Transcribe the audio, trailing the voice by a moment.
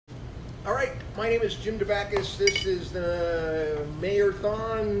All right, my name is Jim DeBackus. This is the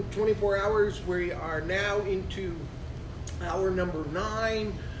Mayor-a-Thon 24 hours. We are now into hour number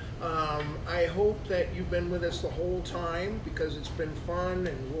 9. I hope that you've been with us the whole time because it's been fun,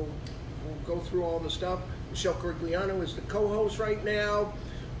 and we'll go through all the stuff. Michelle Corgliano is the co-host right now.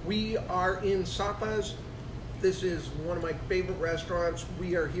 We are in Sapa's. This is one of my favorite restaurants.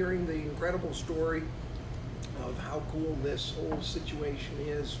 We are hearing the incredible story of how cool this whole situation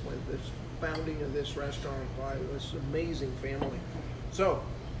is with this founding of this restaurant by this amazing family. So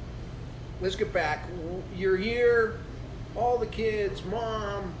let's get back. You're here, all the kids,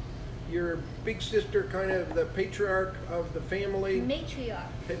 mom, your big sister, kind of the patriarch of the family. Matriarch.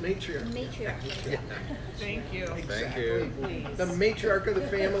 Matriarch. Thank you. Exactly. Thank you. The matriarch of the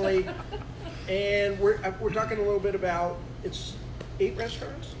family. And we're talking a little bit about, it's 8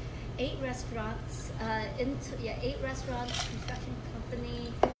 restaurants? 8 restaurants, 8 restaurants, construction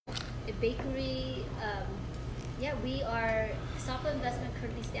company, a bakery. We are, Sapa Investment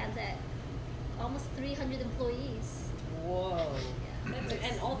currently stands at almost 300 employees. Whoa. Yeah.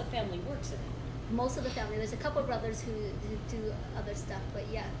 And all the family works in it. Most of the family. There's a couple of brothers who do other stuff, but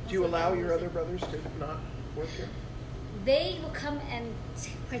yeah. Do you allow your other brothers to not work here? They will come and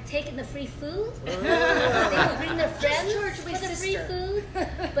partake in the free food. They will bring their friends for the free food,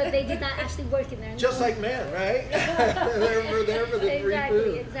 but they did not actually work in there. Just like men, right? They're there for the free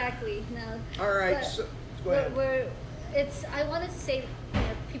food. Exactly. No. All right. So, go ahead. I wanted to say,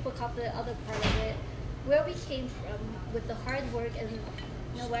 people caught the other part of it, where we came from with the hard work, and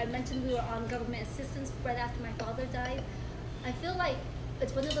where I mentioned we were on government assistance right after my father died. I feel like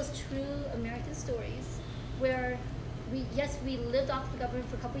it's one of those true American stories where we lived off the government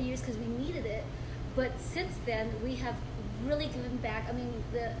for a couple of years because we needed it, but since then we have really given back. I mean,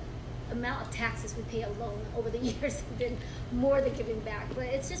 the amount of taxes we pay alone over the years have been more than giving back. But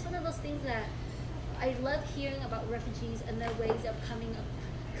it's just one of those things that I love hearing about refugees and their ways of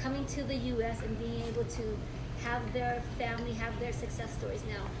coming to the U.S. and being able to have their family, have their success stories.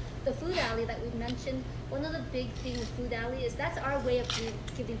 Now, the food alley that we mentioned, one of the big things with food alley is that's our way of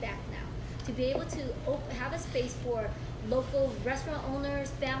giving back now. To be able to have a space for local restaurant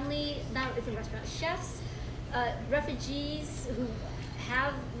owners, family, not even restaurant chefs, refugees who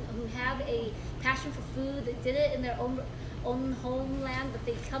have a passion for food. They did it in their own homeland, but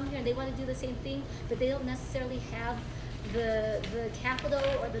they come here and they want to do the same thing, but they don't necessarily have the capital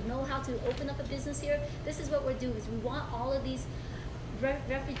or the know-how to open up a business here. This is what we're doing. Is we want all of these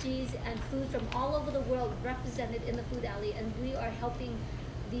refugees and food from all over the world represented in the food alley, and we are helping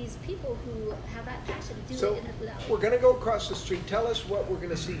these people who have that passion do it in the food alley. We're going to go across the street. Tell us what we're going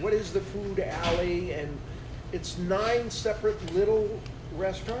to see. What is the food alley? And it's 9 separate little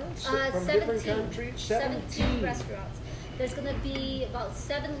restaurants from different countries? 17 restaurants. There's going to be about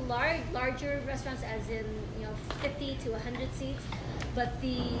 7 larger restaurants, as in 50 to 100 seats, but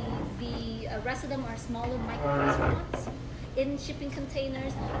the rest of them are smaller micro restaurants in shipping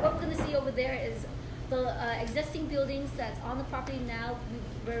containers. What we're going to see over there is the existing buildings that's on the property now.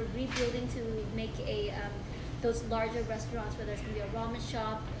 We're rebuilding to make those larger restaurants, where there's going to be a ramen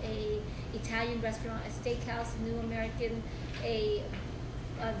shop, a Italian restaurant, a steakhouse, a New American, a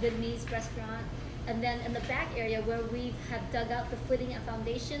Vietnamese restaurant. And then in the back area where we have dug out the footing and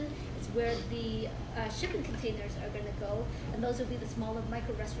foundation is where the shipping containers are going to go, and those will be the smaller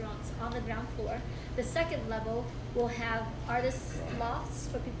micro restaurants on the ground floor. The second level will have artists' lofts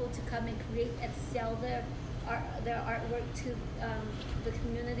for people to come and create and sell their artwork to the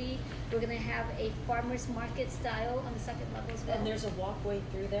community. We're going to have a farmer's market style on the second level as well. And there's a walkway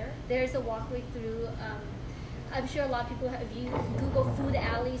through there? There's a walkway through. I'm sure a lot of people, if you Google Food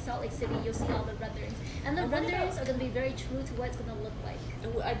Alley Salt Lake City, you'll see all the renderings. And the renderings are going to be very true to what it's going to look like.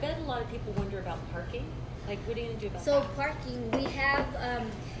 I bet a lot of people wonder about parking. Like, what are you going to do about that? So parking, we have,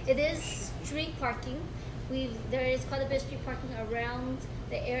 it is street parking. There is quite a bit of street parking around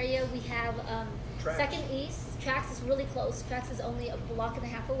the area. We have Second East. Trax is really close. Trax is only a block and a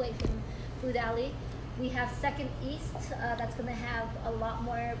half away from Food Alley. We have Second East, that's going to have a lot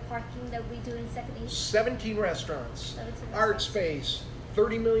more parking that we do in Second East. 17 restaurants. Art space,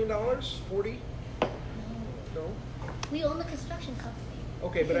 $30 million? 40? No? We own the construction company.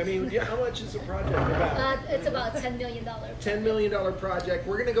 Okay, but I mean, how much is the project about? It's about a $10 million project. $10 million project.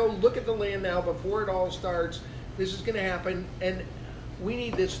 We're going to go look at the land now before it all starts. This is going to happen, and we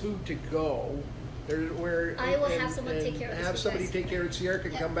need this food to go. I will have someone take care of it. Have somebody take care of it. Sierra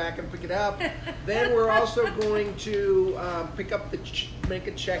can come back and pick it up. Then we're also going to pick up make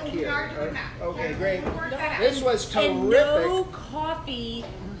a check here. Okay, great. This was terrific. And no coffee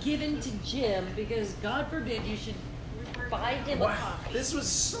given to Jim, because God forbid you should buy him a Wow, coffee. this was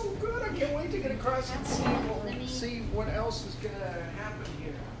so good. I can't wait to get across and see what else is going to happen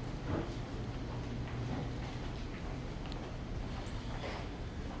here.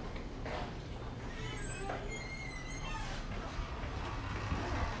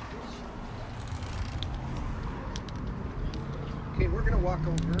 Okay, we're going to walk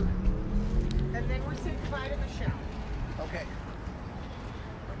over, and then we're saying goodbye to Michelle. Okay.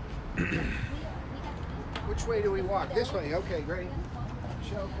 Which way do we walk? This way. Okay, great.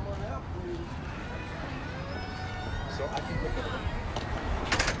 Michelle, come on up, please. So I can look at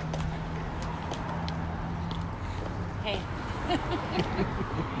Hey.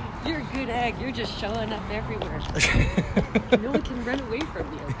 You're a good egg. You're just showing up everywhere. No one can run away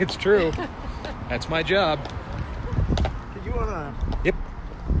from you. It's true. That's my job. Did you wanna? Yep.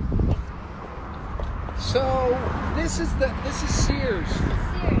 So this is Sears.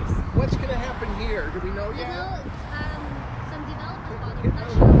 Sears. What's gonna happen here? Do we know You yet? know, some development bought it. I'm not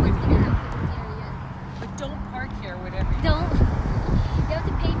sure what's going to happen here yet. But don't park here, whatever. Don't. You have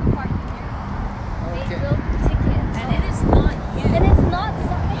to pay for parking here. Okay. They will ticket. And it is not you. And it's not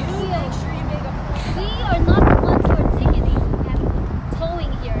something You make sure you make a We are not the ones who are ticketing and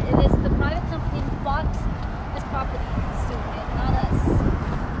towing here. It is the private company who bought this property that's doing it, not us.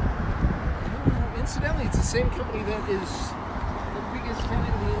 Incidentally, it's the same company that is the biggest tenant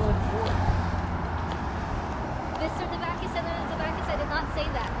in the inland port. Mr. Devakis said I did not say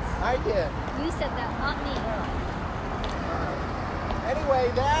that. I did. You said that, not me.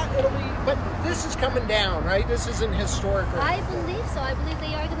 Anyway, it'll be, but this is coming down, right? This isn't historic. I believe so. I believe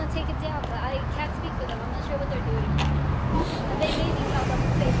they are going to take it down, but I can't speak for them. I'm not sure what they're doing. They maybe tell them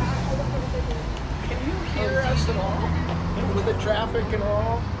to say that. I don't know what they're doing. Can you hear us at all? With the traffic and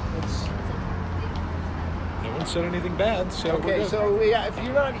all? No one said anything bad, so we're Okay, good. so yeah, if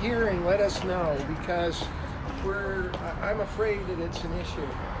you're not hearing, let us know, because I'm afraid that it's an issue.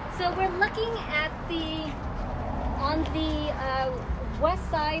 So we're looking at on the west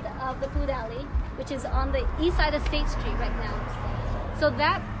side of the food alley, which is on the east side of State Street right now. So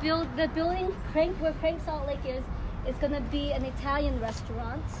the building where Crank Salt Lake is going to be an Italian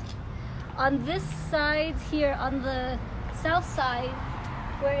restaurant. On this side here, on the south side,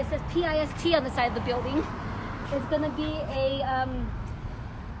 where it says PIST on the side of the building, is going to be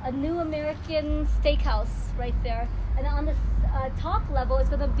a New American Steakhouse right there. And on the top level is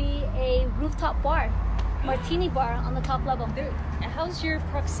going to be a rooftop bar, martini bar on the top level. How's your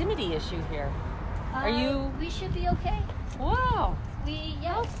proximity issue here? Are you? We should be okay. Wow.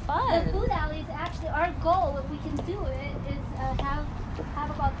 How fun. The food alley is actually our goal. If we can do it, is have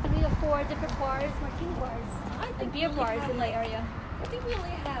about 3 or 4 different bars, martini bars, and beer bars in the area. I think we only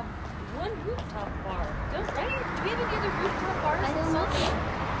have one rooftop bar. Right? Do we have any other rooftop bars? I don't know.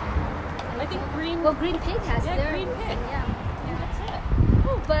 I think Green. Well, Green Pig has their Green Pig. Yeah. That's it.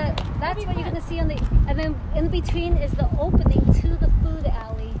 Oh, But that's be what you're fun. going to see on the, and then in between is the opening to the food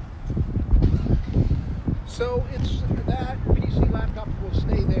alley. So it's that PC laptop will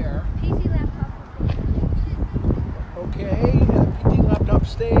stay there. PC laptop. Okay, and the PC laptop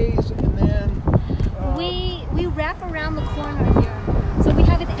stays, and then We wrap around the corner here. So we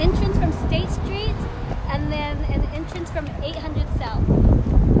have an entrance from State Street and then an entrance from 800 South.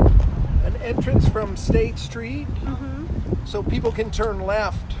 an entrance from State Street, so people can turn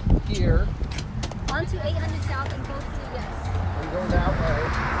left here Onto 800 South and go through, yes. and go that way.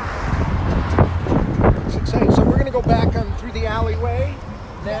 It's exciting. So we're going to go back through the alleyway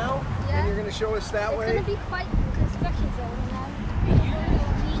now, Yeah. and you're going to show us that It's way. going to be quite construction zone.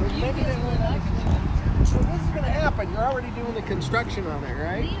 So maybe so this is going to happen. You're already doing the construction on it,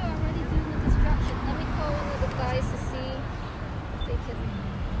 right? We are already doing the construction. Let me call one of the guys to see if they can.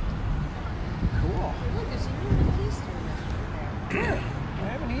 Cool. look, there's a new Easter there. I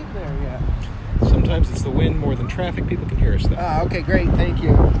haven't eaten there yet. Sometimes it's the wind more than traffic. People can hear us though. Ah, okay, great. Thank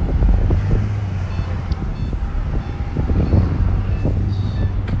you.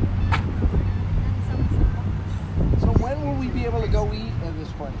 So when will we be able to go eat at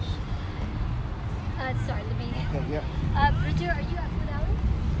this place? Sorry, let me. Okay, yeah. Bridget, are you at Food Alley?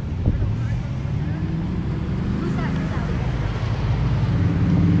 Who's at Food Alley?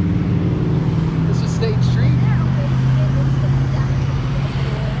 This is State Street. There, okay, to get into the Food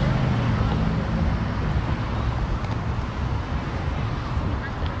Alley.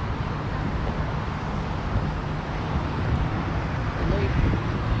 And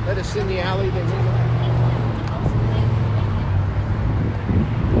they let us in the alley. They may not.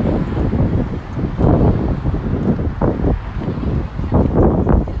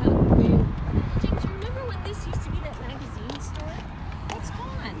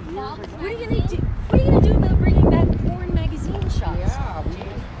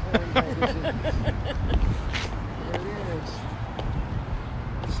 magazines. There it is.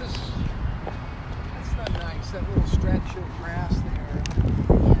 That's not nice, that little stretch of grass there.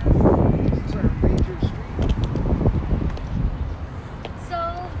 This is our major street. So,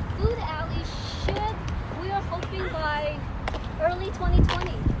 Food Alley we are hoping by early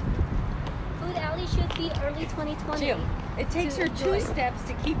 2020. Food Alley should be early 2020. Jim, it takes her 2 steps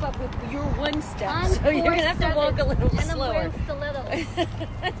to keep up with your 1 step, I'm so you're gonna have to walk a little and slower. I'm wearing stilettos.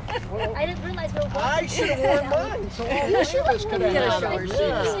 Well, I didn't realize we were walking. I should have worn mine, so all 3 of us could have You had gotta them. show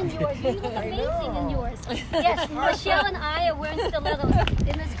You her look in yours. You look amazing in yours. Yes, Michelle and I are wearing stilettos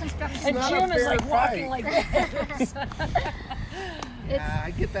in this construction. And not Jim a is fair like walking fight. like this. Yeah,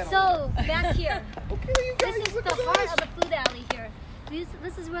 I get that a lot. So, back here. Okay, you guys, This is look the at heart this. of the food alley here.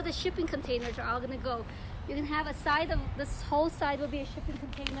 This is where the shipping containers are all going to go. You can have a side of, this whole side will be a shipping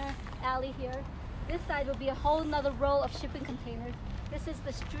container alley here. This side will be a whole nother row of shipping containers. This is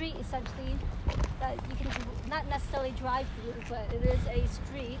the street essentially that you can not necessarily drive through, but it is a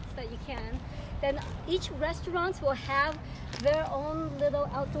street that you can. Then each restaurant will have their own little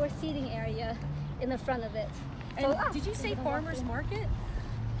outdoor seating area in the front of it. And So, did you say farmer's market?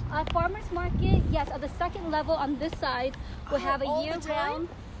 Farmers market, yes, on the second level on this side, we'll have all a the time?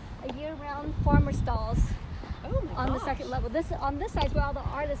 year-round farmer stalls Oh my on the gosh. second level. On this side where all the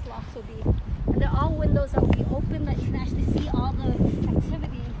artist lofts will be. And they're all windows that will be open that you can actually see all the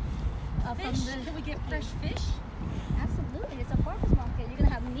activity Fish. from the. Can we get fresh fish? Absolutely, it's a farmers market. You're gonna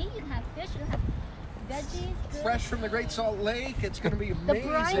have meat, you can have fish, you're gonna have veggies. goods. Fresh from the Great Salt Lake, it's going to be amazing.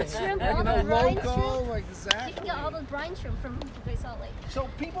 brine shrimp, You all know, the brine local, shrimp. exactly. You can get all the brine shrimp from the Great Salt Lake. So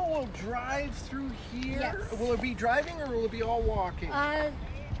people will drive through here? Yes. Will it be driving or will it be all walking?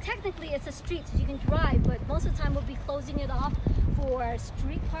 Technically it's a street, so you can drive, but most of the time we'll be closing it off for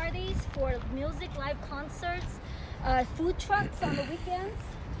street parties, for music, live concerts, food trucks on the weekends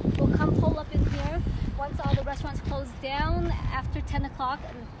will come pull up in here once all the restaurants close down after 10 o'clock,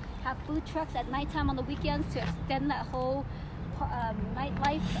 and have food trucks at nighttime on the weekends to extend that whole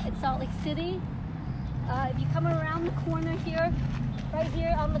nightlife in Salt Lake City. If you come around the corner here, right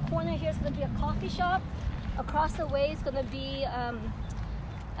here on the corner here is going to be a coffee shop. Across the way is going to be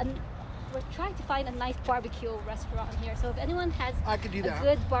we're trying to find a nice barbecue restaurant here. So if anyone has I could do a that.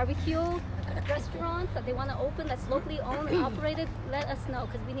 good barbecue restaurant that they want to open that's locally owned and operated, let us know,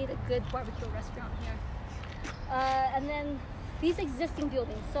 because we need a good barbecue restaurant here. And then these existing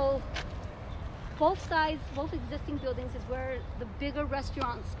buildings. So both sides, both existing buildings is where the bigger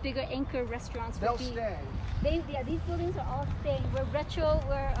restaurants, bigger anchor restaurants will They'll be. stay. These buildings are all staying. We're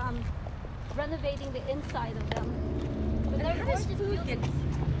renovating the inside of them. But they're How does gorgeous food buildings. get?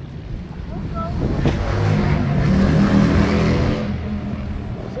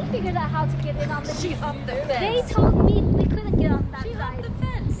 She figured out how to get in on the She hopped the They fence. told me we couldn't get on that She side. hopped the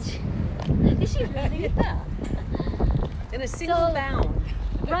fence. Is she really? Yeah. In a single So- bound.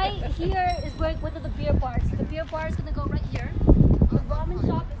 Right here is where one of the beer bars. The beer bar is gonna go right here. The ramen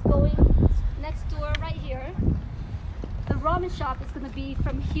shop is going next door right here. The ramen shop is gonna be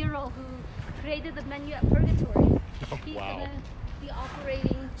from Hero, who created the menu at Purgatory. He's wow. gonna be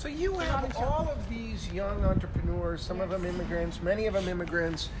operating. So you the have ramen shop. all of these young entrepreneurs, some of them immigrants, many of them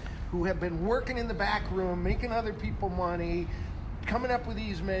immigrants, who have been working in the back room, making other people money, coming up with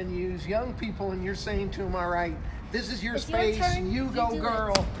these menus, young people, and you're saying to them, all right, this is your It's your space, turn, you go do it.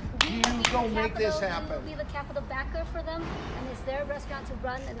 girl, We you will be go the make this capital- happen. We will be the capital backer for them, and it's their restaurant to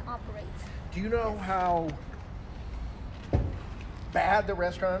run and operate. Do you know how bad the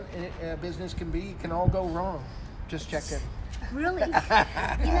restaurant business can be? It can all go wrong. Just checking. Really?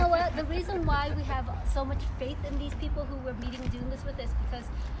 You know what? The reason why we have so much faith in these people who we're meeting and doing this with is because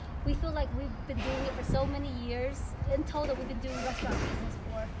we feel like we've been doing it for so many years. In total, we've been doing restaurant business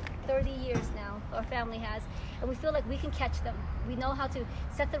for 30 years now, our family has, and we feel like we can catch them. We know how to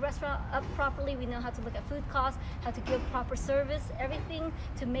set the restaurant up properly, we know how to look at food costs, how to give proper service, everything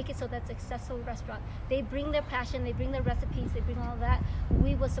to make it so that's a successful restaurant. They bring their passion, they bring their recipes, they bring all that.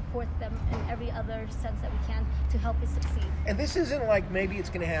 We will support them in every other sense that we can to help it succeed. And this isn't like maybe it's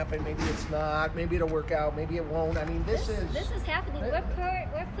going to happen, maybe it's not, maybe it'll work out, maybe it won't. I mean, this is happening.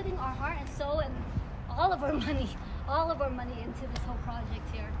 We're putting our heart and soul and all of our money into this whole project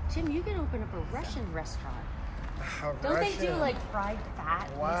here. Jim, you can open up a Russian restaurant. Don't Russia. they do like fried fat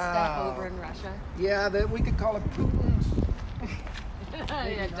and Wow. stuff over in Russia? Yeah, that we could call it Putin's.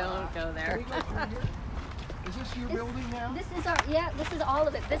 Yeah, don't go Can there. we go through here? Is this your building now? This is this is all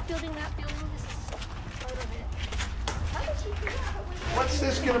of it. This building, that building, this is part of it. How did you figure out What's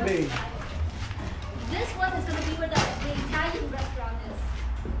this going to be? This one is going to be where the Italian restaurant is.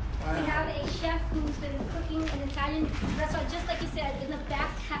 We have a chef who's been cooking an Italian restaurant, just like you said, in the back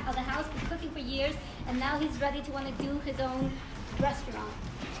of the years, and now he's ready to want to do his own restaurant.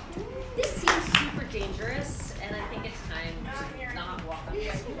 This seems super dangerous, and I think it's time to not walk up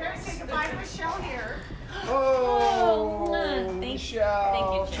here. Say goodbye to Michelle here. Oh, thank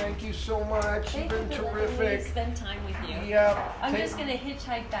Michelle, you, Jim. thank you so much. You've been for letting me terrific. spend time with you. Yep. I'm just going to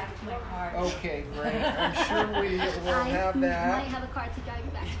hitchhike back to my car. Okay, great. I'm sure we will have I might that. have a car to drive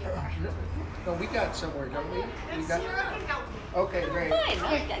you back to your car. No, we got somewhere, don't we? We got. Sarah can help you. Okay, great. Fine.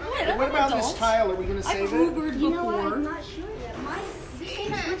 I'm What about adult. this tile? Are we going to I've save it? Ubered You know what? before. I'm not sure yet. We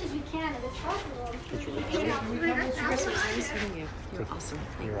save as much as we can, and it's possible. You're awesome.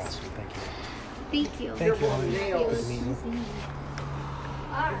 You're awesome. Thank you. Thank you. Thank you, honey. Nails. Good to meet you.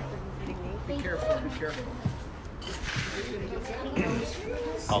 All right. Be careful. Be careful.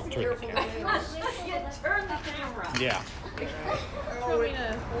 I'll turn the camera. You turn the camera. Yeah. Want me to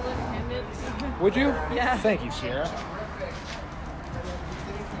hold it and hand it? Would you? Yeah. Thank you, Sierra. Thank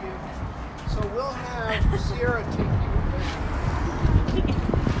you. So we'll have Sierra take you.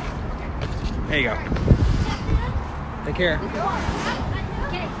 There you go. Take care.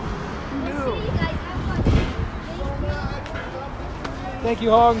 Okay. We'll see you guys. Have fun. Thank you,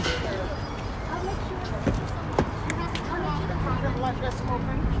 Hong. I'll make sure. Let this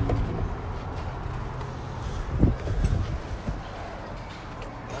open.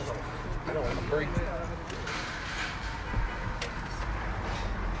 I don't want to break.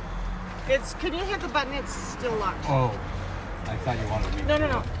 Can you hit the button? It's still locked. Oh, I thought you wanted me.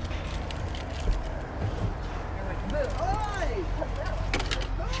 No. Hi.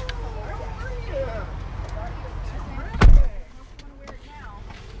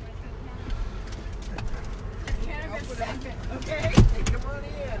 Okay. Hey, come on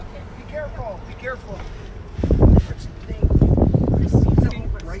in. Be careful. Be careful.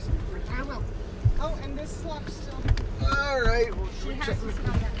 Right. I will. Oh, and this is locked still. All right. She has to sit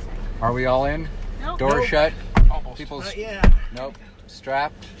on that side. Are we all in? Nope. Door Nope. shut? People's... Not yet. Nope.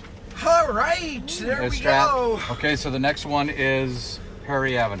 Strapped? All right. There They're we strapped. go. Okay, so the next one is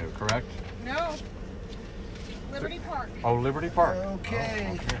Perry Avenue, correct? No. Liberty Park. Oh, Liberty Park.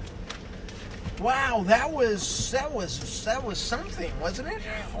 Okay. Wow, that was something, wasn't it?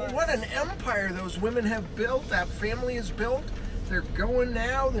 What an empire those women have built. That family has built. They're going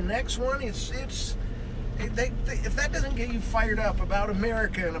now. The next one if that doesn't get you fired up about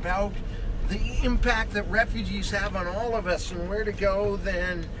America and about the impact that refugees have on all of us and where to go,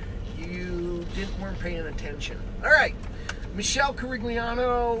 then you weren't paying attention. All right, Michelle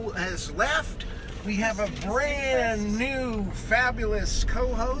Carigliano has left. We have a brand new, fabulous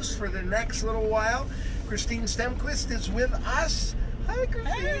co-host for the next little while. Christine Stenquist is with us. Hi,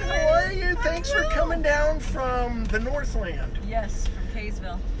 Christine. How are you? Thanks for coming down from the Northland. Yes, from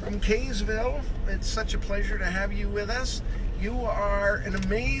Kaysville. From Kaysville. It's such a pleasure to have you with us. You are an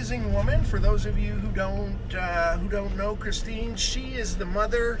amazing woman. For those of you who don't know Christine, she is the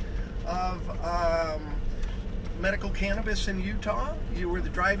mother of medical cannabis in Utah. You were the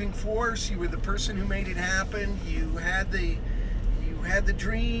driving force. You were the person who made it happen. You had the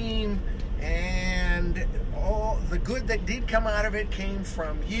dream, and all the good that did come out of it came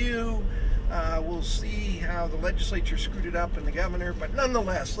from you. We'll see how the legislature screwed it up and the governor, but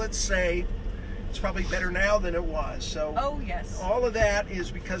nonetheless, let's say it's probably better now than it was. So Oh, yes. all of that is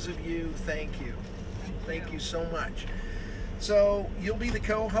because of you. Thank you. Thank you so much. So you'll be the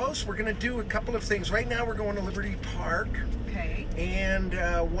co-host. We're going to do a couple of things. Right now we're going to Liberty Park. Okay. And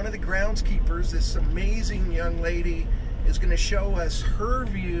one of the groundskeepers, this amazing young lady, is going to show us her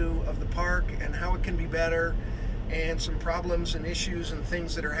view of the park and how it can be better and some problems and issues and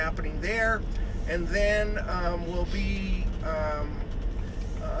things that are happening there. And then we'll be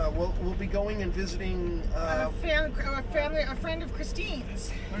going and visiting a friend of Christine's.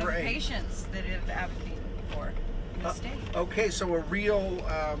 One of the Right. patients that have advocated for in the state. Okay, so a real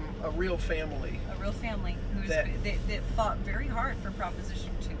family. A real family that fought very hard for Proposition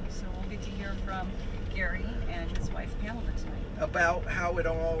 2. So we'll get to hear from Gary and his wife Pamela tonight. About how it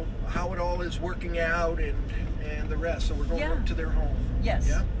all is working out and the rest. So we're going Yeah. up to their home. Yes.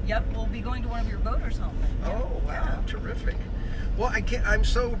 Yeah? Yep. We'll be going to one of your voters' home. Yeah. Oh wow, Yeah. terrific. Well, I'm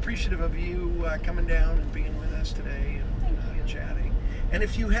so appreciative of you coming down and being with us today and chatting. And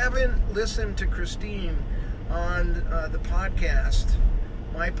if you haven't listened to Christine on the podcast,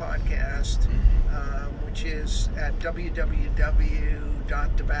 my podcast, which is at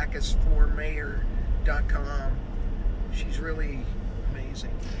www.tobaccousformayor.com, she's really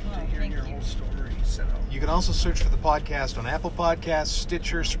amazing to hear thank your you. whole story. So You can also search for the podcast on Apple Podcasts,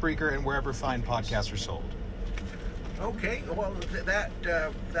 Stitcher, Spreaker, and wherever fine podcasts are sold. Okay, well,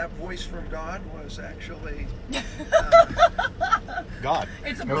 that voice from God was actually God.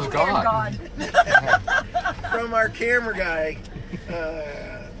 It's a It was movie of God. from our camera guy.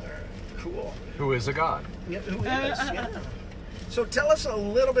 Cool. Who is a god? Yeah, who is? Yeah. So tell us a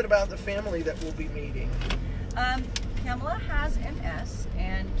little bit about the family that we'll be meeting. Pamela has MS,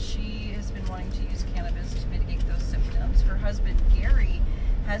 and she has been wanting to use cannabis to mitigate those symptoms. Her husband, Gary,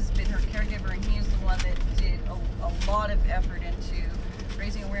 has been her caregiver, and he is the one that did a lot of effort into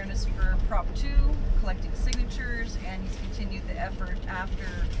raising awareness for Prop 2, collecting signatures, and he's continued the effort after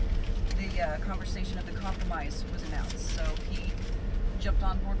the conversation of the compromise was announced. So he jumped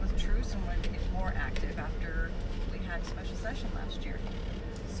on board with Truce and wanted to get more active after we had special session last year.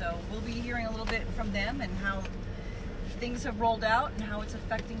 So we'll be hearing a little bit from them and how things have rolled out and how it's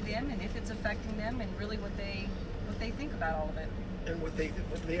affecting them, and if it's affecting them, and really what they think about all of it. And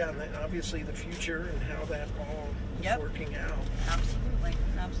and obviously the future and how that all is working out. Absolutely.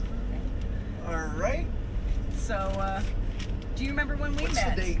 All right. So, do you remember when we What's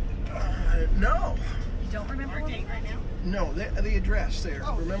met? the date? No. You don't remember Our when date we right met? now? No, the address there.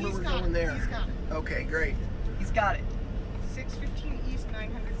 Oh, Remember, he's we're got going it. there. He's got it. Okay, great. He's got it. 615 East,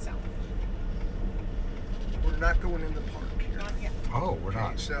 900 South. We're not going in the park here. Not yet. Oh, we're Okay,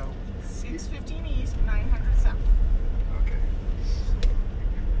 not. so 615 East, 900 South. Okay.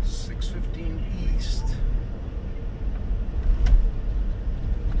 615 East.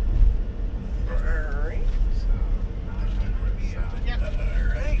 All right. So, 900 south. Yep.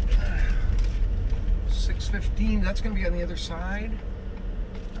 All right. 615. That's going to be on the other side.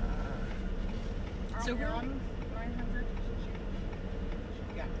 So we're who- on 900.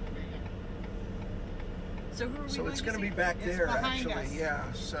 Yeah. So who are we So it's going going to see? be back It's there, behind actually. us.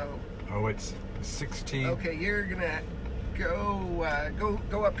 Yeah. So Oh, it's 16. okay, you're gonna go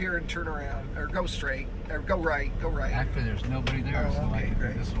up here and turn around, or go straight, or go right. Go right. Actually, there's nobody there, Oh, so okay, I think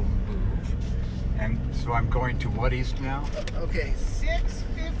great. this will move. And so I'm going to what east now? Okay.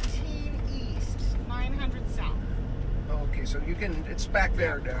 615 East, 900 South. Okay. So you can. It's back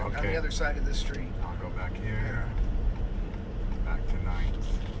there, Yeah, Doug, on okay. the other side of the street. I'll go back here. Back to 9th.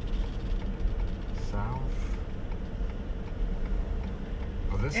 South.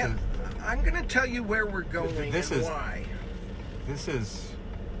 Oh, this And I'm gonna tell you where we're going This and is- why. this is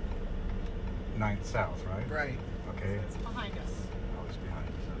 9th South, right? Right. Okay. It's behind us. Oh, it's behind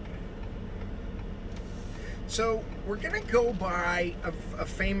us. Okay. So we're gonna go by a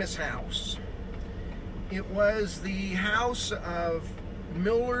famous house. It was the house of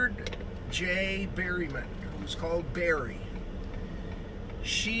Millard J. Berryman, who's called Barry.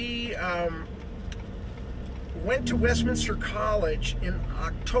 She went to Westminster College in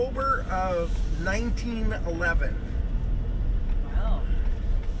October of 1911. Wow.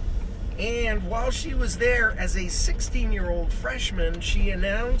 And while she was there as a 16-year-old freshman, she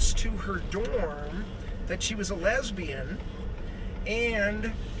announced to her dorm that she was a lesbian,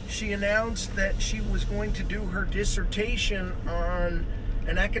 and she announced that she was going to do her dissertation on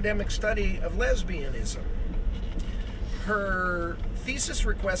an academic study of lesbianism. Her thesis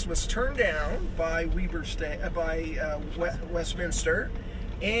request was turned down by Westminster,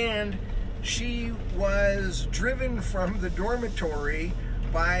 and she was driven from the dormitory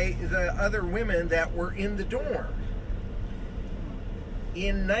by the other women that were in the dorm.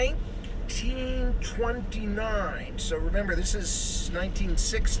 In 1929, so remember this is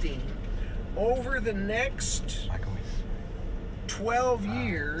 1916, over the next How can we 12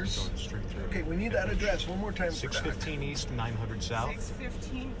 years, go straight through? okay, we need that address one more time. 615 East, 900 South.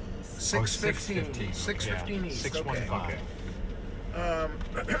 615 East. 615. 615 Yeah, East. 615.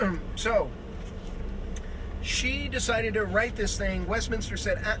 Okay. So she decided to write this thing. Westminster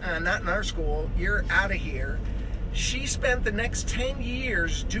said, not in our school. You're out of here. She spent the next 10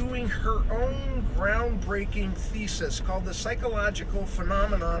 years doing her own groundbreaking thesis called The Psychological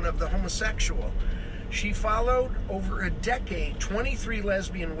Phenomenon of the Homosexual. She followed over a decade 23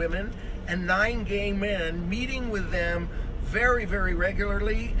 lesbian women and 9 gay men, meeting with them very, very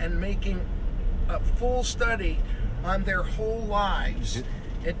regularly and making a full study on their whole lives.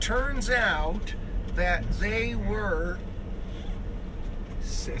 It turns out that they were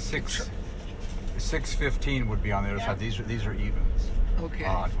 615 would be on the other side. These are evens. okay.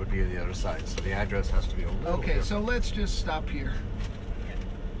 Odd would be the other side. So the address has to be a little Okay, so different. let's just stop here.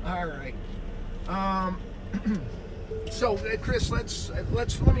 All right. So Chris,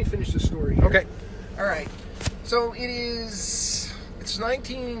 let me finish the story here. Okay. All right. So it's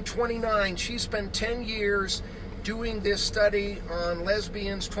 1929. She spent 10 years doing this study on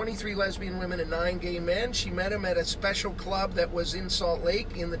lesbians, 23 lesbian women and 9 gay men. She met him at a special club that was in Salt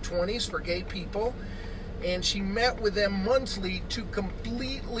Lake in the 20s for gay people. and she met with them monthly to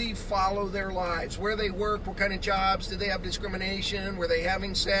completely follow their lives, where they work, what kind of jobs, did they have discrimination, were they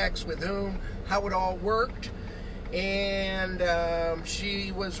having sex, with whom, how it all worked. And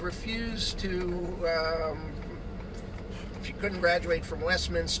she was refused to, she couldn't graduate from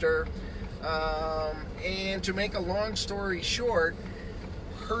Westminster. And to make a long story short,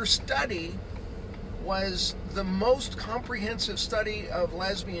 her study was the most comprehensive study of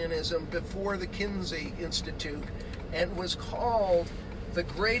lesbianism before the Kinsey Institute, and was called the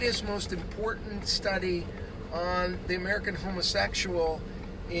greatest, most important study on the American homosexual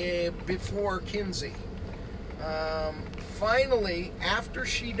before Kinsey. Finally, after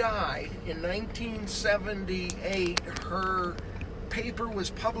she died in 1978, her paper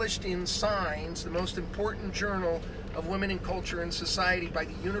was published in Signs, the most important journal of women in culture and society, by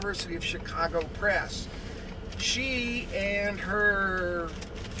the University of Chicago Press. She and her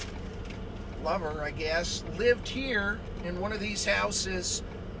lover, I guess, lived here in one of these houses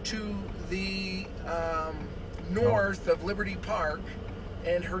to the north of Liberty Park,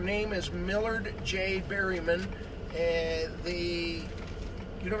 and her name is Millard J. Berryman. The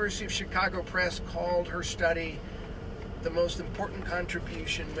University of Chicago Press called her study the most important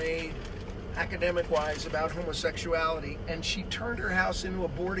contribution made academic-wise about homosexuality, and she turned her house into a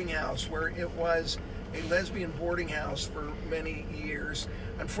boarding house, where it was a lesbian boarding house for many years.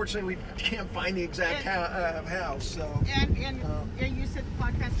 Unfortunately, we can't find the exact house. So. And you said the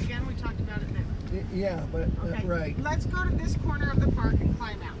podcast again. We talked about it then. Yeah, but Okay. right. Let's go to this corner of the park and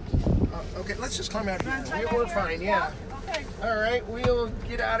climb out. Okay, let's just climb out You wanna here. climb We're out fine. here? Yeah. Okay. All right, we'll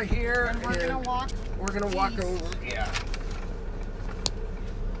get out of here. And we're gonna walk. We're gonna walk east. over. Yeah.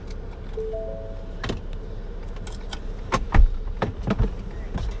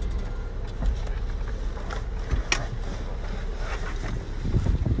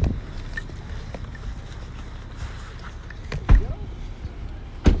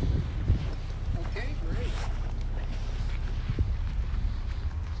 Okay, great.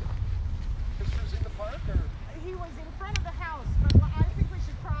 This was in the park, or? He was in front of the house, but I think we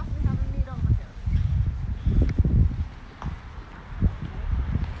should cross and have him meet over here.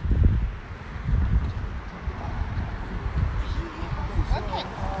 Okay.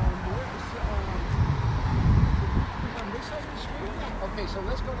 Okay, so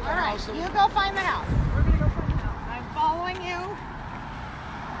let's go to the All right, house. you go find the house. We're gonna go find the house. I'm following you.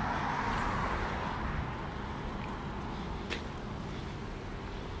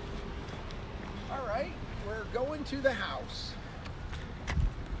 All right, we're going to the house.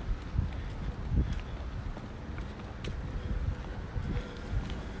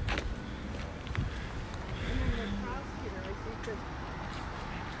 And then the house here, I think that.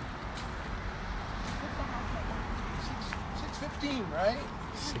 What's the house number? 615, right?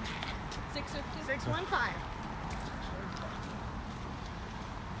 650. 615.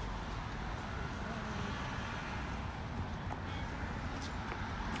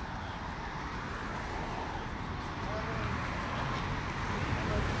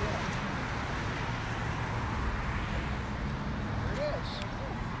 There it is.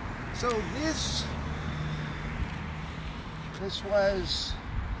 So this was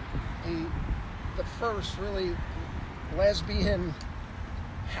the first really lesbian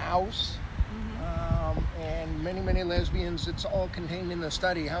house, and many lesbians. It's all contained in the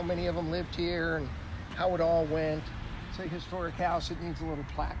study. How many of them lived here and how it all went. It's a historic house. It needs a little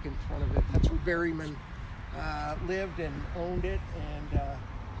plaque in front of it. That's where Berryman lived and owned it, and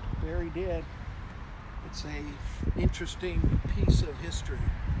Barry did. It's a interesting piece of history.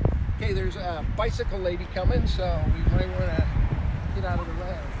 Okay, there's a bicycle lady coming, so we might want to get out of the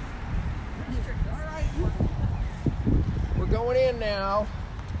way. All right, we're going in now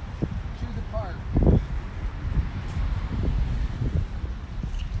to the park. Here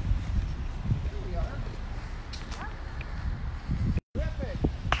we are. Terrific.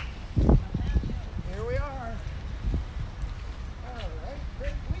 Here we are. All right,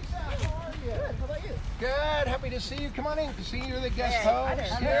 great. Lisa, how are you? Good. How about you? Good. Happy to see you. Come on in. See you're the guest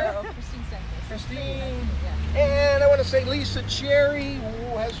host. Yeah. Christine Stenquist. Christine. And I want to say Lisa Cherry,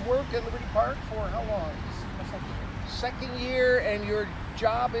 who has worked at Liberty Park for how long? My second year. Second year, and your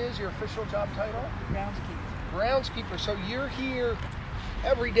job is, your official job title? Groundskeeper. Groundskeeper. So you're here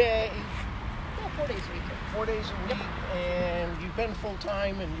every day, Yeah, 4 days a week. 4 days a week, and you've been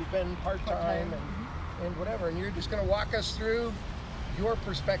full-time and you've been part-time Part-time. and whatever, and you're just going to walk us through your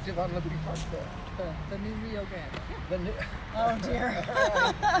perspective on Liberty Park there. The new Rio Grande. The new, Oh dear.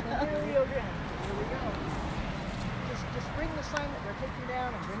 The new Rio Grande. Here we go. Just bring the sign that they're taking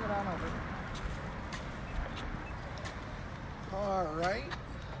down and bring it on over. all right.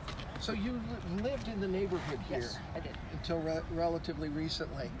 So you lived in the neighborhood here? Yes, I did. Until relatively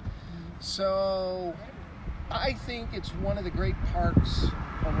recently. So I think it's one of the great parks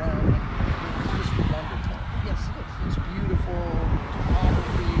around. It's just wonderful. Yes, it is. It's beautiful,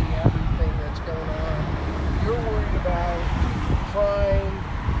 topography, everything that's going on. You're worried about crime,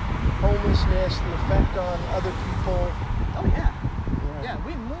 homelessness, the effect on other people. Oh yeah. Yeah,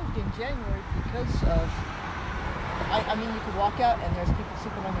 we moved in January because of, I mean, you could walk out and there's people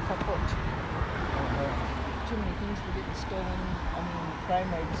sleeping on the front porch. Too many things were getting stolen. I mean, crime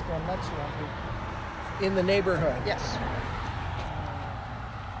rate is going nuts around here. In the neighborhood? Yes.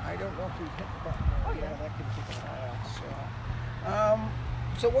 I don't know if we've hit the button. Oh, yeah. That could take a while.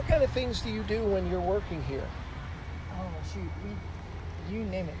 So what kind of things do you do when you're working here? Oh, shoot. You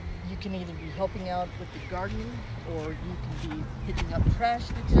name it. You can either be helping out with the gardening, or you can be picking up trash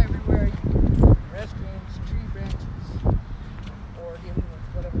that's everywhere. You can be in restrooms, tree branches, or dealing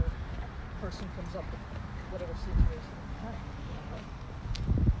with whatever person comes up with whatever situation.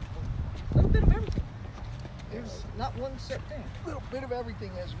 A little bit of everything. There's not one set thing. A little bit of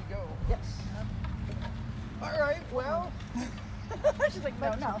everything as we go. Yes. All right, well. She's like,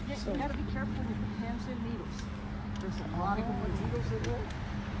 no. You gotta be careful with the hands and needles. There's a lot of needles in there.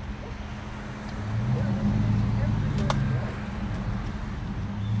 Yeah,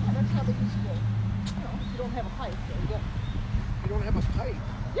 that's how they used to go. You know, if you don't have a pipe, there you go. You don't have a pipe?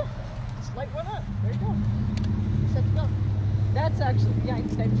 Yeah, just light one up. There you go. Set it up. That's actually, yeah, I'm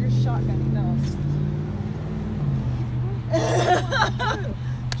just shotgunning those.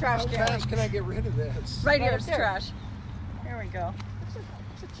 Trash How can. fast can I get rid of this? Right here, Right it's there. trash. There we go.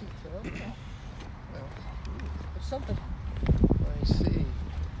 It's a cheap thrill. Yeah. Well, It's something. I see.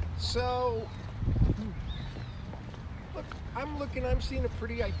 So, look, I'm seeing a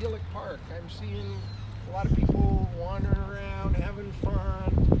pretty idyllic park. I'm seeing a lot of people wandering around, having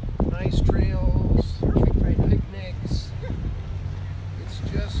fun, nice trails, picnics. It's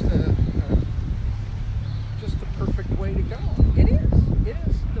just a perfect way to go. It is. It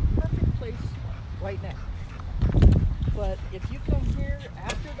is the perfect place right now. But if you come here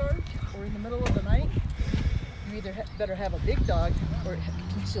after dark or in the middle of the night, you either better have a big dog or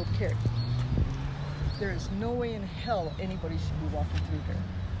concealed carry. There is no way in hell anybody should be walking through here.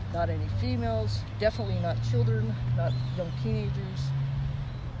 Not any females, definitely not children, not young teenagers,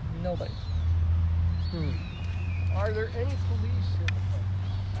 nobody. Are there any police in the park?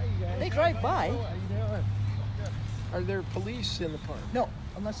 Hi, you guys. They drive by. How you doing? Are there police in the park? No,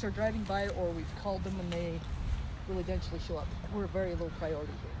 unless they're driving by or we've called them and they will eventually show up. We're a very low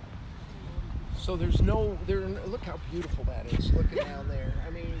priority here. So there's no, look how beautiful that is, looking down there.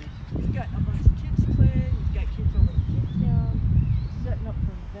 I mean, We've got a bunch of kids playing, we've got kids over at Kingstown, setting up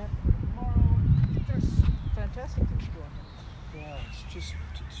for an event for tomorrow. There's fantastic things going on. yeah,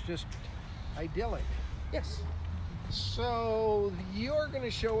 it's just idyllic. Yes. So you're going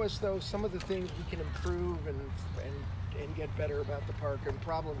to show us, though, some of the things we can improve and get better about the park and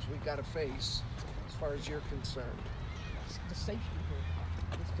problems we've got to face as far as you're concerned. The safety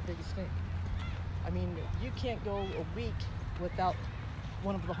here is the biggest thing. I mean, you can't go a week without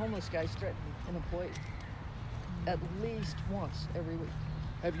one of the homeless guys threatening an employee. At least once every week.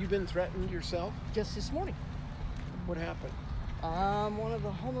 Have you been threatened yourself? Just this morning. What happened? One of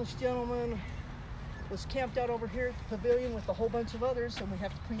the homeless gentlemen was camped out over here at the pavilion with a whole bunch of others, and we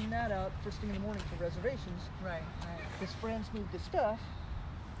have to clean that out first thing in the morning for reservations. Right. His friends moved his stuff.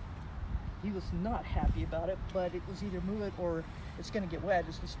 He was not happy about it, but it was either move it or it's going to get wet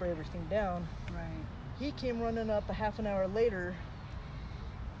as we spray everything down. Right. He came running up a half an hour later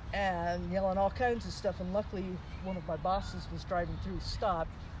and yelling all kinds of stuff, and luckily one of my bosses was driving through,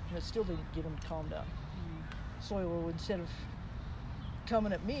 stopped, and it still didn't get him to calm down. So instead of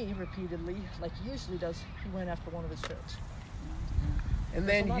coming at me repeatedly like he usually does, he went after one of his friends. And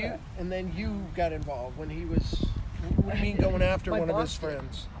then you got involved when he was, what do you mean going after My one of his boss did.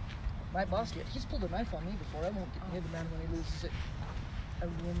 friends? My boss did. He's pulled a knife on me before. I won't get near the man when he loses it. I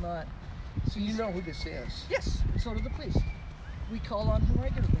will not. So you know who this is? Yes, and so do the police. We call on him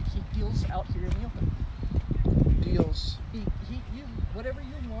regularly. He deals out here in the open. Deals. You whatever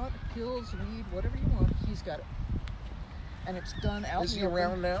you want, pills, weed, whatever you want, he's got it. And it's done out Is in he the open.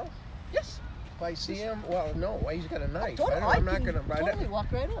 around now? Yes. If I see him, well, no, he's got a knife. Totally. I'm not can going to ride totally it. walk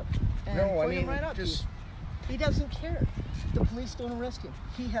right up. And No, I point him mean, right out to just. you. He doesn't care. The police don't arrest him.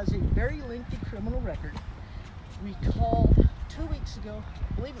 He has a very lengthy criminal record. We called 2 weeks ago,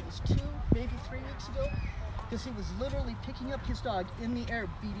 I believe it was 2, maybe 3 weeks ago, because he was literally picking up his dog in the air,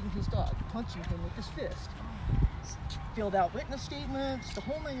 beating his dog, punching him with his fist. Filled out witness statements, the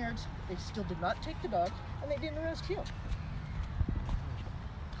whole 9 yards. They still did not take the dog, and they didn't arrest him.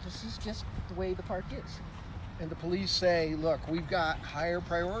 this is just the way the park is. And the police say, look, we've got higher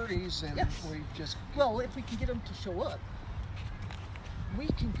priorities and Yes. we just... Well, if we can get them to show up, we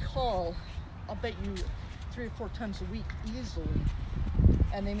can call, I'll bet you 3 or 4 times a week easily,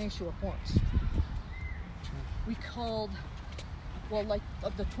 and they may show up once. We called, well, like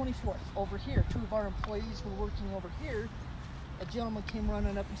the 24th over here, 2 of our employees were working over here. A gentleman came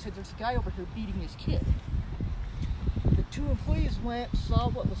running up and said, there's a guy over here beating his kid. The 2 employees went, saw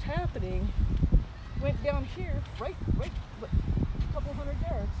what was happening, went down here, right, a couple hundred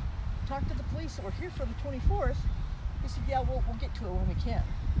yards, talked to the police that were here for the 24th. They said, yeah, we'll get to it when we can.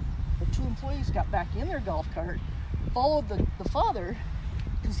 The 2 employees got back in their golf cart, followed the father,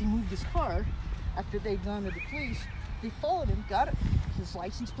 because he moved his car after they'd gone to the police. They followed him, got it, his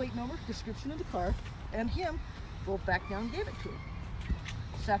license plate number, description of the car, and him, drove back down and gave it to him.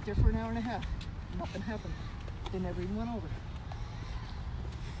 Sat there for an hour and a half. Nothing happened. They never even went over.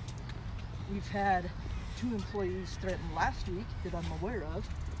 We've had 2 employees threatened last week that I'm aware of.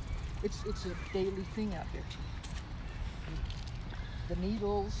 It's a daily thing out here. The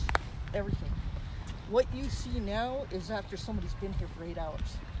needles, everything. What you see now is after somebody's been here for 8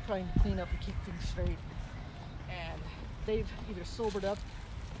 hours trying to clean up and keep things straight. And they've either sobered up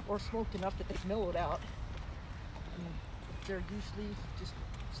or smoked enough that they've mellowed out. And they're usually just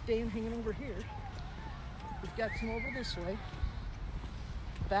staying hanging over here. We've got some over this way.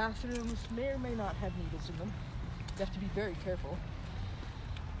 Bathrooms may or may not have needles in them. You have to be very careful.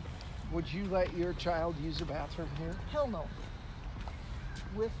 Would you let your child use a bathroom here? Hell no.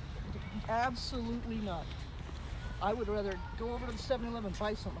 Absolutely not. I would rather go over to the 7-Eleven,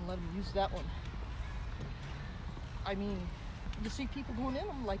 buy something, and let them use that one. I mean, you see people going in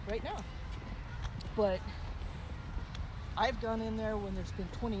them like right now. But I've gone in there when there's been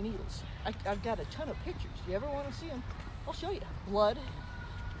 20 needles. I've got a ton of pictures. You ever want to see them? I'll show you. Blood,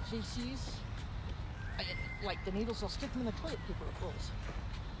 feces, like the needles, I'll stick them in the toilet paper rolls.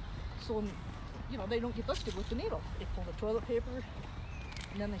 So, you know, they don't get busted with the needle. They pull the toilet paper,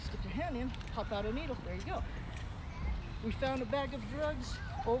 and then they stick their hand in, pop out a needle. There you go. We found a bag of drugs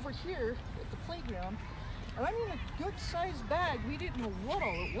over here at the playground. And I mean a good-sized bag. We didn't know what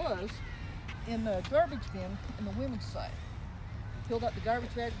all it was in the garbage bin in the women's side. Filled out the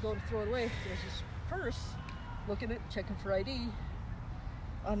garbage bag, go to throw it away. There's this purse, looking at it, checking for ID.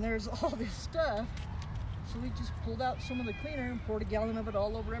 And there's all this stuff. So we just pulled out some of the cleaner and poured a gallon of it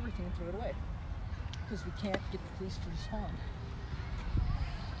all over everything and threw it away. Because we can't get the police to respond.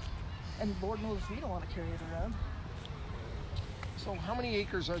 And Lord knows we don't want to carry it around. So how many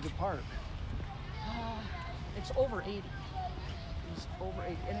acres are the park? It's over 80. It's over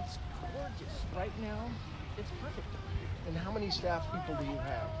 80, and it's gorgeous. Right now, it's perfect. And how many staff people do you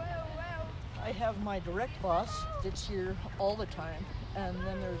have? I have my direct boss that's here all the time, and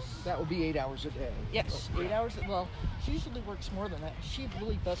then there's... That would be 8 hours a day. Yes, 8 hours. Well, she usually works more than that. She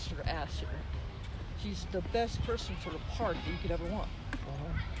really busts her ass here. She's the best person for the park that you could ever want.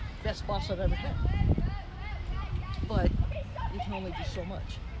 Best boss I've ever had. But you can only do so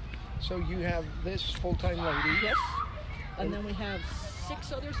much. So you have this full-time lady. Yes. And then we have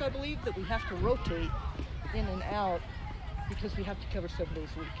 6 others, I believe, that we have to rotate in and out because we have to cover 7 days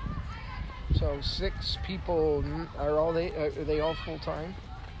a week. So 6 people, are they all full-time?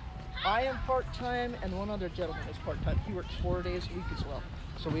 I am part-time, and one other gentleman is part-time. He works 4 days a week as well.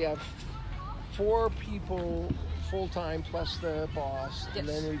 So we have 4 people full-time plus the boss, Yes. and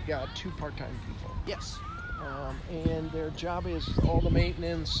then we've got 2 part-time people. Yes. And their job is all the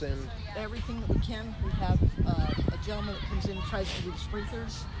maintenance and... Everything that we can. We have a gentleman that comes in and tries to do the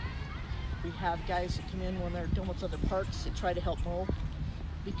sprinklers. We have guys that come in when they're done with other parks that try to help mow.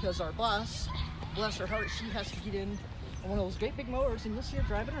 Because our boss, bless her heart, she has to get in on one of those great big mowers, and you'll see her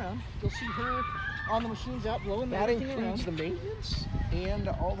driving around. You'll see her on the machines out blowing everything around. That includes the maintenance and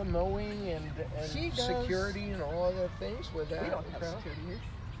all the mowing and She does. security and all other things with that. We don't have security here.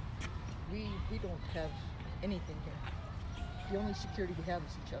 We don't have anything here. The only security we have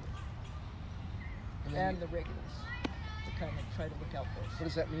is each other. And the regulars to kind of try to look out for us. What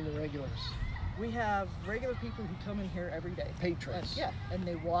does that mean, the regulars? We have regular people who come in here every day. Patrons. And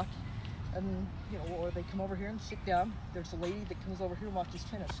they walk, and you know, or they come over here and sit down. There's a lady that comes over here and watches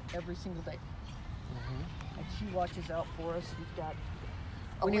tennis every single day. And she watches out for us. We've got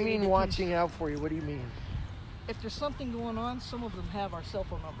a What do you lady mean that watching out for you? What do you mean? If there's something going on, some of them have our cell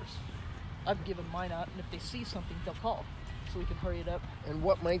phone numbers. I've given mine out, and if they see something, they'll call, so we can hurry it up. And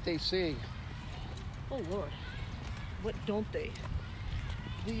what might they see? Oh Lord, what don't they?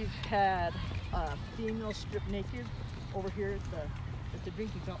 We've had females stripped naked over here at the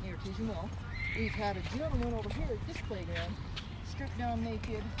drinking fountain here at Teasing Well. We've had a gentleman over here at this playground stripped down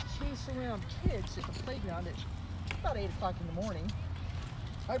naked, chase around kids at the playground at about 8 o'clock in the morning.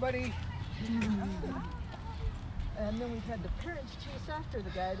 Hi, buddy. And then we had the parents chase after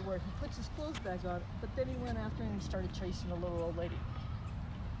the guy to where he puts his clothes back on, but then he went after him and started chasing the little old lady.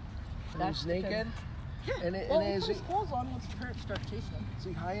 And he's naked? Yeah. And Well, he is put his clothes on once the parents start chasing him. Is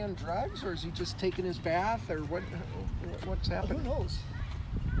he high on drugs, or is he just taking his bath, or what's happening? Who knows?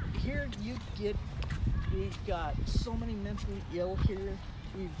 Here we've got so many mentally ill here.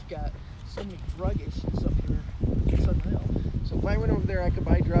 We've got so many drug issues up here. It's unreal. So if I went over there, I could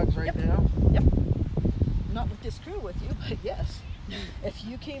buy drugs right now? Yep. Not with this crew with you, but yes. If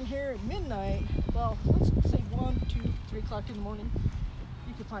you came here at midnight, well, let's say 1, 2, 3 o'clock in the morning,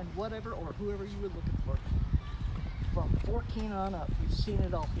 you could find whatever or whoever you were looking for. From 14 on up, we've seen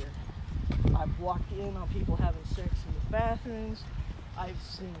it all here. I've walked in on people having sex in the bathrooms. I've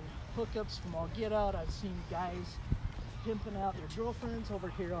seen hookups from all get out. I've seen guys pimping out their girlfriends over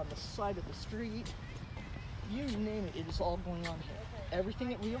here on the side of the street. You name it, it is all going on here.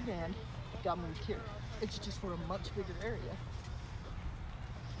 Everything at Rio Grande got moved here. It's just for a much bigger area.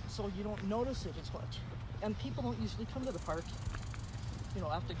 So you don't notice it as much. And people don't usually come to the park,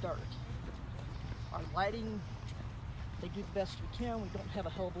 after dark. Our lighting, they do the best we can. We don't have a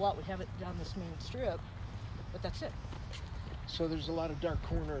hell of a lot. We have it down this main strip, but that's it. So there's a lot of dark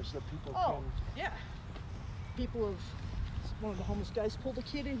corners that people can... yeah. People have, one of the homeless guys pulled a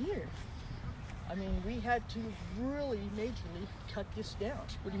kid in here. I mean, we had to really majorly cut this down.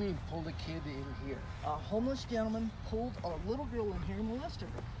 What do you mean, pulled a kid in here? A homeless gentleman pulled a little girl in here and molested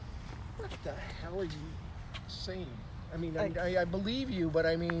her. What the hell are you saying? I mean, I believe you, but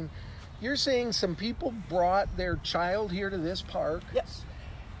I mean, you're saying some people brought their child here to this park? Yes.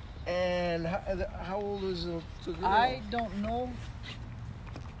 And how old is the girl? I don't know.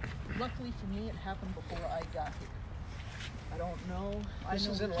 Luckily for me, it happened before I got here. I don't know. This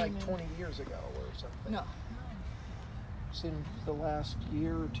isn't like 20 20 years ago or something. No. It's in the last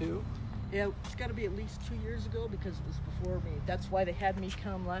year or two? Yeah, it's got to be at least 2 years ago because it was before me. That's why they had me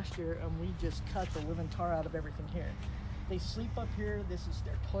come last year, and we just cut the living tar out of everything here. They sleep up here. This is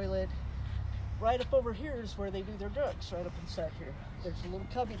their toilet. Right up over here is where they do their drugs, right up inside here. There's a little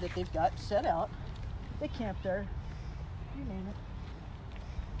cubby that they've got set out. They camp there. You name it.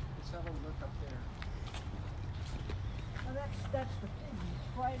 Let's have a look up there. Now that's the thing. You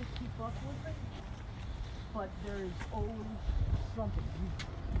try to keep up with it, but there is always something.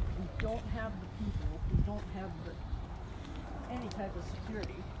 We don't have the people. We don't have any type of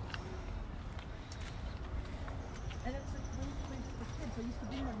security. And it's a great place for kids. I used to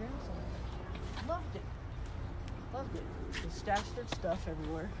be my grandson. Loved it. Loved it. They stashed their stuff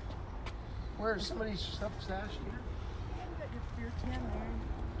everywhere. Where is somebody's stuff stashed here? You got your beer can there.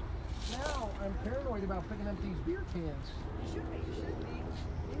 Now I'm paranoid about picking up these beer cans. You should be. You should be.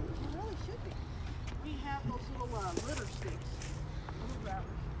 You really should be. We have those little litter sticks. Little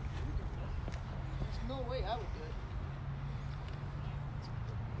wrappers. There's no way I would do it.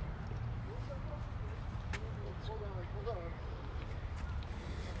 Hold on.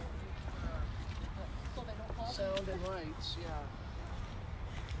 So they don't fall. Sound and lights, yeah.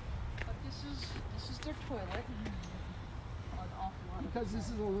 But this is their toilet. An awful lot of Because this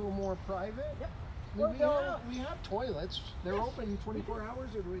is a little more private? Yep. We have toilets. They're open 24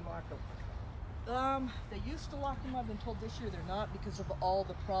 hours, or do we lock them? They used to lock them. I've been told this year they're not because of all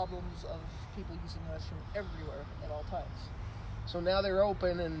the problems of people using the restroom everywhere at all times. So now they're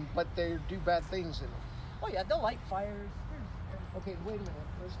open, but they do bad things in them. Oh yeah, they'll light fires. Okay, wait a minute.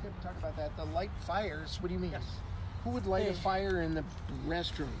 Let's talk about that. The light fires, what do you mean? Yes. Who would light a fire in the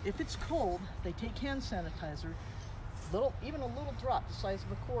restroom? If it's cold, they take hand sanitizer, even a little drop the size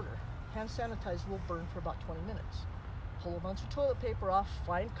of a quarter. Hand sanitizer will burn for about 20 minutes. Pull a bunch of toilet paper off,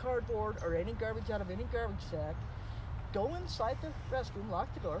 find cardboard or any garbage out of any garbage sack, go inside the restroom,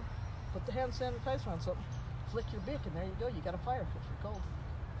 lock the door, put the hand sanitizer on something, flick your bic, and there you go. You got a fire if you're cold.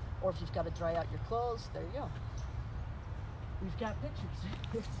 Or if you've got to dry out your clothes, there you go. We've got pictures.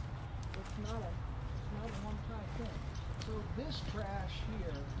 It's not a one-time thing. So this trash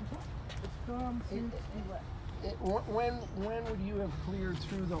here, It's from since we left. when would you have cleared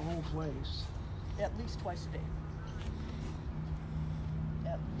through the whole place? At least twice a day.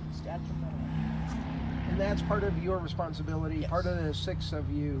 At least, at the minimum. And that's part of your responsibility, Yes. part of the 6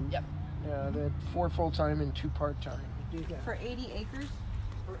 of you. Yep. That 4 full-time and 2 part-time. You do that. For 80 acres?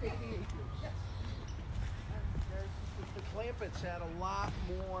 For 80 acres. Yes. The Clampetts had a lot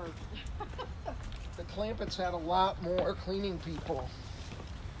more. The Clampetts had a lot more cleaning people.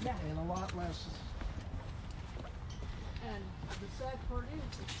 Yeah. And a lot less. And the sad part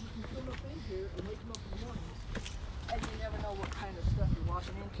is that you can come up in here and wake them up in the mornings, and you never know what kind of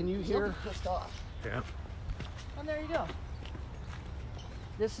walking in. Can you They'll hear? be pissed off. Yeah. And there you go.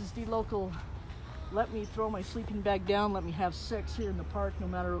 This is the local, let me throw my sleeping bag down, let me have sex here in the park, no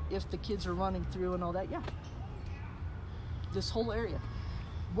matter if the kids are running through and all that. Yeah. This whole area.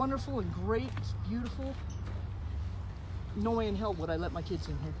 Wonderful and great. It's beautiful. No way in hell would I let my kids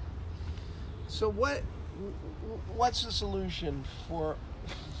in here. So what's the solution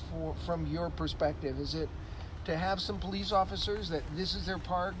from your perspective? Is it to have some police officers that this is their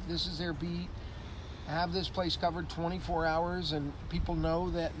park, this is their beat, have this place covered 24 hours and people know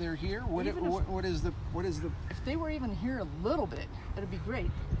that they're here? What is the If they were even here a little bit, it'd be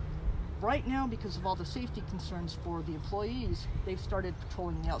great. Right now, because of all the safety concerns for the employees, they've started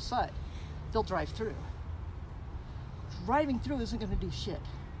patrolling the outside. They'll drive through. Driving through isn't going to do shit.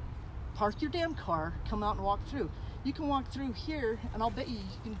 Park your damn car, come out and walk through. You can walk through here, and I'll bet you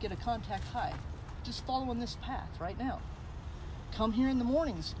can get a contact high. Just following this path right now. Come here in the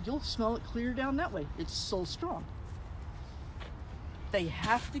mornings, you'll smell it clear down that way. It's so strong. They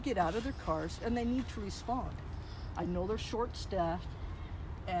have to get out of their cars, and they need to respond. I know they're short-staffed,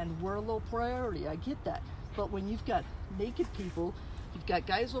 and we're a low priority. I get that. But when you've got naked people, you've got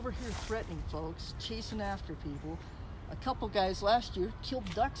guys over here threatening folks, chasing after people. A couple guys last year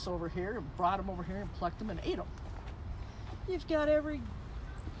killed ducks over here and brought them over here and plucked them and ate them. You've got everything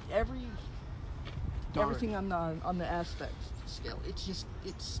on the aspect scale. It's just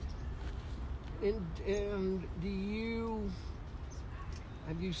and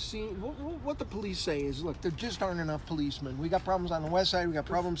have you seen what the police say is, look, there just aren't enough policemen. We got problems on the west side, we got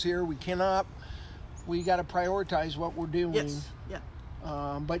problems here, we got to prioritize what we're doing. Yes, yeah.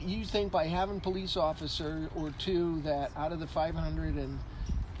 But you think by having police officer or two that out of the 500 and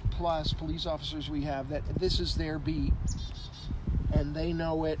plus police officers we have, that this is their beat and they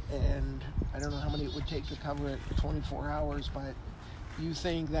know it, and I don't know how many it would take to cover it 24 hours, but you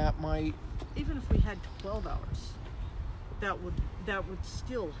think that might... Even if we had 12 hours, that would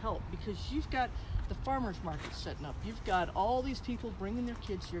still help, because you've got the farmers market setting up. You've got all these people bringing their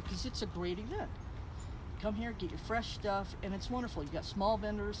kids here because it's a great event. Come here, get your fresh stuff, and it's wonderful. You've got small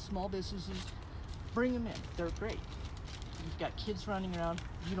vendors, small businesses. Bring them in. They're great. You've got kids running around.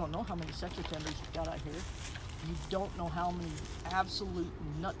 You don't know how many sex offenders you've got out here. You don't know how many absolute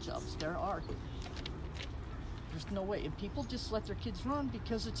nut jobs there are here. There's no way. And people just let their kids run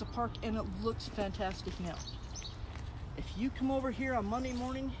because it's a park and it looks fantastic now. If you come over here on Monday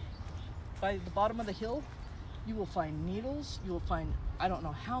morning by the bottom of the hill, you will find needles, you will find, I don't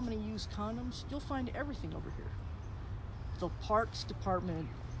know how many used condoms, you'll find everything over here. The parks department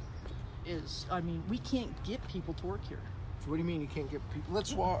is, we can't get people to work here. So what do you mean you can't get people?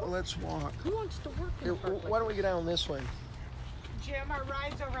 Let's walk. Who wants to work in Here, a park why don't we get down this way? Jim, our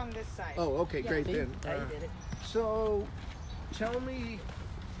ride's over on this side. Oh, okay, great then. I did it. So, tell me,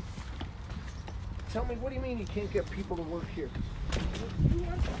 what do you mean you can't get people to work here? Who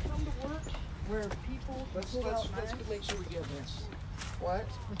wants to come to work where people can pull out Let's knives? make sure we get this. What?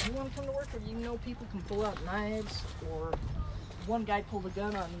 If you want to come to work where you know people can pull out knives, or one guy pulled a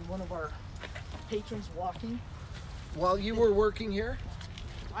gun on one of our patrons walking. While you were working here?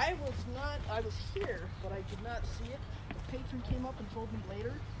 I was here, but I did not see it. The patron came up and told me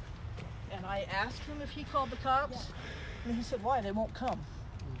later, and I asked him if he called the cops, and he said, why? They won't come.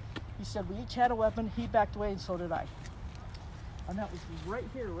 He said, we each had a weapon, he backed away, and so did I. And that was right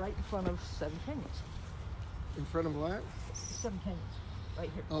here, right in front of Seven Canyons. In front of what? Seven Canyons, right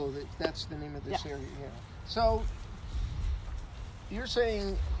here. Oh, that's the name of this Yeah. area, yeah. So, you're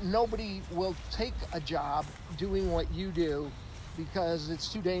saying nobody will take a job doing what you do because it's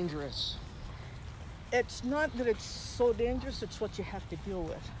too dangerous? It's not that it's so dangerous, it's what you have to deal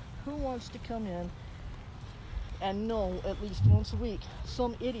with. Who wants to come in and know at least once a week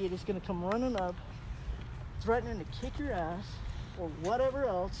some idiot is going to come running up, threatening to kick your ass or whatever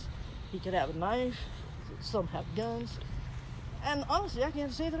else? He could have a knife, some have guns, and honestly, I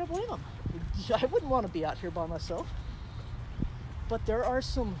can't say that I blame him. I wouldn't want to be out here by myself. But there are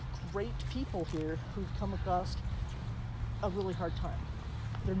some great people here who've come across a really hard time.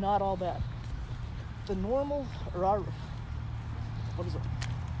 They're not all bad. The normal, or our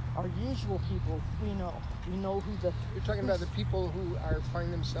usual people, we know who the... You're talking about the people who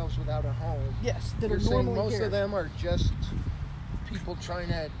find themselves without a home. Yes, that You're are saying normally most here. of them are just people trying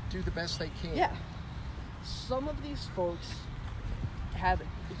to do the best they can. Yeah. Some of these folks have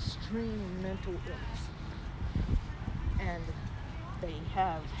extreme mental illness. And they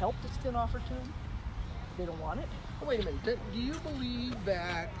have help that's been offered to them. They don't want it. Oh, wait a minute. Do you believe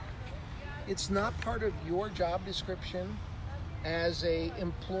that it's not part of your job description as a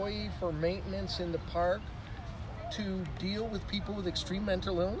employee for maintenance in the park to deal with people with extreme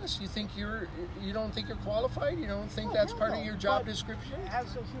mental illness? You don't think you're qualified? You don't think that's part of your job description? As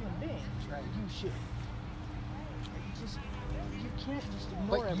a human being, right, you should. You can't just ignore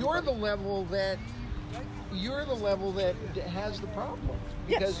But everybody. you're the level that has the problem,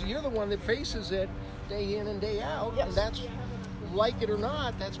 because Yes. you're the one that faces it day in and day out, Yes. and that's, like it or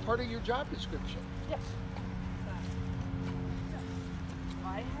not, that's part of your job description. Yes.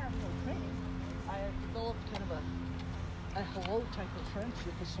 I have no training. I have developed kind of a hello type of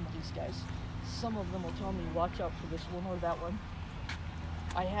friendship with some of these guys. Some of them will tell me, watch out for this one or that one.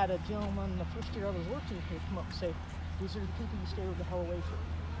 I had a gentleman the first year I was working here come up and say, these are the people you stay the hell away from.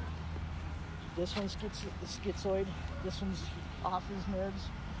 This one's schizoid, this one's off his meds,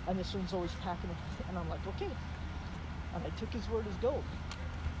 and this one's always packing it. And I'm like, okay. And I took his word as gold.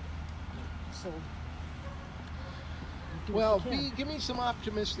 So, you do Well, what you can. give me some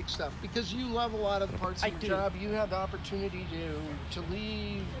optimistic stuff, because you love a lot of the parts of I your do. job. You have the opportunity to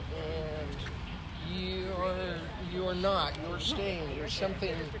leave, and you're not. You're staying. There's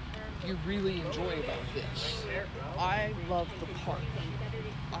something you really enjoy about this. I love the park.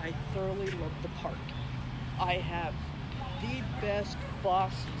 I thoroughly love the park. I have the best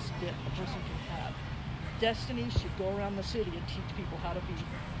bosses that a person can have. Destiny should go around the city and teach people how to be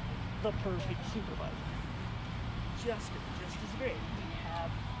the perfect supervisor. Just as great. We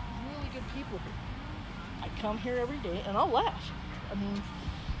have really good people here. I come here every day and I'll laugh. I mean,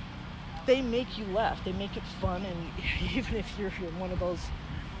 they make you laugh. They make it fun, and even if you're in one of those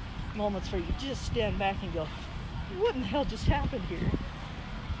moments where you just stand back and go, what in the hell just happened here?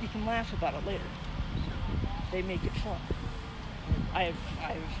 You can laugh about it later. They make it fun. I've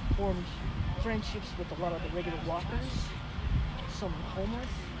formed friendships with a lot of the regular walkers, some homeless.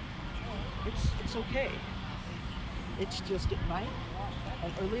 It's okay. It's just at night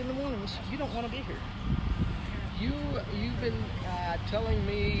and early in the mornings, you don't want to be here. You've been telling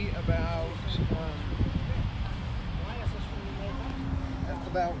me about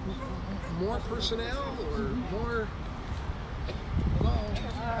more personnel or more. Hello,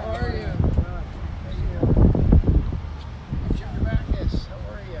 how are you? Jim Backus,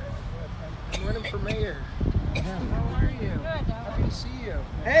 how are you? I'm running for mayor. How are you? Happy to see you.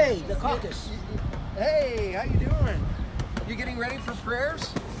 Hey, the caucus. Hey, how you doing? You getting ready for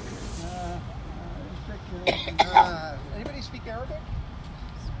prayers? Anybody speak Arabic?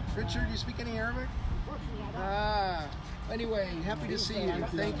 Richard, you speak any Arabic? Anyway, happy to see you.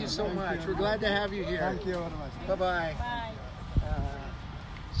 Thank you so much. We're glad to have you here. Thank you very much. Bye-bye. Bye.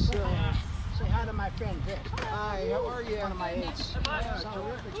 So, Say hi to my friend Vic. hi, how are you? One of my aides. Terrific. Happy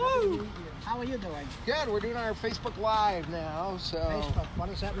to meet you. How are you doing? Good, we're doing our Facebook Live now, so. Facebook. What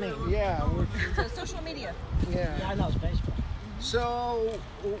does that mean? Yeah, So social media. Yeah, I know it's Facebook. So,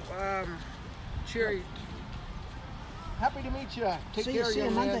 Sherry, happy to meet you. Take See you- care, see you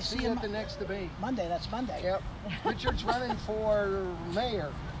young Monday. man. See See you you at Mo- the next debate. Monday. That's Monday. Yep. Richard's running for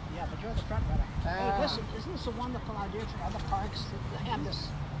mayor. Yeah, but you're the front runner. Ah. Hey, listen, isn't this a wonderful idea for other parks to have this,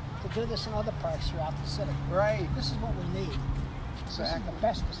 to do this in other parks throughout the city? Right. This is what we need. This is Exactly. the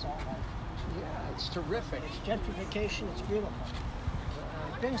best of Salt Lake. Yeah, it's terrific. It's gentrification. It's beautiful.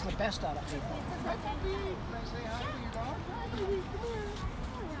 It brings the best out of people. Can I say hi to your dog?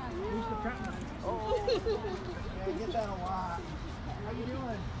 Who's the front runner? Oh, Yeah, I get that a lot. how you doing?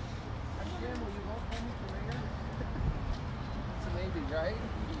 I'm Jim. Will you vote for me for mayor? It's a maybe, right?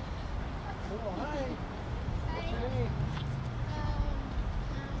 Oh, hi. What's your name?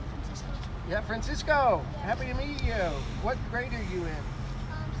 Yeah, Francisco. Happy to meet you. What grade are you in?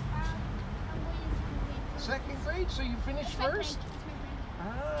 Second grade. So you finished first?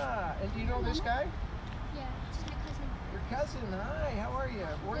 Ah, and do you know this guy? Yeah, she's my cousin. Your cousin. Hi. How are you?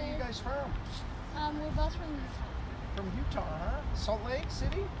 Where are you guys from? We're both from Utah. From Utah, huh? Salt Lake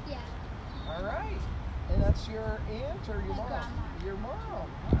City? Yeah. All right. And that's your aunt or your My mom? grandma. Your mom.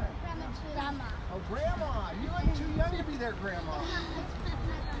 Hi. Grandma. Oh, grandma. You look too young to be their grandma.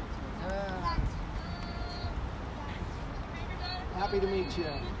 Happy to meet you.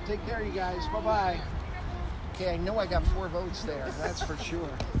 Take care, you guys. Bye-bye. Okay, I know I got 4 votes there. That's for sure.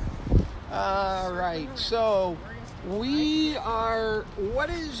 All right. So we are. What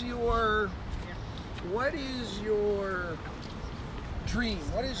is your dream?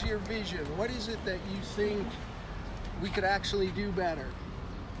 What is your vision? What is it that you think we could actually do better?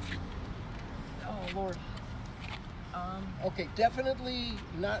 Oh Lord. Okay, definitely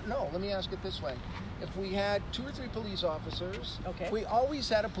not. No, let me ask it this way. If we had 2 or 3 police officers, Okay. we always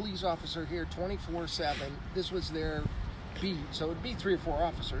had a police officer here 24/7. This was their beat, so it'd be 3 or 4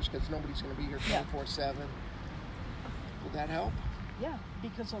 officers because nobody's going to be here 24/7. Would that help? Yeah,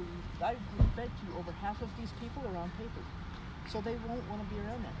 because I bet you over half of these people are on paper. So they won't want to be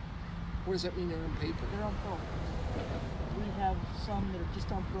around that. What does that mean they're on paper? They're on parole. We have some that are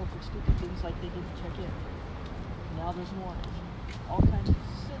just on parole for stupid things like they didn't check in. Now there's warrants. All kinds of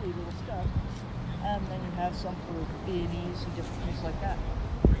silly little stuff. And then you have some for B&Es and different things like that.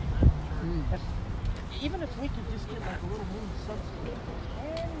 Even if we could just get like a little mini subsidy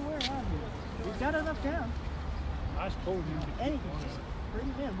anywhere around here, we've got enough down. I suppose you Anything, just bring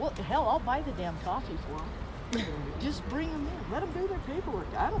them in. Well, hell, I'll buy the damn coffee for them. Just bring them in. Let them do their paperwork.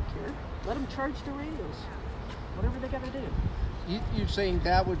 I don't care. Let them charge the radios. Whatever they got to do. You're saying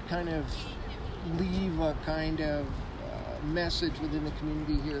that would kind of leave a kind of message within the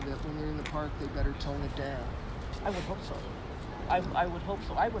community here that when they're in the park, they better tone it down. I would hope so. I would hope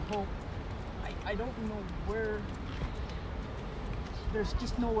so. I would hope. I don't know where. There's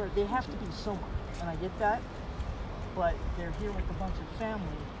just nowhere. They have to be somewhere, and I get that. But they're here with a bunch of family,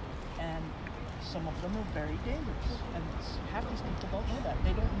 and some of them are very dangerous. And half these people don't know that.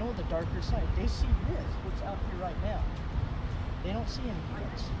 They don't know the darker side. They see this, what's out here right now. They don't see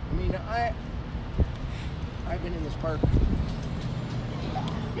anything else. I mean, I've been in this park.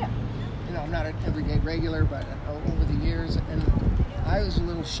 Yeah. You know, I'm not an everyday regular, but over the years, and I was a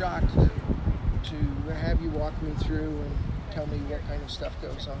little shocked to have you walk me through and tell me what kind of stuff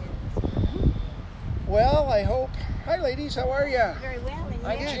goes on. Well, I hope. Hi, ladies. How are you? Very well, and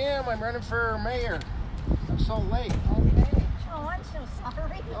I'm Jim. I'm running for mayor. I'm so late. Okay. Oh, I'm so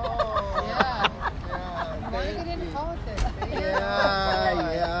sorry. Oh, yeah. You want to get into politics?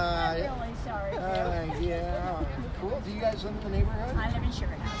 Yeah. I'm really sorry. Yeah. Cool. Do you guys live in the neighborhood? I live in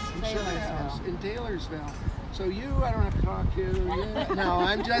Sugar House. In Sugar House, in Taylorsville. So you, I don't have to talk to you. No,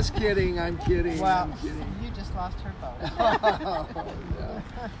 I'm just kidding. I'm kidding. Well, I'm kidding. you just lost her vote. Oh, no.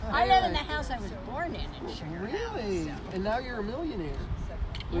 I live in the house I was born in Sugar House. Really? And now you're a millionaire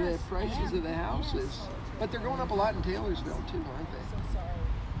with Yes, the prices of the houses. Yes. But they're going up a lot in Taylorsville too, aren't they?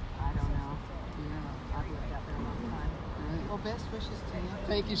 I don't know. Yeah. I've lived out there a long time. Right. Well, best wishes to you.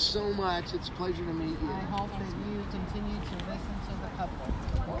 Thank you so much. It's a pleasure to meet you. I hope that you continue to listen to the public.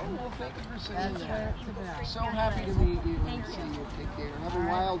 Oh, well, thank you for saying That's that. what it's about. So happy to meet you and Thank see you. you. Take care. Have a All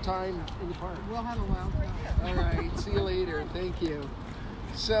right. wild time in the park. We'll have a wild time. All right. See you later. Thank you.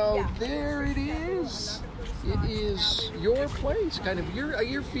 So there it is. It is your place, kind of.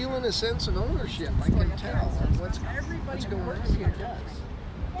 You're feeling a sense of ownership. I can tell. What's going on here? Does.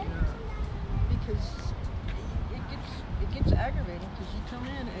 Because it gets aggravating because you come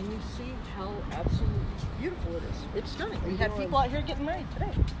in and you see how absolutely beautiful it is. It's stunning. We had people out here getting married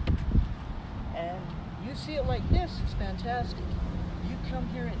today. And you see it like this, it's fantastic. You come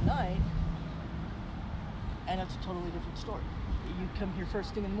here at night and it's a totally different story. You come here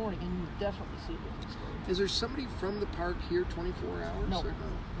first thing in the morning and you definitely see a different story. Is there somebody from the park here 24 hours? No, or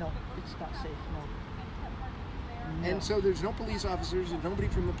no, it's not safe, no. And so there's no police officers and nobody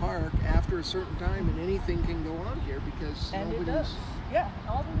from the park after a certain time, and anything can go on here because And nobody's... it does. Yeah,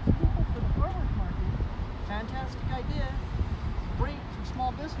 all these people for the farmers market, fantastic idea, great for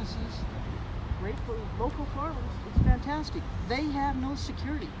small businesses, great for local farmers, it's fantastic. They have no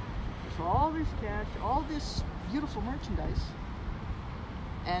security. For all this cash, all this beautiful merchandise,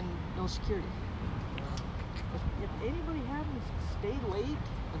 and no security. If anybody happens to stay late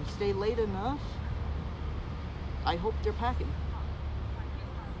and stay late enough, I hope they're packing.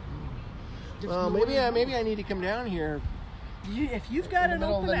 Well, maybe I need to come down here. If you've got In the an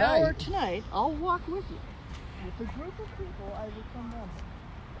middle of open the hour night. tonight, I'll walk with you. With a group of people, I will come down.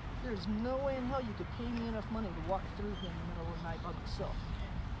 There's no way in hell you could pay me enough money to walk through here in the middle of the night by myself.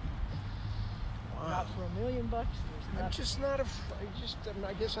 Wow. Not for $1 million. There's I'm not. just not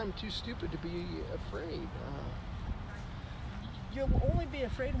I guess I'm too stupid to be afraid. You'll only be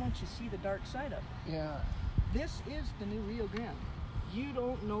afraid once you see the dark side of it. Yeah. This is the new Rio Grande. You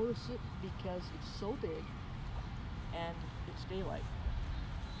don't notice it because it's so big and it's daylight.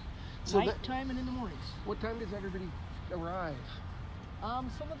 So Nighttime and in the mornings. what time does everybody arrive?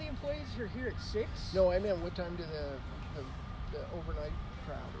 Some of the employees are here at 6. No, I meant what time do the overnight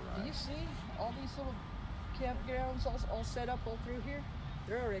crowd arrive? Do you see all these little campgrounds all set up all through here?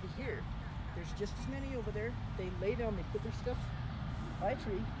 They're already here. There's just as many over there. They lay down, they put their stuff by a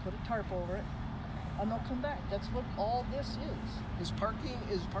tree, put a tarp over it, and they'll come back. That's what all this is. Is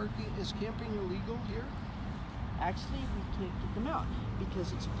camping illegal here? Actually, we can't get them out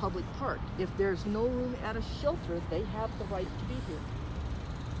because it's a public park. If there's no room at a shelter, they have the right to be here.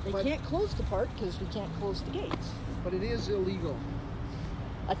 They can't close the park because we can't close the gates. But it is illegal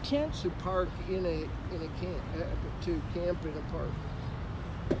A tent, to park in a camp, to camp in a park.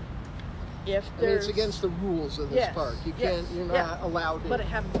 if I mean, there's... it's against the rules of this Yes, park. You yes, can't, you're yeah. not allowed to. But it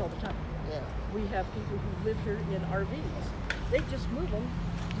happens all the time. Yeah. We have people who live here in RVs. They just move them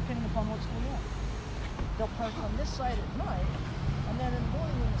depending upon what's going on. They'll park on this side at night, and then in the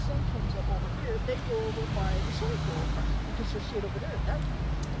morning when the sun comes up over here, they go over by the swimming pool because there's shade over there at that time.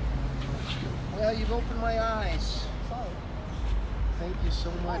 Well, you've opened my eyes. Sorry. Thank you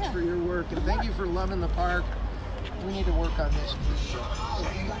so much for your work, and thank you for loving the park. We need to work on this, please.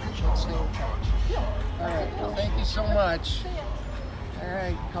 Let's stay in touch. All right. Well, thank you so much. All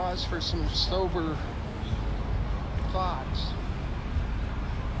right. Cause for some sober thoughts.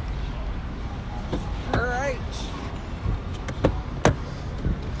 All right.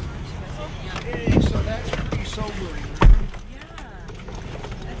 Okay, so that's pretty sobering.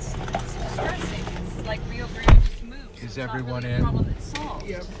 It's distressing. It's like Rio Grande just moved. So Is it's not everyone really a in? problem that's solved.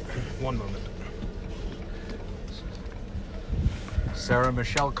 Yep. One moment. Sarah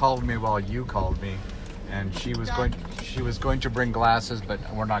Michelle called me while you called me, and she was going to bring glasses, but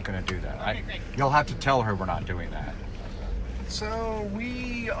we're not going to do that. You'll have to tell her we're not doing that. So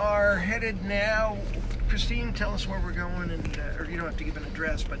we are headed now. Christine, tell us where we're going, and or you don't have to give an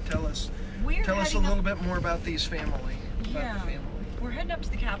address, but tell us We're a heading little up- bit more about these family. Yeah, we're heading up to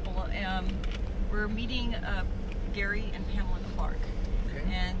the Capitol. We're meeting Gary and Pamela Clark,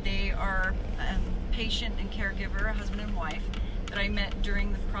 Okay. and they are patient and caregiver, a husband and wife, that I met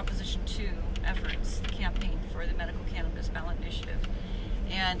during the Proposition 2 efforts campaign for the Medical Cannabis Ballot Initiative.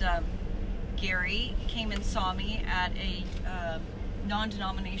 And Gary came and saw me at a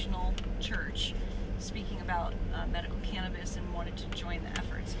non-denominational church speaking about medical cannabis and wanted to join the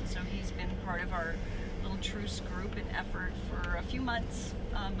efforts. And so he's been part of our little truce group and effort for a few months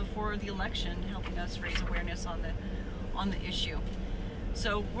before the election, helping us raise awareness on the issue.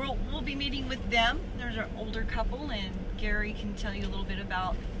 So we'll be meeting with them. There's an older couple, and Gary can tell you a little bit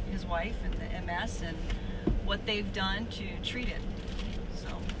about his wife and the MS and what they've done to treat it. So.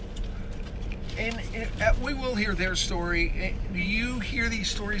 And we will hear their story. Do you hear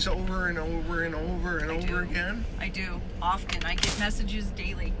these stories over and over and over and over again? I do, often. I get messages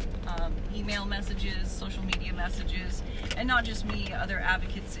daily, email messages, social media messages, and not just me, other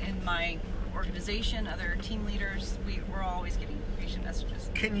advocates in my organization, other team leaders. We're always getting patient messages.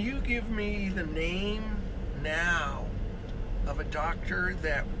 Can you give me the name now of a doctor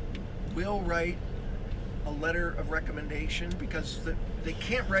that will write a letter of recommendation? Because they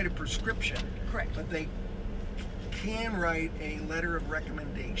can't write a prescription. Correct. But they can write a letter of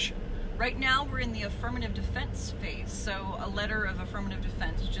recommendation. Right now we're in the affirmative defense phase. So a letter of affirmative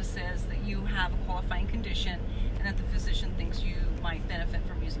defense just says that you have a qualifying condition and that the physician thinks you might benefit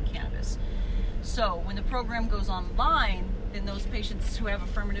from using cannabis. So when the program goes online, then those patients who have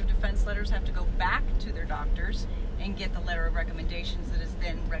affirmative defense letters have to go back to their doctors and get the letter of recommendations that is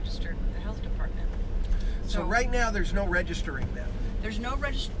then registered with the health department. So right now there's no registering them. There's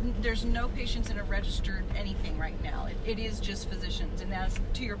no patients in a registered anything right now. It is just physicians. And as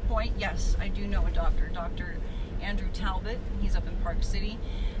to your point, yes, I do know a doctor, Dr. Andrew Talbot. He's up in Park City.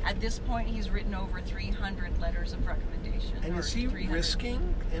 At this point, he's written over 300 letters of recommendation. And is he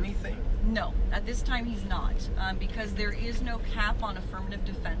risking anything? No, at this time he's not, because there is no cap on affirmative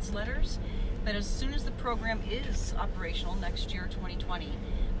defense letters. But as soon as the program is operational next year, 2020,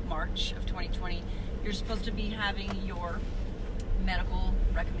 March of 2020, you're supposed to be having your medical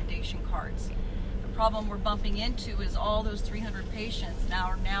recommendation cards. The problem we're bumping into is all those 300 patients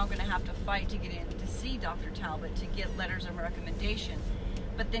are now going to have to fight to get in to see Dr. Talbot to get letters of recommendation.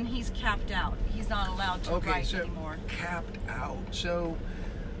 But then he's capped out. He's not allowed to write anymore. Capped out. So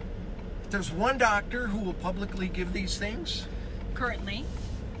there's one doctor who will publicly give these things? Currently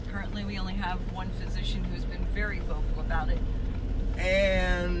we only have one physician who's been very vocal about it.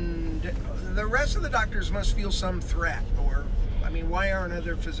 And the rest of the doctors must feel some threat, or, I mean, why aren't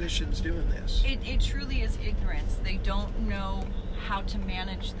other physicians doing this? It truly is ignorance. They don't know how to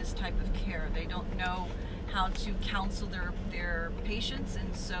manage this type of care. They don't know how to counsel their patients,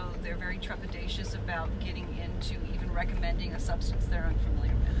 and so they're very trepidatious about getting into even recommending a substance they're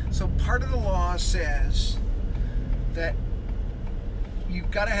unfamiliar with. So part of the law says that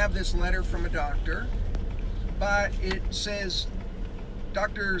you've got to have this letter from a doctor, but it says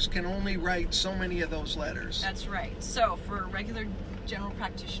doctors can only write so many of those letters. That's right. So for a regular general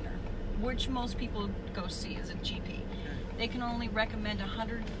practitioner, which most people go see as a GP, they can only recommend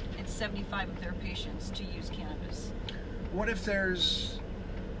 175 of their patients to use cannabis. What if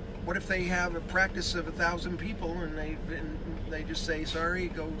they have a practice of 1,000 people and they just say, sorry,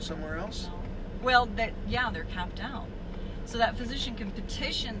 go somewhere else? Well, they're capped out. So that physician can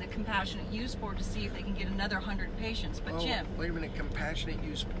petition the Compassionate Use Board to see if they can get another 100 patients. But Jim. Wait a minute, Compassionate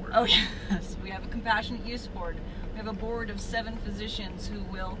Use Board. Oh yes, we have a Compassionate Use Board. We have a board of 7 physicians who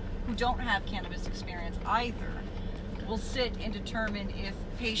don't have cannabis experience either, will sit and determine if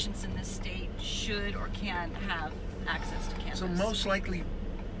patients in this state should or can have access to cannabis. So most likely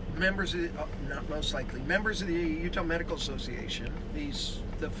members of the Utah Medical Association,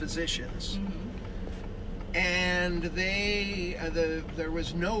 the physicians, and there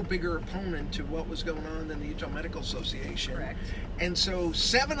was no bigger opponent to what was going on than the Utah Medical Association. Correct. And so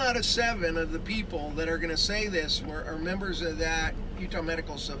 7 out of 7 of the people that are going to say this are members of that Utah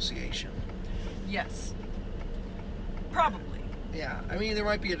Medical Association. Yes. Probably. Yeah, I mean there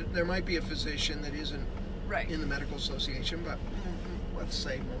might be a physician that isn't right in the medical association, but let's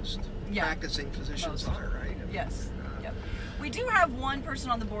say most practicing physicians are, right? Yes. Yep. We do have one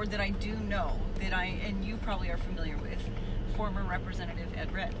person on the board that I do know and you probably are familiar with, former Representative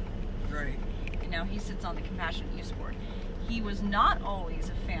Ed Red. Right. And now he sits on the Compassionate Use Board. He was not always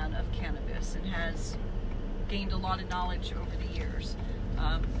a fan of cannabis and has gained a lot of knowledge over the years.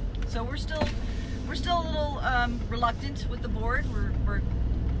 So we're still a little reluctant with the board.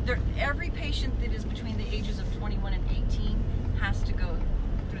 Every patient that is between the ages of 21 and 18 has to go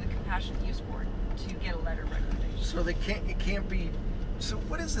through the Compassionate Use Board to get a letter of recommendation. So it can't be. So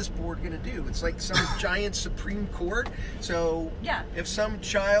what is this board going to do? It's like some giant Supreme Court. So if some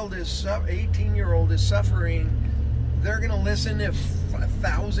child 18-year-old is suffering, they're going to listen if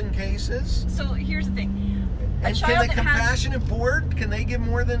 1,000 cases. So here's the thing. And can the Compassionate Board, can they give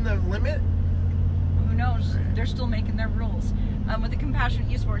more than the limit? Who knows? They're still making their rules with the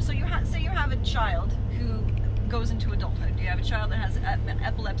Compassionate Use Board. So say you have a child who goes into adulthood. You have a child that has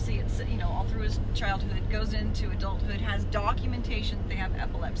epilepsy. It's all through his childhood, goes into adulthood, has documentation that they have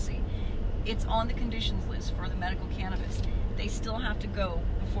epilepsy. It's on the conditions list for the medical cannabis. They still have to go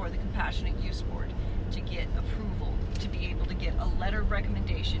before the Compassionate Use Board to get approval, to be able to get a letter of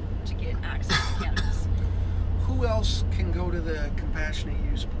recommendation to get access to cannabis. Who else can go to the Compassionate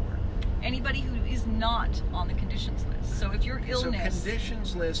Use Board? Anybody who is not on the conditions list. So if your illness... So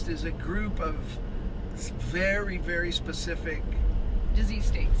conditions list is a group of very, very specific disease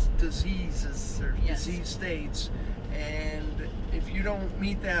states. Diseases or disease states. And if you don't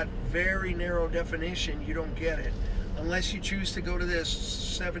meet that very narrow definition, you don't get it. Unless you choose to go to this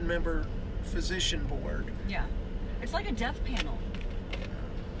 7-member physician board. Yeah. It's like a death panel.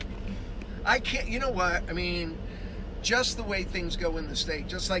 I can't, you know what? I mean, just the way things go in the state,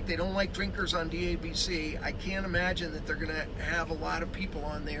 just like they don't like drinkers on DABC, I can't imagine that they're going to have a lot of people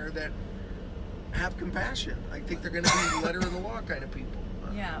on there that have compassion. I think they're going to be letter of the law kind of people.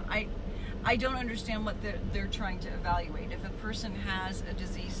 Yeah, I don't understand what they're trying to evaluate. If a person has a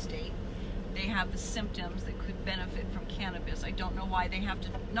disease state, they have the symptoms that could benefit from cannabis. I don't know why they have to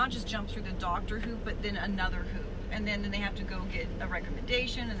not just jump through the doctor hoop, but then another hoop. And then they have to go get a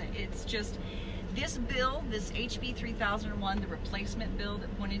recommendation. And it's just, this bill, this HB 3001, the replacement bill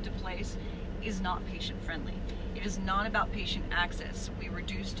that went into place, is not patient friendly. It is not about patient access. We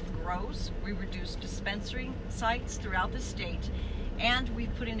reduced grows, we reduced dispensary sites throughout the state, and we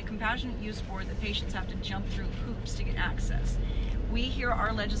put in a Compassionate Use Board that patients have to jump through hoops to get access. We hear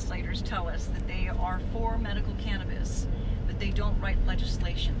our legislators tell us that they are for medical cannabis, but they don't write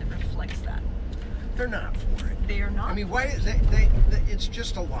legislation that reflects that. They're not for it. They are not. I mean, why? It's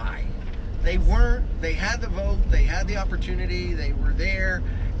just a lie. They weren't. They had the vote. They had the opportunity. They were there,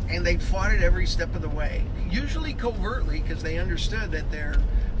 and they fought it every step of the way. Usually covertly, because they understood that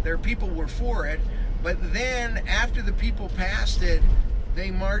their people were for it. But then, after the people passed it,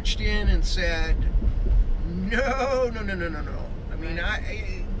 they marched in and said, "No, no, no, no, no, no." I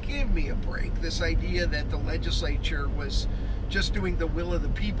mean, give me a break. This idea that the legislature was just doing the will of the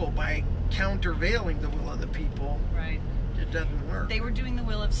people by countervailing the will of the people. Right. It doesn't work. They were doing the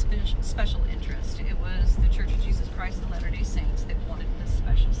will of special interest. It was the Church of Jesus Christ of Latter-day Saints that wanted this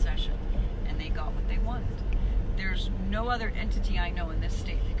special session, and they got what they wanted. There's no other entity I know in this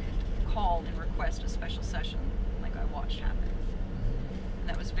state that could call and request a special session like I watched happen. And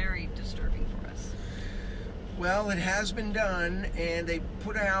that was very disturbing for us. Well, it has been done, and they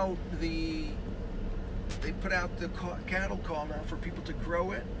put out the cattle call now for people to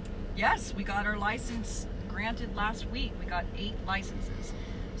grow it. Yes, we got our license granted last week. We got 8 licenses.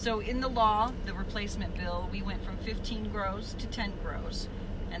 So in the law, the replacement bill, we went from 15 grows to 10 grows,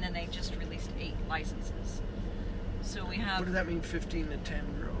 and then they just released 8 licenses. So we have... What does that mean, 15 to 10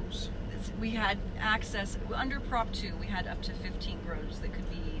 grows? We had access, under Prop 2, we had up to 15 grows that could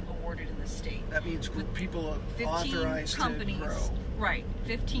be awarded in the state. That means people are 15 authorized companies, to grow. Right,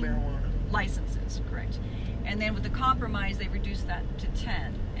 15 marijuana. licenses, correct. And then with the compromise, they reduced that to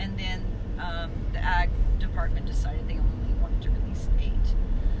 10. And then the ag department decided they only wanted to release 8.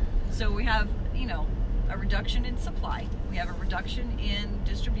 So we have, you know, a reduction in supply. We have a reduction in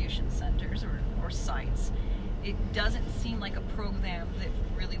distribution centers or sites. It doesn't seem like a program that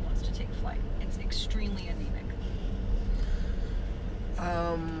really wants to take flight. It's extremely anemic.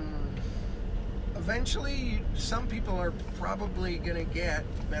 Eventually, some people are probably going to get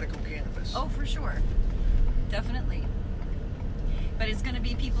medical cannabis. Oh, for sure. Definitely. But it's going to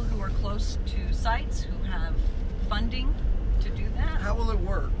be people who are close to sites, who have funding to do that. How will it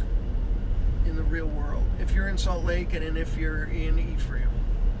work in the real world? If you're in Salt Lake and if you're in Ephraim.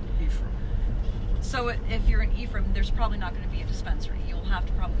 So if you're in Ephraim, there's probably not going to be a dispensary. You'll have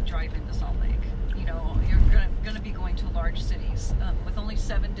to probably drive into Salt Lake. You know, you're going to be going to large cities. With only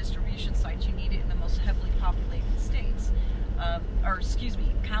 7 distribution sites, you need it in the most heavily populated states,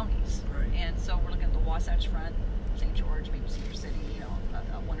 counties. Right. And so we're looking at the Wasatch Front, St. George, maybe Cedar City, you know,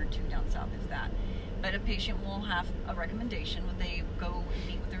 1 or 2 down south, if that. But a patient will have a recommendation when they go and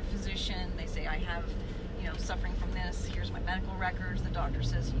meet with their physician. They say, I have, you know, suffering from this. Here's my medical records. The doctor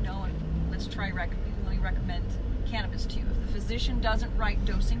says, you know, let's try let me recommend cannabis to you. If the physician doesn't write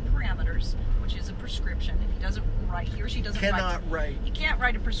dosing parameters, which is a prescription, if he doesn't write, he or she doesn't write. He can't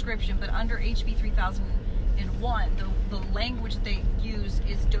write a prescription, but under HB 3001, the language they use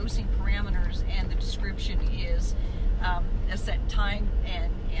is dosing parameters, and the description is a set time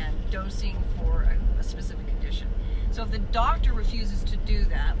and dosing for a specific condition. So if the doctor refuses to do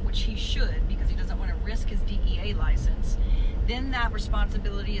that, which he should because he doesn't want to risk his DEA license, then that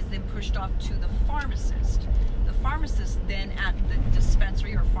responsibility is then pushed off to the pharmacist. The pharmacist then at the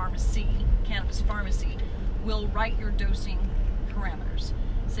dispensary or pharmacy, cannabis pharmacy, will write your dosing parameters,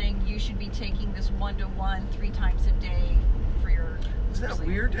 saying you should be taking this 1-to-1 3 times a day for your... Isn't that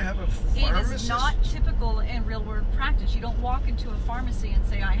weird to have a pharmacist? It is not typical in real world practice. You don't walk into a pharmacy and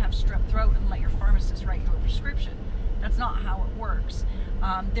say, I have strep throat, and let your pharmacist write you a prescription. That's not how it works.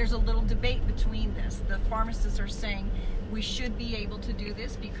 There's a little debate between this. The pharmacists are saying we should be able to do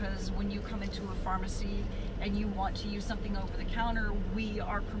this because when you come into a pharmacy and you want to use something over the counter, we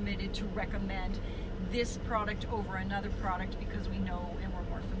are permitted to recommend this product over another product because we know and we're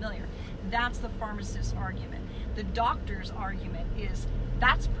more familiar. That's the pharmacist's argument. The doctor's argument is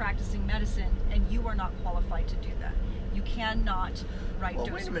that's practicing medicine and you are not qualified to do that. You cannot write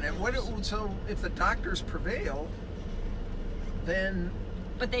dosing. Wait a minute. So if the doctors prevail, then...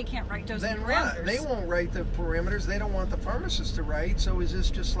 But they can't write dosing then parameters. What? They won't write the parameters. They don't want the pharmacist to write. So is this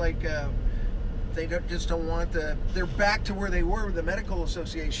just like they just don't want the... They're back to where they were with the medical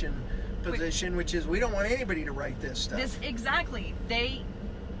association position, which is we don't want anybody to write this stuff. Exactly.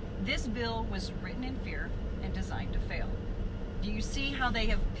 This bill was written in fear and designed to fail. Do you see how they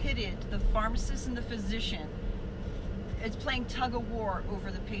have pitted the pharmacist and the physician? It's playing tug of war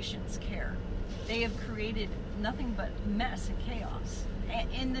over the patient's care. They have created nothing but mess and chaos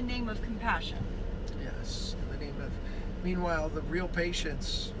in the name of compassion. Yes, in the name of... Meanwhile, the real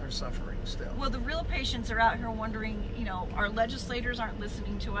patients are suffering still. Well, the real patients are out here wondering, you know, our legislators aren't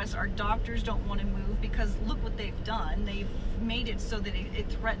listening to us, our doctors don't want to move because look what they've done. They've made it so that it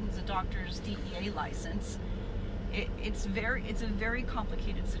threatens a doctor's DEA license. It's a very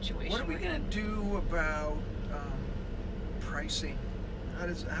complicated situation. What are we going to do about pricing?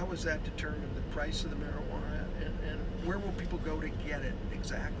 How is that determined, the price of the marijuana, and where will people go to get it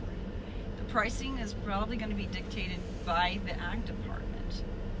exactly? The pricing is probably going to be dictated by the ag department.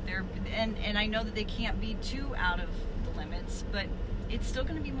 And I know that they can't be too out of the limits, but it's still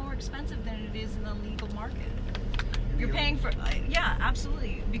going to be more expensive than it is in the legal market. You're paying for, yeah,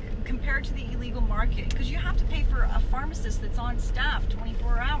 absolutely, compared to the illegal market, because you have to pay for a pharmacist that's on staff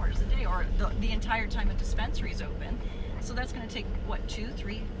 24 hours a day, or the entire time a dispensary is open. So that's going to take, what,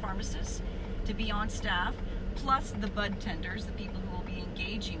 2-3 pharmacists to be on staff, plus the bud tenders, the people who will be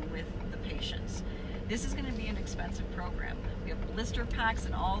engaging with the patients. This is going to be an expensive program. We have blister packs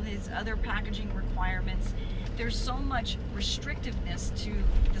and all these other packaging requirements. There's so much restrictiveness to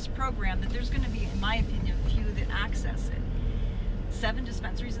this program that there's going to be, in my opinion, few that access it. 7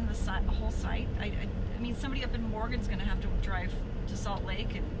 dispensaries in the whole site. I mean, somebody up in Morgan's going to have to drive to Salt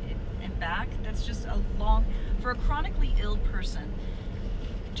Lake and back. That's just a long... For a chronically ill person,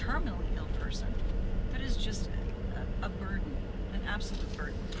 terminally ill person, that is just a burden, an absolute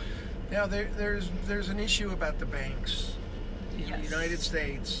burden. Now, there's an issue about the banks. In Yes. the United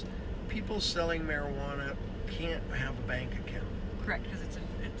States, people selling marijuana can't have a bank account. Correct, because it's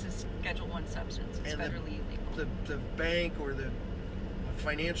a Schedule I substance. It's And federally illegal. The bank or the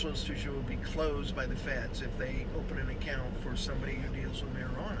financial institution will be closed by the feds if they open an account for somebody who deals with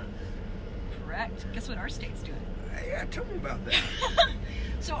marijuana. correct. Guess what our state's doing? Yeah, tell me about that.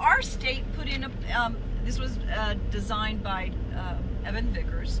 So our state put in a, this was designed by Evan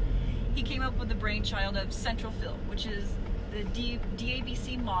Vickers. He came up with the brainchild of Central Fill, which is the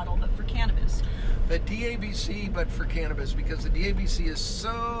DABC model, but for cannabis. The DABC, but for cannabis, because the DABC is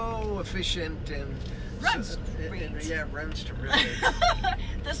so efficient and Runs runs to really.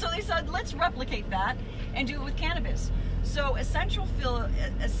 So they said, let's replicate that and do it with cannabis. So a Central Fill,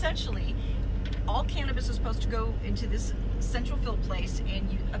 essentially, all cannabis is supposed to go into this Central Fill place,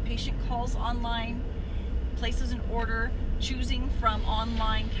 and a patient calls online, places an order, choosing from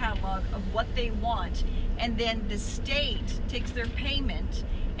online catalog of what they want, and then the state takes their payment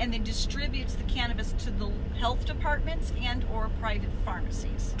and then distributes the cannabis to the health departments and or private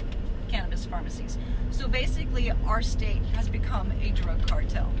pharmacies, cannabis pharmacies. So basically our state has become a drug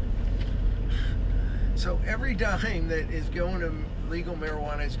cartel. So every dime that is going to legal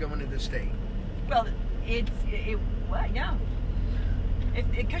marijuana is going to the state. Well, yeah.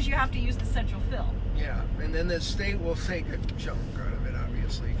 Because you have to use the Central Fill. Yeah, and then the state will take a chunk out of it,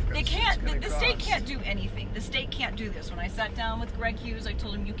 obviously. They can't. The state can't do anything. The state can't do this. When I sat down with Greg Hughes, I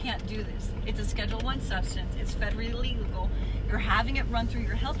told him, you can't do this. It's a Schedule I substance. It's federally legal. You're having it run through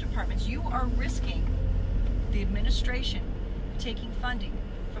your health departments. You are risking the administration taking funding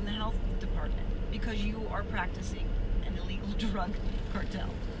from the health department because you are practicing an illegal drug cartel.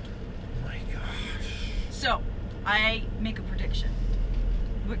 Oh my gosh. So, I make a prediction.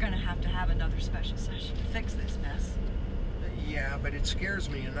 We're going to have another special session to fix this mess. Yeah, but it scares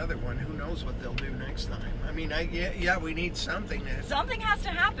me. Another one. Who knows what they'll do next time? I mean, we need something. Something has to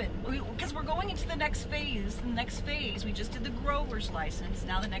happen because we're going into the next phase. The next phase, we just did the grower's license.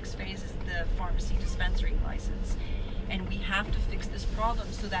 Now the next phase is the pharmacy dispensary license. And we have to fix this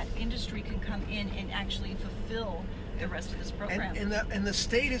problem so that industry can come in and actually fulfill the rest of this program. And the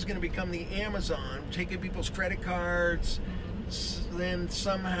state is going to become the Amazon, taking people's credit cards, then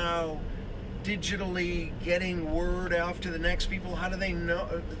somehow digitally getting word out to the next people. How do they know?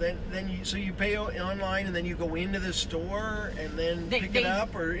 So you pay online and then you go into the store and then pick it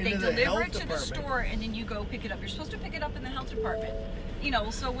up, or into the health department? They deliver it to the store and then you go pick it up. You're supposed to pick it up in the health department. You know,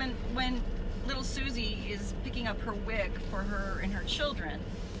 so when little Susie is picking up her wig for her and her children,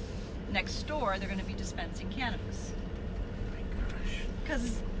 next door they're going to be dispensing cannabis. Oh my gosh.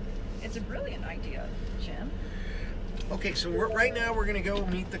 Because it's a brilliant idea, Jim. Okay, so right now we're going to go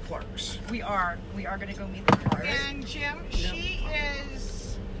meet the Clarks. We are going to go meet the Clarks. And Jim, she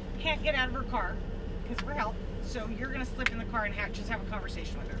can't get out of her car because of her health. So you're going to slip in the car and just have a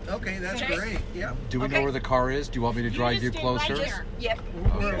conversation with her. Okay, that's great. Yeah. Do we know where the car is? Do you want me to drive you closer? Right here. Yep. We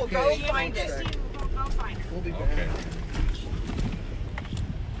will go find it. We'll go find her. We'll be back. Okay.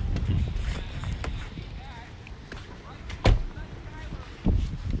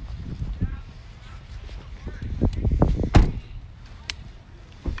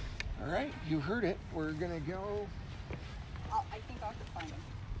 All right, you heard it. We're going to go. I think I could find him.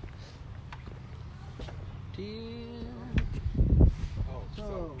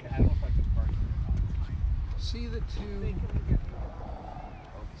 So, I don't know if I can park here. see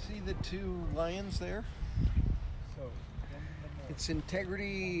the two lions there? It's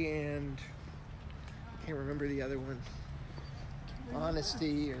Integrity and I can't remember the other one.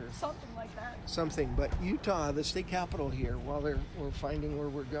 Honesty or Something like that. something. But Utah, the state capital here, while we're finding where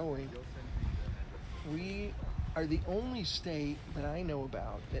we're going, we are the only state that I know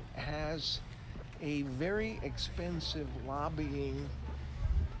about that has a very expensive lobbying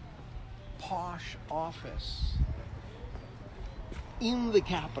posh office in the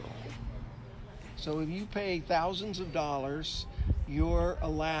capital. So if you pay thousands of dollars, you're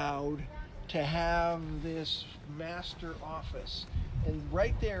allowed to have this master office. And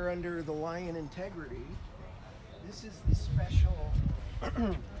right there under the Lion Integrity, this is the special,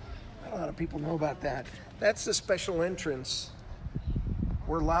 not a lot of people know about that. That's the special entrance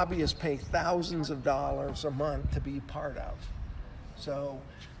where lobbyists pay thousands of dollars a month to be part of. So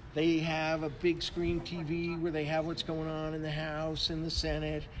they have a big screen TV where they have what's going on in the House and the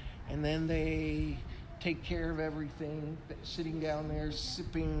Senate, and then they take care of everything, sitting down there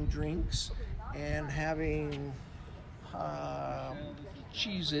sipping drinks and having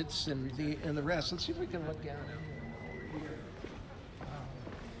Cheez-Its and the rest. Let's see if we can look down over here.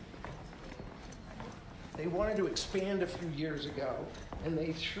 They wanted to expand a few years ago, and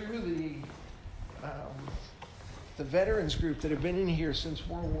they threw the veterans group that have been in here since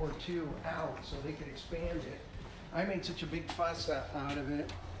World War II out so they could expand it. I made such a big fuss out of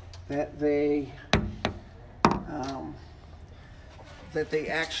it that they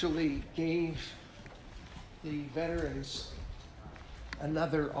actually gave the veterans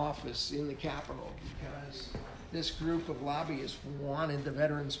another office in the Capitol because this group of lobbyists wanted the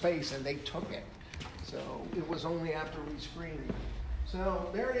veteran space and they took it. So it was only after we screened. So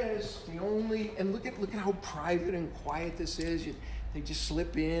there it is, the only, and look at how private and quiet this is. They just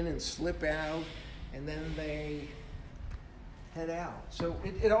slip in and slip out, and then they head out. So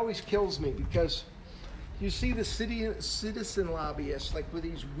it always kills me because you see the citizen lobbyists like with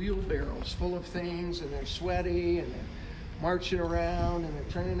these wheelbarrows full of things, and they're sweaty and they're marching around and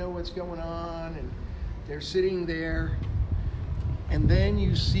they're trying to know what's going on, and they're sitting there. And then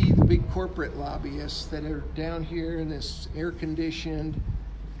you see the big corporate lobbyists that are down here in this air-conditioned,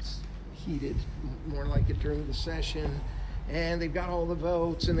 heated, more like it during the session, and they've got all the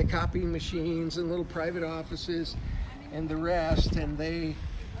votes and the copying machines and little private offices and the rest, and they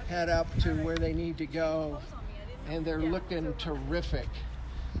head up to where they need to go, and they're looking terrific.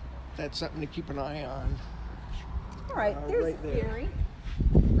 That's something to keep an eye on. All right, there's right there. Gary.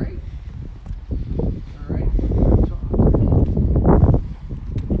 Right. All right.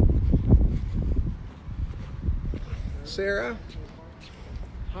 Sarah,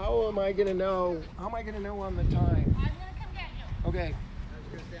 how am I gonna know? How am I gonna know on the time? I'm gonna come get you. Okay.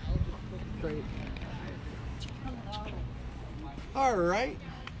 Great. All right.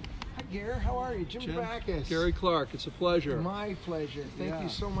 Hi, Gary. How are you? Jim Backus. Gary Clark, it's a pleasure. My pleasure. Thank you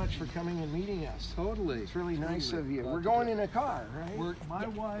so much for coming and meeting us. Totally. It's really nice of you. Glad We're to going do in a car, right? My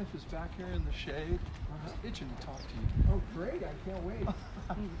wife is back here in the shade, itching to talk to you. Oh, great. I can't wait.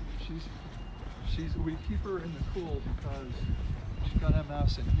 We keep her in the cool because she's got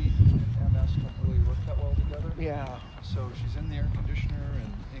MS, and heat and MS don't really work that well together. Yeah. So she's in the air conditioner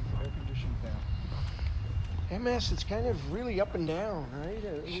and air-conditioned fan. MS, it's kind of really up and down, right?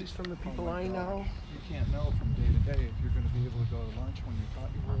 At least from the people I know. You can't know from day to day if you're going to be able to go to lunch when you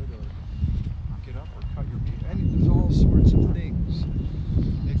thought you would, or get up or cut your meat. There's all sorts of things.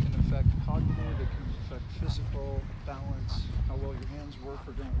 It can affect cognitive, it can affect physical, balance, how well your hands work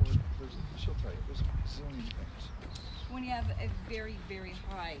or don't work. She'll tell you, there's a zillion things. When you have a very, very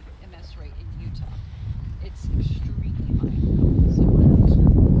high MS rate in Utah, it's extremely high. So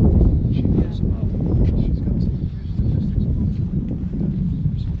she knows about it. She's got some few statistics about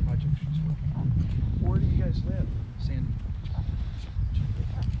some project she's working on. Where do you guys live? Sandy.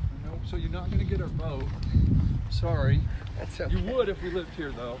 No, so you're not going to get our boat. Sorry. That's okay. You would if we lived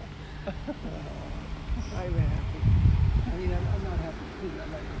here, though. I'm happy. I mean, I'm not happy because I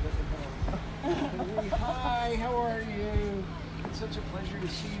like to get the boat. Hi, how are you? It's such a pleasure to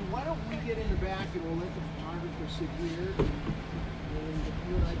see you. Why don't we get in the back and we'll let the photographer sit here, and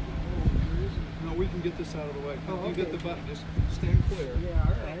you and I can go over yours. No, we can get this out of the way. Oh, You get okay. the button. Just stand clear. Yeah,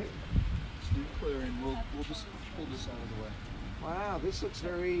 all right. Stand clear, and we'll just pull this out of the way. Wow, this looks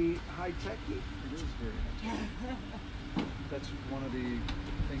very high-techy. It is very high. That's one of the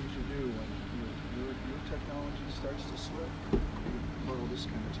things you do when your technology starts to slip. You borrow this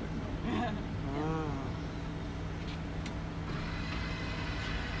kind of technology.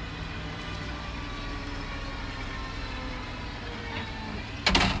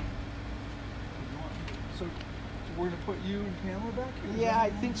 So we're going to put you and Pamela back here? Yeah, I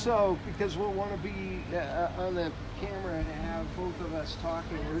think so, because we'll want to be on the camera and have both of us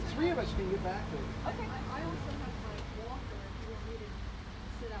talking. Or three of us can get back there. Okay. I also have my walker if you want me to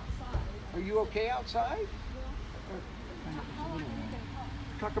sit outside. Are you okay outside? How long have you been home?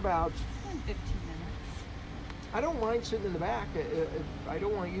 Talk about. 15 minutes. I don't mind sitting in the back. If I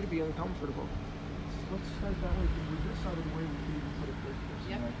don't want you to be uncomfortable. Let's start that way. Can we this out of the way? We can even put a third person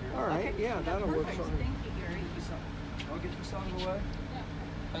Yep. right here. All right, Okay, yeah, that's that'll work perfect. fine. Thank you, Gary. I'll get this out of the way.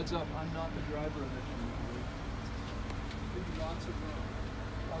 Heads up, I'm not the driver of this usually. Leave lots of room.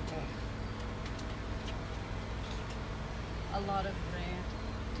 Okay. A lot of what I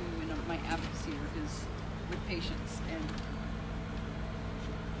do in my advocacy work is with patients and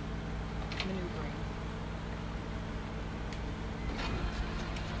maneuvering.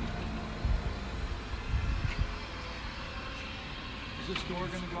 Is this door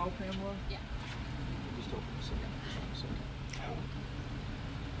going to go, Pamela? Yeah. Just open this again. Just 1 second.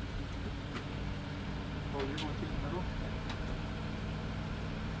 Oh, you're going through the middle?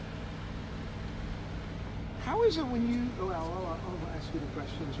 How is it when you? Well, I'll ask you the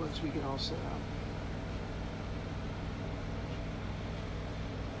questions once we get all set up.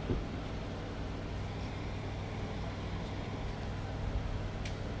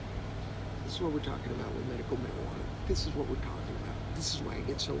 This is what we're talking about with medical marijuana. This is what we're talking about. This is why I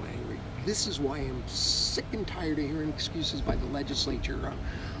get so angry. This is why I'm sick and tired of hearing excuses by the legislature.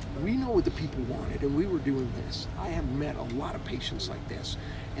 We know what the people wanted, and we were doing this. I have met a lot of patients like this,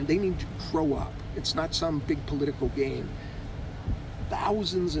 and they need to grow up. It's not some big political game.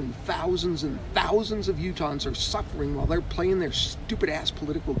 thousands and thousands and thousands of Utahns are suffering while they're playing their stupid ass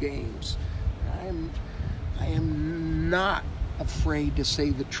political games. I am not afraid to say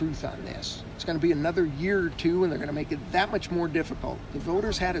the truth on this. It's going to be another year or two, and they're going to make it that much more difficult. The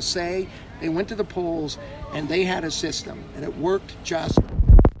voters had a say. They went to the polls, and they had a system, and it worked just. All right,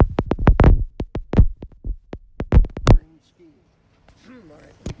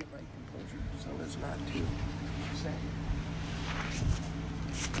 let me get my composure so it's not too upset.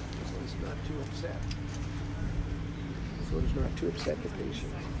 So it's not too upset. So it's not too upset the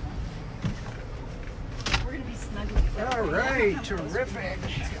patient. We're going to be snuggling. All right, terrific.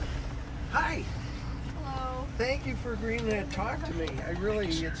 Hi. Hello. Thank you for agreeing to talk to me. It's really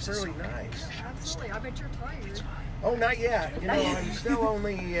nice. Absolutely. I bet you're tired. Oh, not yet. You know, I'm still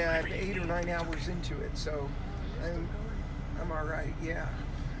only 8 or 9 hours into it, so I'm all right. Yeah.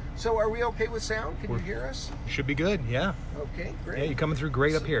 So, are we okay with sound? Can you hear us? Should be good, yeah. Okay, great. Yeah, you're coming through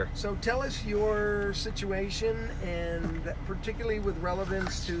great up here. So, tell us your situation, and particularly with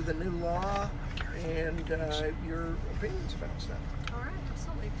relevance to the new law, and your opinions about stuff. All right,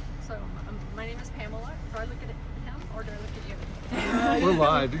 absolutely. So, my name is Pamela. Do I look at him or do I look at you? We're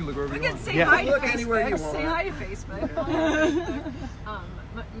live. You can look wherever you want. Say hi to Look anywhere you Facebook. want. Say hi to Facebook.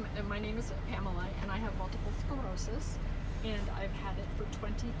 My name is Pamela, and I have multiple sclerosis, and I've had it for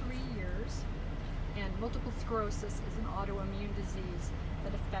 23 years. And multiple sclerosis is an autoimmune disease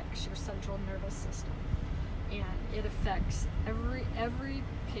that affects your central nervous system, and it affects every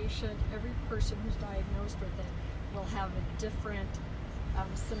patient, every person who's diagnosed with it will have a different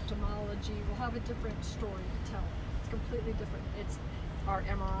symptomology, will have a different story to tell. It's completely different. Our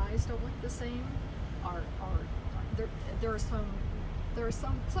MRIs don't look the same. There are some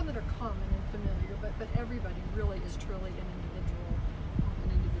that are common and familiar, but everybody really is truly an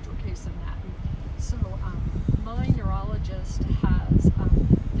individual case in that. So my neurologist has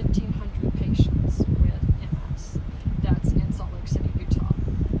 1,500 patients with MS. That's in Salt Lake City, Utah,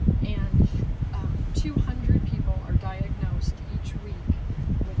 and 200 people are diagnosed each week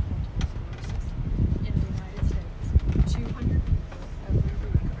with multiple sclerosis in the United States. 200 people every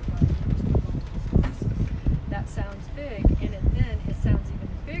week are diagnosed with multiple sclerosis. That sounds big, and then it sounds even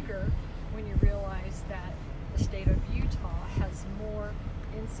bigger when you realize that the state of Utah has more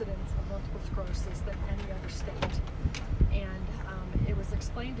incidents of multiple sclerosis than any other state. And it was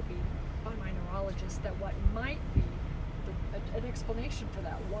explained to me by my neurologist that what might be an explanation for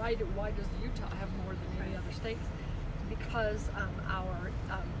that. Why does Utah have more than any other states? Because our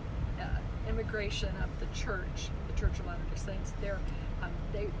immigration of the Church of Latter-day Saints,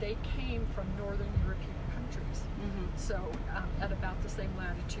 they came from Northern European countries. So at about the same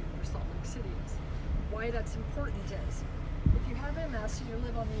latitude where Salt Lake City is. Why that's important is, if you have MS and you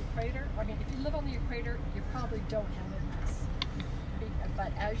live on the equator, if you live on the equator, you probably don't have MS.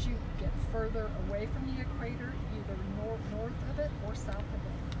 But as you get further away from the equator, either north of it or south of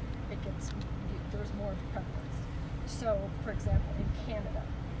it, there's more prevalence. So, for example, in Canada,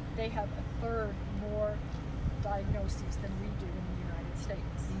 they have a third more diagnoses than we do in the United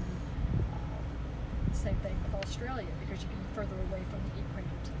States. Same thing with Australia, because you can be further away from the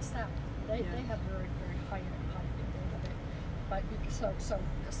equator to the south. They have very, very high rate of it. But so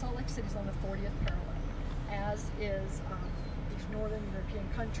Salt Lake City is on the 40th parallel, as is these northern European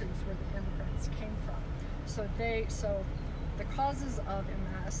countries where the immigrants came from. So the causes of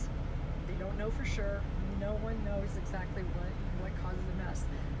MS, they don't know for sure. No one knows exactly what causes MS.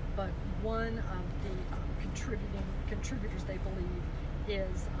 But one of the contributors, they believe,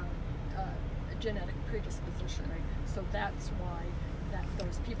 is a genetic predisposition. So that's why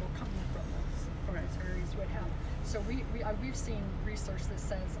those people coming from those areas would have. So we've seen research that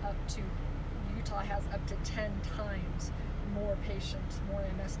says Utah has up to 10 times more patients, more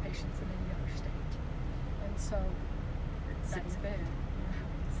MS patients than any other state. And so that's big.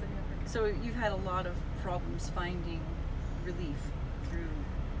 So you've had a lot of problems finding relief through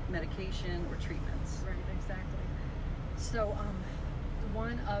medication or treatments. Right, exactly. So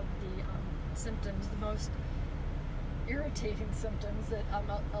one of the symptoms, the most irritating symptoms that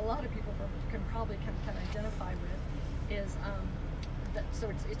a lot of people can identify with is it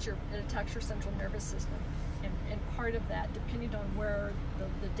attacks your central nervous system, and part of that, depending on where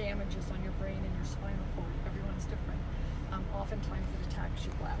the damage is on your brain and your spinal cord, everyone's different. Oftentimes it attacks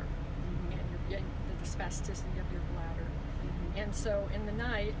your bladder and the spasticity of your bladder. And so in the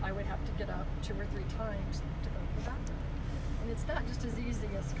night, I would have to get up 2 or 3 times to go to the bathroom. And it's not just as easy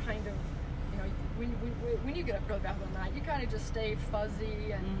as kind of, when you get up to go to the bathroom at night, you kind of just stay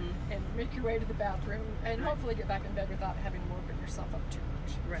fuzzy and make your way to the bathroom and hopefully get back in bed without having to work yourself up too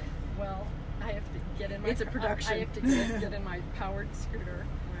much. Right. Well, I have to get in my. It's a production. I have to get in my powered scooter.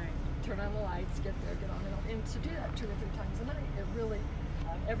 Right. Turn on the lights, get there, get on, and to do that 2 or 3 times a night, it really.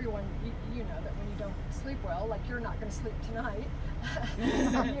 Everyone, you know that when you don't sleep well, like you're not going to sleep tonight,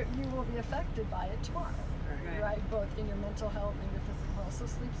 you will be affected by it tomorrow, right? Both in your mental health and your physical health. So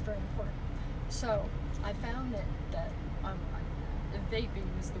sleep's very important. So I found that vaping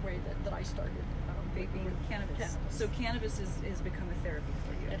is the way that I started. Vaping with cannabis. So cannabis has become a therapy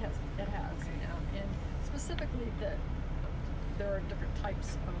for you. It has, and specifically there are different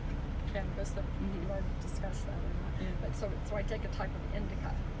types of cannabis that we've already discussed that. But so I take a type of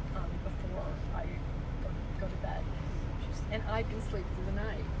indica before I go to bed, and I can sleep through the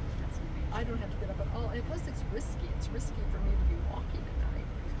night. I don't have to get up at all. And plus, it's risky. It's risky for me to be walking at night,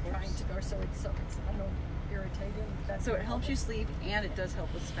 trying to go. So it's I don't irritate him. So it helps you sleep, and it does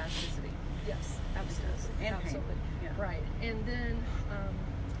help with spasticity. Yes, absolutely, And absolutely, right. And then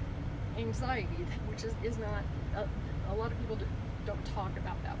anxiety, which is not a lot of people don't talk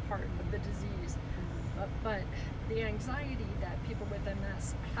about that part of the disease. But the anxiety that people with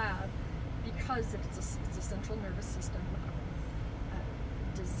MS have, because it's a central nervous system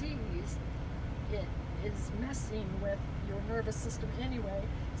disease, it is messing with your nervous system anyway,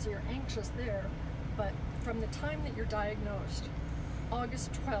 so you're anxious there. But from the time that you're diagnosed,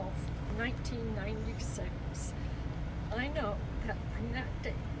 August 12th, 1996, I know that from that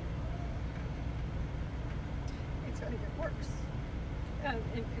day, it's going to get worse.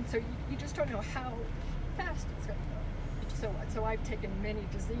 And so you just don't know how fast it's going to go. So I've taken many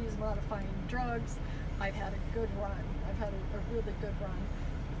disease-modifying drugs. I've had a good run. I've had a really good run.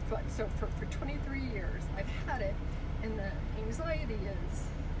 But so for 23 years, I've had it, and the anxiety is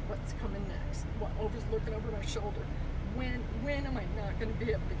what's coming next. Looking over my shoulder. When am I not going to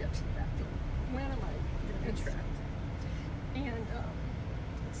be able to get to the bathroom? When am I going to be trapped? And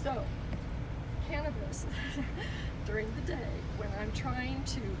so cannabis during the day when I'm trying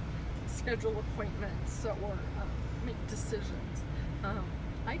to schedule appointments or make decisions.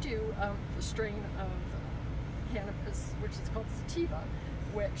 I do the strain of cannabis, which is called sativa,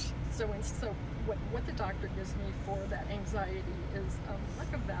 what the doctor gives me for that anxiety is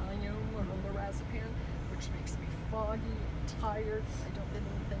like a Valium or a lorazepam, which makes me foggy and tired. I don't get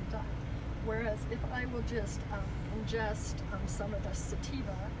anything done. Whereas if I will just ingest some of the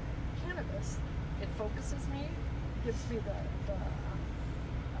sativa cannabis, it focuses me, gives me the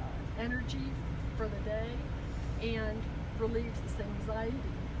energy for the day, and relieves this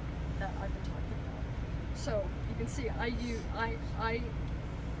anxiety that I've been talking about. So you can see I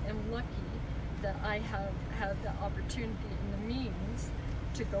am lucky that I have had the opportunity and the means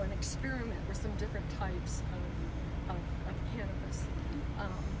to go and experiment with some different types of cannabis.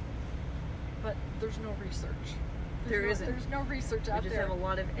 But there's no research. There's no research out there. We just have a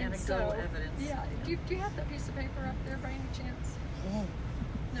lot of anecdotal evidence. Yeah. Do you have that piece of paper up there by any chance?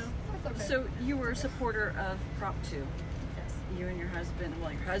 No, that's okay. So you were a supporter of Prop 2. Yes. You and your husband.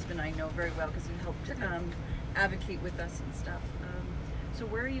 Well, your husband I know very well because he helped advocate with us and stuff. So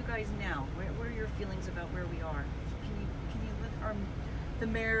where are you guys now? What are your feelings about where we are? Can you let the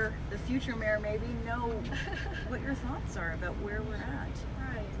mayor, the future mayor, maybe know what your thoughts are about where we're at?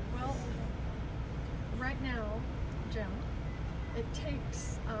 Right. Well, right now, Jim, it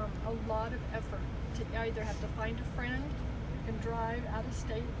takes a lot of effort to either have to find a friend who can drive out of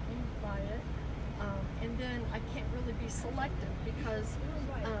state and buy it, and then I can't really be selective because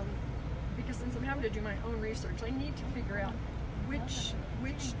since I'm having to do my own research, I need to figure out which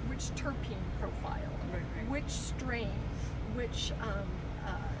terpene profile, which strain, which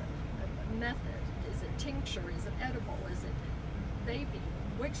method. Is it tincture? Is it edible? Is it vaping?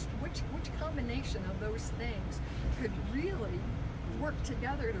 Which combination of those things could really work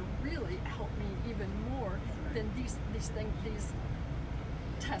together to really help me even more than these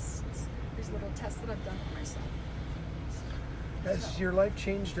tests, these little tests that I've done for myself. Has your life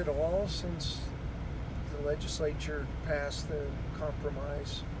changed at all since the legislature passed the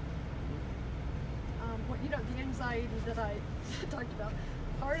compromise? Well, the anxiety that I talked about,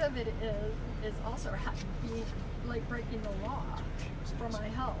 part of it is also being like breaking the law for my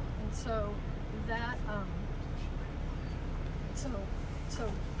health, and so that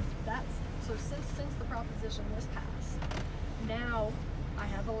since the proposition was passed, now I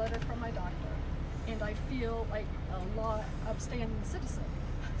have a letter from my doctor, and I feel like a law upstanding citizen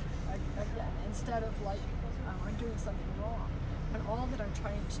again, instead of like I'm doing something wrong. And all that I'm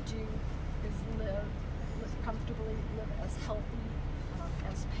trying to do is live comfortably, live as healthy,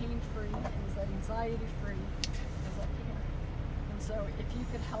 as pain-free, and as anxiety-free as I can. And so if you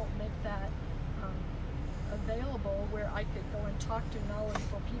could help make that available where I could go and talk to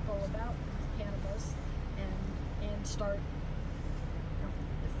knowledgeable people about cannabis and start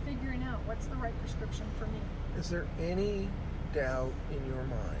figuring out what's the right prescription for me. Is there any doubt in your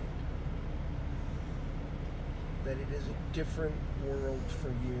mind that it is a different world for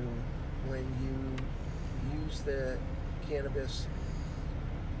you when you use the cannabis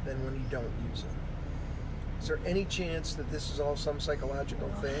than when you don't use it? Is there any chance that this is all some psychological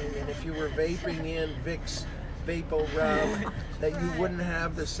thing, and if you were vaping in Vicks Vapo Rub, that you wouldn't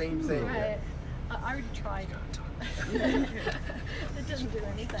have the same thing? Right. I already tried it. It didn't do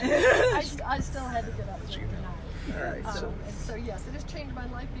anything. I still had to get up through the night. All right. And so yes, it has changed my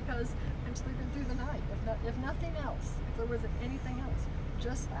life because I'm sleeping through the night. If nothing else, if there wasn't anything else,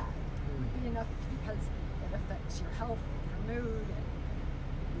 just that would be enough because it affects your health, your mood,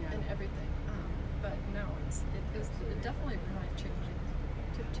 and everything. But no, it definitely life changing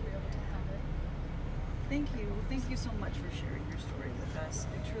to be able to have it. Thank you so much for sharing your story with us.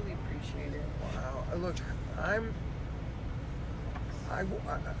 I truly appreciate it. Wow. Look,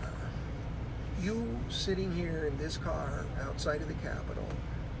 you sitting here in this car outside of the Capitol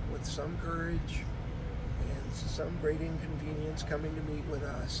with some courage and some great inconvenience coming to meet with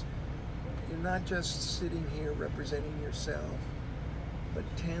us. You're not just sitting here representing yourself, but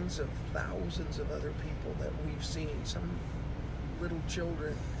tens of thousands of other people that we've seen, some little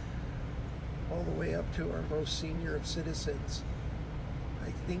children, all the way up to our most senior of citizens.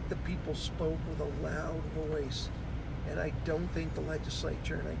 I think the people spoke with a loud voice, and I don't think the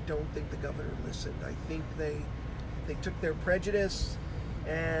legislature and I don't think the governor listened. I think they took their prejudice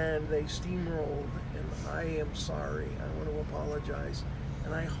and they steamrolled, and I am sorry. I want to apologize,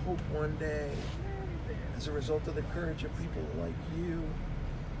 and I hope one day, as a result of the courage of people like you,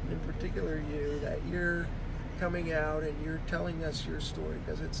 and in particular you, that you're coming out and you're telling us your story,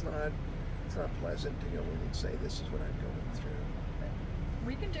 because it's not pleasant to go in and say, this is what I'm going through.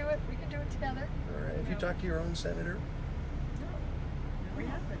 We can do it. We can do it together. All right. If you talk to your own senator. No, we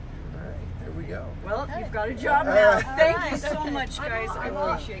have it. All right. There we go. Well, you've got a job now. Right. Thank you so much, guys. I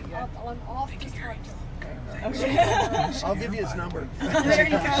appreciate you. I'm off this part. Okay. I'll give you his number. There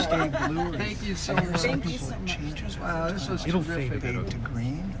you go. Thank you so much. Thank you so much. Changes. Wow, this was It'll terrific. fade to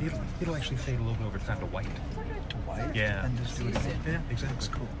green. It'll actually fade a little bit over time to white. To white? Yeah. And just do it again. Yeah, exactly. That's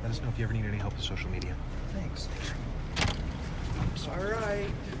cool. Let us know if you ever need any help with social media. Thanks. All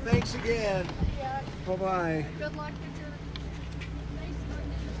right. Thanks again. Yeah. Bye-bye. Good luck with your. Thanks.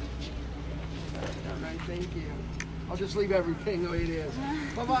 All right. Thank you. I'll just leave everything the way it is.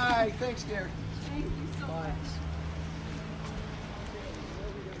 Bye-bye. Thanks, Gary. Thank you so Bye. much.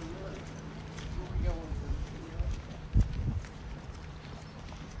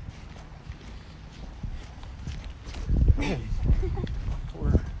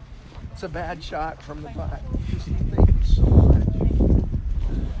 It's a bad shot from the back. Thank you so much.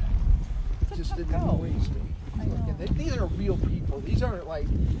 It just annoys me. These are real people. These aren't like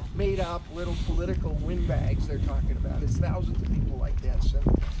made up little political windbags they're talking about. It's thousands of people like this. And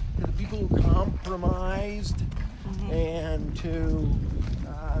to the people who compromised, and to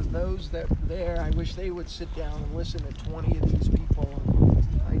those that were there, I wish they would sit down and listen to 20 of these people.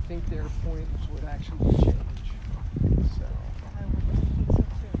 And I think their points would actually change. So.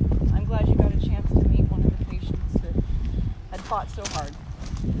 I'm glad you got a chance to meet one of the patients that had fought so hard.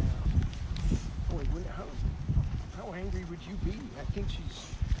 Yeah. Boy, how angry would you be? I think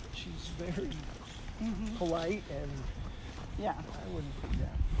she's very polite, and yeah, I wouldn't do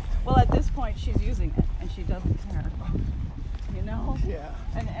that. Well, at this point, she's using it, and she doesn't care. You know? Yeah.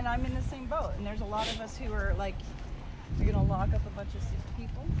 And I'm in the same boat. And there's a lot of us who are like, you're gonna lock up a bunch of sick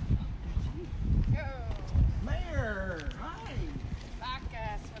people. Mayor, hi.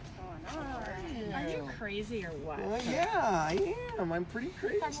 Bacchus, what's going on? Are you crazy or what? Yeah, I am. I'm pretty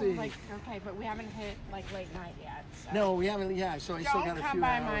crazy. Like, okay, but we haven't hit like late night yet. So. No, we haven't. Yeah, so I still got a few Don't come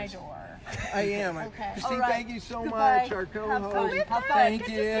by hours. my door. I am. Okay. Christine, Right. thank you so Goodbye. much. Our Have co-host. fun. Have fun. Thank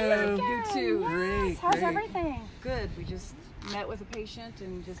Good you. to see you You too. Great. How's great. everything? Good. We just met with a patient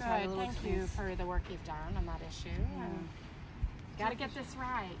and just had a Good. little Thank you case. for the work you've done on that issue. Got to get this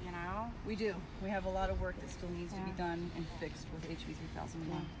right, you know. We do. We have a lot of work that still needs to be Yeah. done and fixed with HB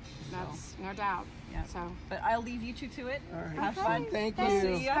 3001. That's no doubt. Yeah. So, But I'll leave you two to it. All right. Have fun. Thank We'll you.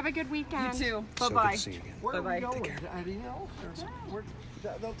 see ya. have a good weekend. You too. So Bye-bye. good to see you again. Where are we Bye-bye. going? Take care. Do you know?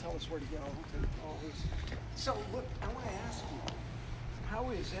 They'll tell us where to go. So, look, I want to ask you,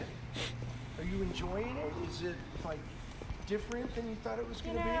 how is it? Are you enjoying it? Is it like different than you thought it was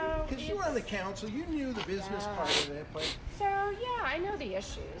going to know, be? Because you were on the council, you knew the business part of it, but So yeah, I know the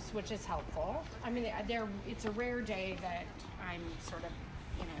issues, which is helpful. I mean, it's a rare day that I'm sort of,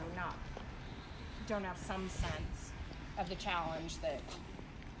 don't have some sense of the challenge that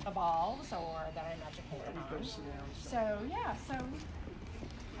evolves or that I'm educated on. So yeah, so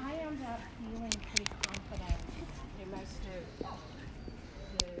I end up feeling pretty confident in most of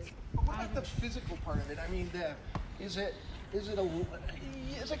the. What about the physical part of it? I mean, is it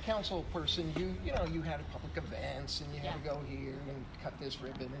as a council person, you know, you had public events and you had to go here and cut this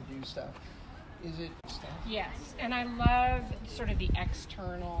ribbon and do stuff. Is it staff? Yes, and I love sort of the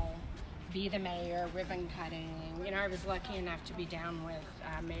external, be the mayor, ribbon cutting. You know, I was lucky enough to be down with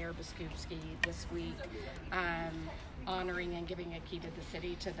Mayor Biskupski this week, honoring and giving a key to the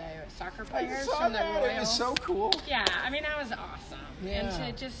city to the soccer players from the Royals. It was so cool. Yeah, I mean, that was awesome. Yeah.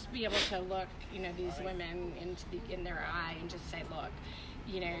 And to just be able to look, you know, these women in their eye and just say, look,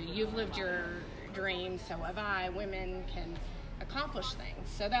 you know, you've lived your dream, so have I. Women can accomplish things.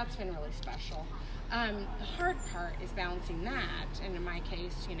 So that's been really special. The hard part is balancing that, and in my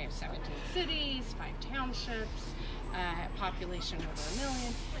case, you know, 17 cities, 5 townships, population over 1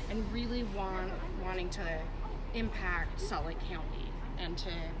 million, and really wanting to impact Salt Lake County and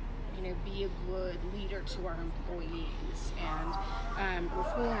to, you know, be a good leader to our employees and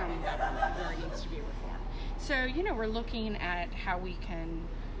reform government where it needs to be reformed. So, you know, we're looking at how we can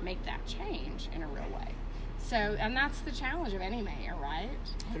make that change in a real way. So, and that's the challenge of any mayor, right?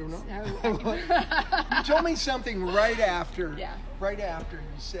 I don't know. So, you told me something right after. Yeah. Right after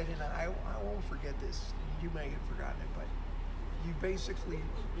you said, and I won't forget this. You may have forgotten it, but you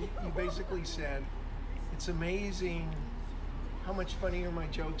basically said, it's amazing how much funnier my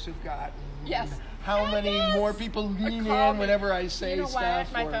jokes have gotten. Yes. How many more people lean in whenever I say you know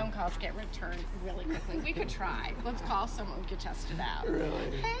stuff. What? My phone calls get returned really quickly. We could try. Let's call someone who could test it out.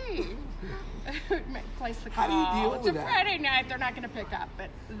 Really? Hey. Place the call. How do you deal it's with a that? Friday night. They're not going to pick up, but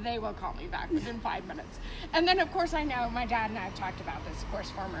they will call me back within 5 minutes. And then, of course, I know my dad and I have talked about this, of course,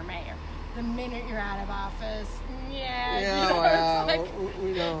 former mayor. The minute you're out of office, you know, well, it's like,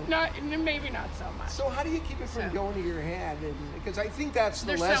 we know. Maybe not so much. So how do you keep it from going to your head? Because I think that's the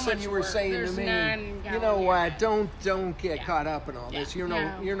There's so lesson much you were work. saying There's to me. none You know going what? Don't get caught up in all this.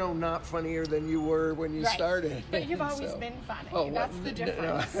 Yeah. You're not funnier than you were when you Right. started. But you've always been funny. That's the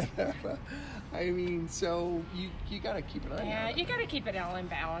difference. I mean, so you got to keep an eye on it. Yeah, you got to keep it all in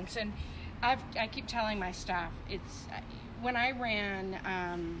balance. And I keep telling my staff, it's when I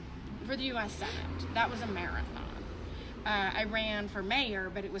ran for the U.S. Senate, that was a marathon. I ran for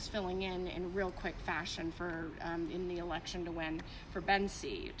mayor, but it was filling in real quick fashion for in the election to win for Ben's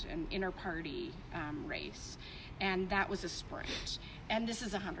seat, an inter-party race, and that was a sprint. And this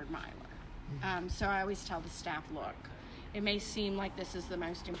is a 100-miler. So I always tell the staff, look, it may seem like this is the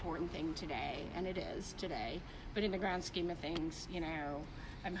most important thing today, and it is today, but in the grand scheme of things, you know,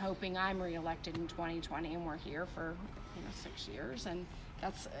 I'm hoping I'm reelected in 2020, and we're here for 6 years, and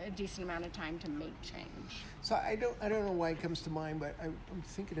that's a decent amount of time to make change. So I don't know why it comes to mind, but I'm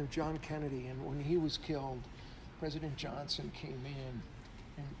thinking of John Kennedy, and when he was killed, President Johnson came in,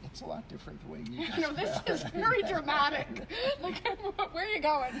 and it's a lot different the way you guys This is very dramatic. Like, where are you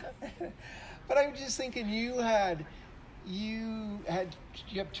going? But I'm just thinking you have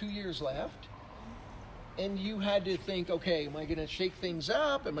 2 years left, and you had to think, okay, am I going to shake things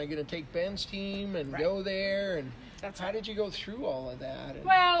up? Am I going to take Ben's team and go there? And how did you go through all of that?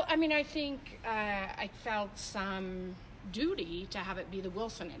 Well, I mean, I think I felt some duty to have it be the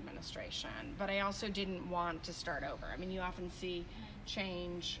Wilson administration, but I also didn't want to start over. I mean, you often see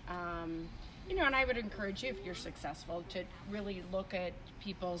change, and I would encourage you, if you're successful, to really look at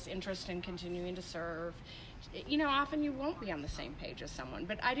people's interest in continuing to serve. Often you won't be on the same page as someone,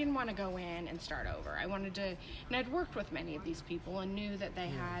 but I didn't want to go in and start over. I wanted to, and I'd worked with many of these people and knew that they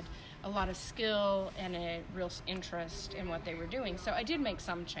had a lot of skill and a real interest in what they were doing. So I did make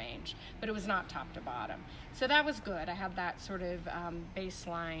some change, but it was not top to bottom. So that was good. I had that sort of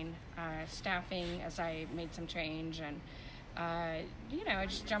baseline staffing as I made some change, and I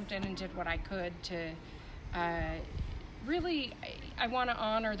just jumped in and did what I could to really, I want to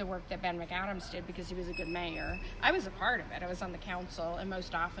honor the work that Ben McAdams did because he was a good mayor. I was a part of it. I was on the council, and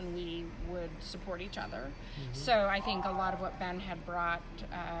most often we would support each other. Mm-hmm. So I think a lot of what Ben had brought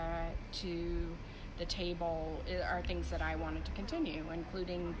to the table are things that I wanted to continue,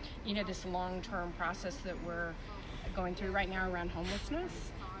 including, this long-term process that we're going through right now around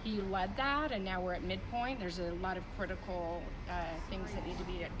homelessness. He led that, and now we're at midpoint. There's a lot of critical things that need to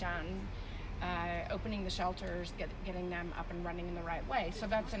be done. Opening the shelters, getting them up and running in the right way. So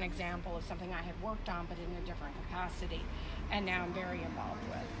that's an example of something I had worked on, but in a different capacity, and now I'm very involved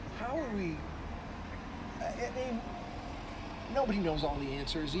with. How are we? I mean, nobody knows all the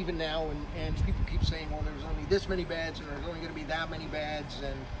answers, even now, and people keep saying, well, there's only this many beds, and there's only going to be that many beds,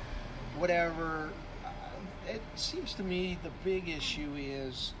 and whatever. it seems to me the big issue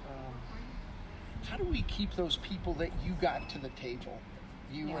is how do we keep those people that you got to the table?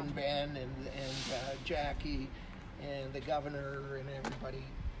 You and Ben and Jackie and the governor and everybody,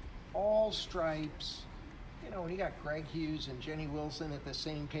 all stripes. You know, and you got Greg Hughes and Jenny Wilson at the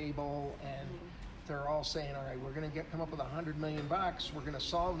same table, and they're all saying, all right, we're going to come up with $100 million. We're going to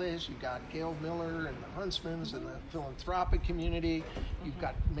solve this. You've got Gail Miller and the Huntsmans and the philanthropic community. You've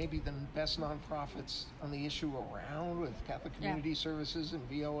got maybe the best nonprofits on the issue around with Catholic Community Services and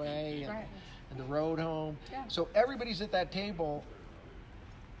VOA and the Road Home. Yeah. So everybody's at that table.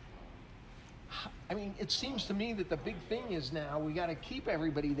 I mean, it seems to me that the big thing is now we got to keep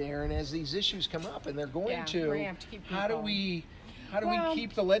everybody there, and as these issues come up, and they're going to keep how do we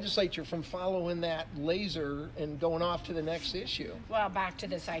keep the legislature from following that laser and going off to the next issue? Well, back to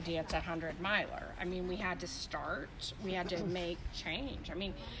this idea, it's a 100-miler. I mean, we had to start. We had to make change. I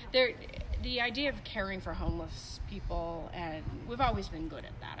mean, the idea of caring for homeless people, and we've always been good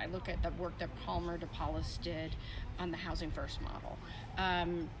at that. I look at the work that Palmer DePaulis did on the Housing First model.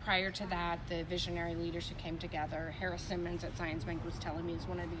 Prior to that, the visionary leaders who came together, Harris Simmons at Zions Bank was telling me is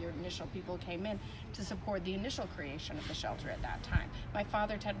one of the initial people who came in to support the initial creation of the shelter at that time. My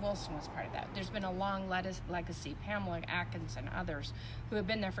father, Ted Wilson, was part of that. There's been a long legacy, Pamela, Atkins, and others who have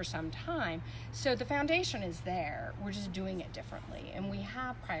been there for some time. So the foundation is there. We're just doing it differently. And we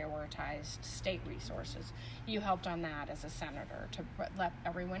have prioritized state resources. You helped on that as a senator to let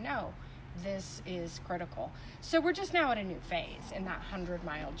everyone know this is critical. So we're just now at a new phase in that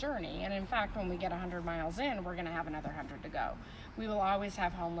 100-mile journey. And in fact, when we get 100 miles in, we're going to have another 100 to go. We will always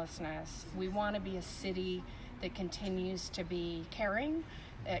have homelessness. We want to be a city that continues to be caring,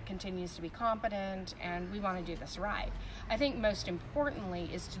 it continues to be competent, and we want to do this right. I think most importantly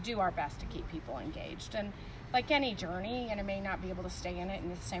is to do our best to keep people engaged. And like any journey, and it may not be able to stay in it in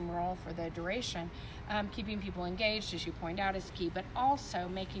the same role for the duration, keeping people engaged, as you point out, is key, but also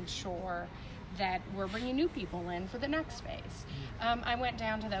making sure that we're bringing new people in for the next phase. I went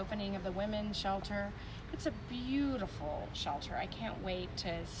down to the opening of the women's shelter. It's a beautiful shelter. I can't wait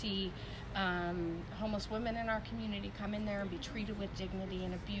to see homeless women in our community come in there and be treated with dignity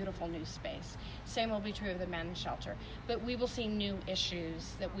in a beautiful new space. Same will be true of the men's shelter. But we will see new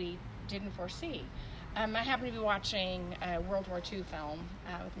issues that we didn't foresee. I happened to be watching a World War II film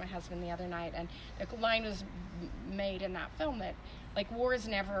with my husband the other night, and the line was made in that film that, like, war is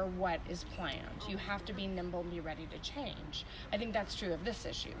never what is planned. You have to be nimble and be ready to change. I think that's true of this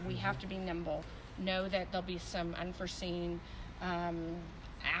issue. We have to be nimble, know that there'll be some unforeseen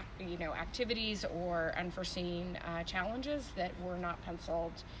activities or unforeseen challenges that were not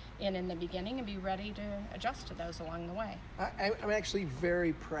penciled in the beginning, and be ready to adjust to those along the way. I'm actually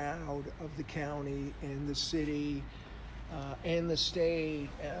very proud of the county and the city and the state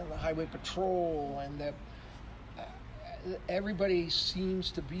and the highway patrol, and everybody seems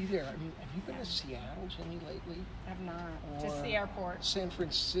to be there. I mean, have you been to Seattle, Jenny, lately? I've not. Or just the airport. San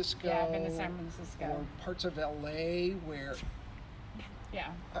Francisco. Yeah, I've been to San Francisco. Or parts of LA where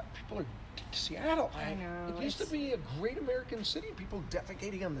people are Seattle. I know. It used to be a great American city. People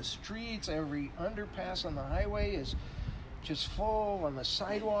defecating on the streets. Every underpass on the highway is just full on the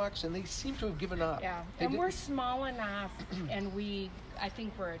sidewalks, and they seem to have given up. Yeah, and we're small enough, and I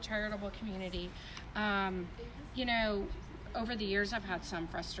think we're a charitable community. Over the years, I've had some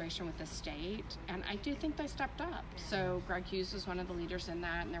frustration with the state, and I do think they stepped up. So Greg Hughes was one of the leaders in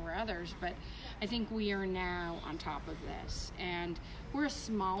that, and there were others, but I think we are now on top of this. And we're a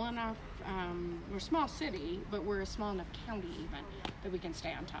small enough, we're a small city, but we're a small enough county even that we can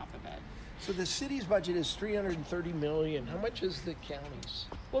stay on top of it. So the city's budget is $330 million. How much is the county's?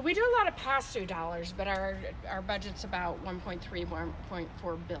 Well, we do a lot of pass-through dollars, but our budget's about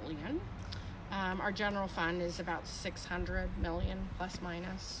 1.4 billion. Our general fund is about 600 million plus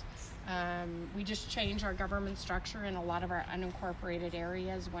minus. We just changed our government structure, and a lot of our unincorporated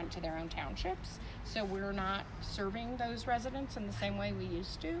areas went to their own townships. So we're not serving those residents in the same way we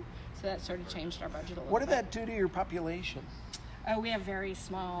used to. So that sort of changed our budget a little bit. What did that do to your population? Oh, we have very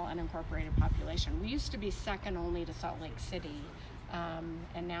small unincorporated population. We used to be second only to Salt Lake City,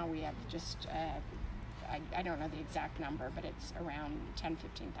 and now we have just, I don't know the exact number, but it's around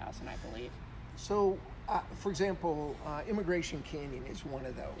 15,000, I believe. So, for example, Immigration Canyon is one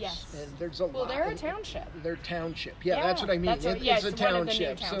of those. Yes. And there's a lot. Well, they're a township. They're township. Yeah, that's what I mean. It's a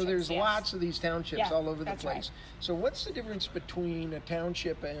township. So there's lots of these townships all over the place. Right. So what's the difference between a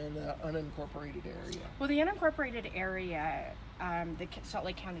township and an unincorporated area? Well, the unincorporated area, the Salt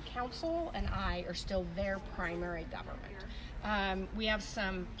Lake County Council and I are still their primary government. We have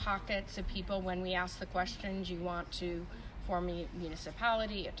some pockets of people, when we ask the questions, you want to form a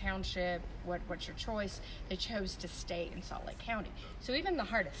municipality, a township, what's your choice? They chose to stay in Salt Lake County. So even in the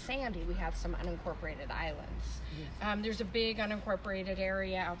heart of Sandy, we have some unincorporated islands. There's a big unincorporated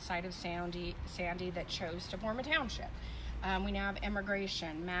area outside of Sandy that chose to form a township. We now have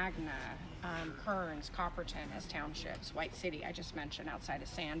Immigration, Magna, Kearns, Copperton as townships, White City, I just mentioned, outside of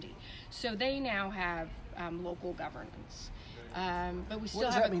Sandy. So they now have local governance. But we still What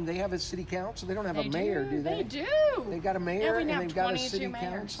does have that mean? They have a city council? They don't have a mayor, do they? They do. They got a mayor and they've got a city mayors.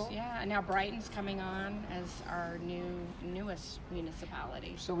 council? Yeah, and now Brighton's coming on as our newest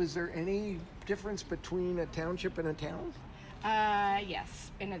municipality. So is there any difference between a township and a town?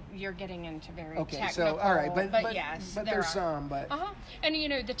 Yes, you're getting into very okay, technical. so all right, but yes, but there there's are. some, but and you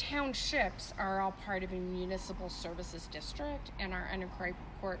know the townships are all part of a municipal services district, and our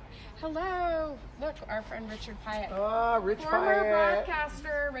unincorporated. Hello, look, our friend Richard Pyatt. Oh, Rich former Pyatt.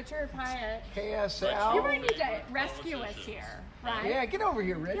 broadcaster Richard Pyatt. KSL. You might need to rescue us here, right? Yeah, get over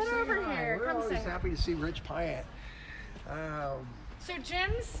here, Rich. Get Say over hi. here. We're Come always say hi. happy to see Rich Pyatt. So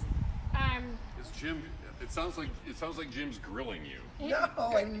Jim's. Is Jim? It sounds like Jim's grilling you. No,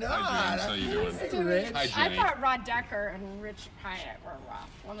 I'm not. Hi, James. How you doing? Hey, Rich. Hi, I Jenny. thought Rod Decker and Rich Pyatt were rough.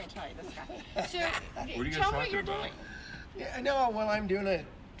 Let me tell you this guy. So, What are you guys tell me what talking you're about? doing. Yeah, I know. Well, I'm doing a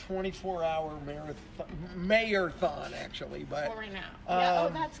 24-hour Mayor-a-Thon, actually, but Well, right now. Yeah,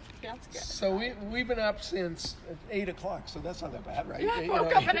 that's good. so we've been up since 8 o'clock, so that's not that bad, right? Yeah, I You woke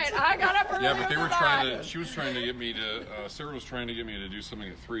know, up at 8. I got up early. Yeah, but they were trying to. She was trying to get me to. Sarah was trying to get me to do something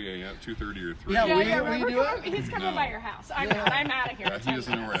at 3 a.m., 2:30 or 3. Yeah, we're we do it. He's coming No. by your house. I'm out of here. Yeah, he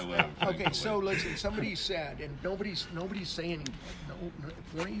doesn't know where I live. Okay, so listen. Somebody said, and nobody's saying. No,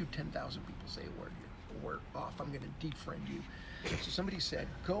 if one of you 10,000 people say a word, we're off. I'm going to defriend you. So somebody said,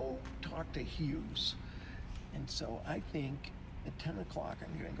 go talk to Hughes. And so I think at 10 o'clock,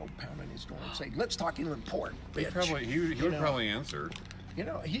 I'm going to go pound on his door and say, let's talk Inland Port, bitch. He would probably answer. You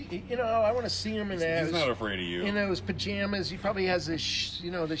know, I want to see him in He's not afraid of you. in those pajamas. He probably has his,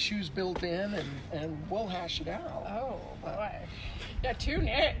 the shoes built in, and we'll hash it out. Oh, boy. Yeah, tune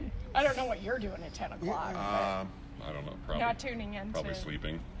in. I don't know what you're doing at 10 o'clock. I don't know. Probably. Not tuning in. Probably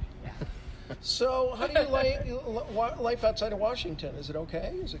sleeping. Yeah. So, how do you like life outside of Washington? Is it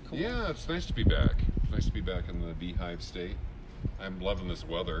okay? Is it cool? Yeah, it's nice to be back. It's nice to be back in the Beehive State. I'm loving this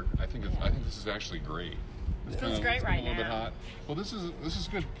weather. I think this is actually great. It feels great right a little bit now. hot. Well, this is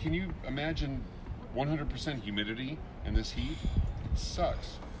good. Can you imagine 100% humidity in this heat? It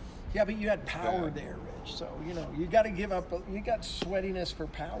sucks. Yeah, but you had power there, Rich. So you got to give up. You got sweatiness for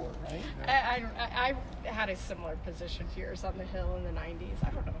power, right? I had a similar position to yours on the Hill in the 90s.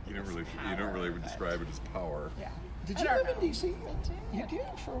 I don't know. You don't really describe it as power. Yeah. Did I you don't live know. in D.C.? You did?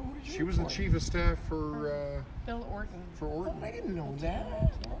 For who did you She work was the for? chief of staff for Bill Orton. Oh, I didn't know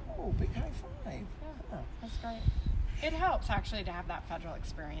that. Oh, big high five. Yeah, that's great. It helps actually to have that federal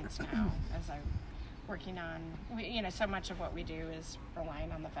experience now as I'm working on, so much of what we do is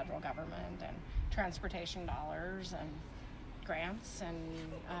relying on the federal government and transportation dollars and grants and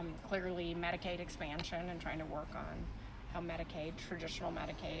clearly Medicaid expansion and trying to work on how traditional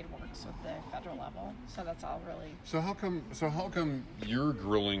Medicaid works with the federal level. So that's all really. So how come you're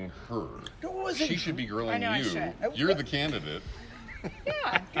grilling her? She should be grilling I know, I you. should. You're the candidate.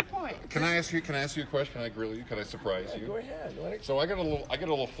 Yeah, good point. Can I ask you a question? Can I grill you? Can I surprise you? Go ahead. So I got a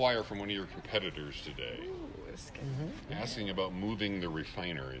little flyer from one of your competitors today, Mm-hmm. asking about moving the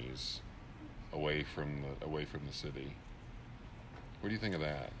refineries away from the city. What do you think of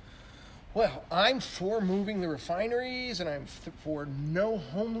that? Well, I'm for moving the refineries, and I'm for no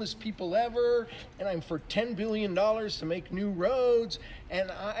homeless people ever, and I'm for $10 billion to make new roads, and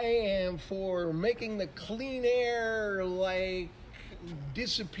I am for making the clean air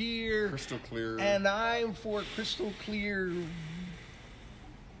disappear. Crystal clear. And I'm for crystal clear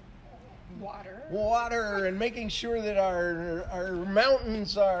water and making sure that our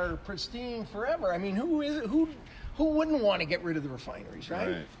mountains are pristine forever. I mean, who wouldn't want to get rid of the refineries,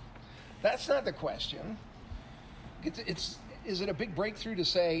 right? That's not the question. Is it a big breakthrough to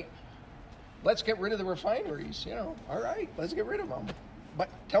say, let's get rid of the refineries? All right, let's get rid of them. But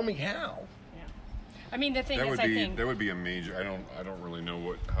tell me how. Yeah. I mean, the thing is, I think that would be a major. I don't really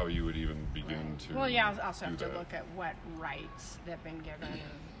know how you would even begin to. Well, yeah, I also have do to that. look at what rights they've been given.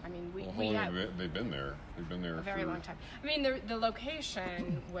 I mean, How long have they've been there? They've been there a very long time. I mean, the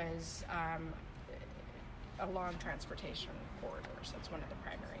location was along transportation corridors. That's one of the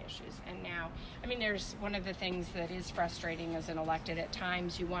primary issues. And now, I mean, there's one of the things that is frustrating as an elected. At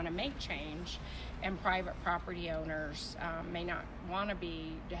times, you want to make change, and private property owners may not want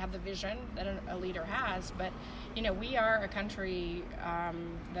to have the vision that a leader has. But we are a country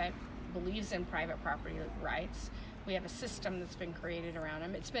that believes in private property rights. We have a system that's been created around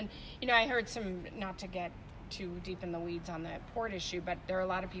them. It's been, I heard some, not to get too deep in the weeds on the port issue, but there are a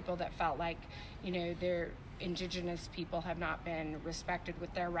lot of people that felt like, their Indigenous people have not been respected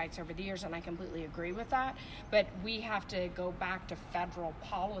with their rights over the years, and I completely agree with that. But we have to go back to federal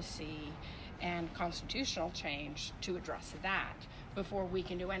policy and constitutional change to address that before we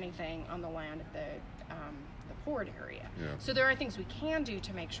can do anything on the land of the port area. Yeah. So there are things we can do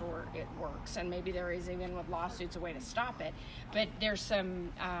to make sure it works, and maybe there is, even with lawsuits, a way to stop it. But there's some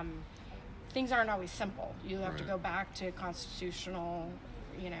things aren't always simple. You have to go back to constitutional,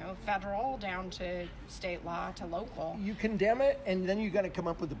 federal, down to state law, to local. You condemn it, and then you got to come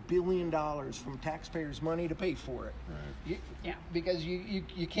up with $1 billion from taxpayers' money to pay for it. Right. Because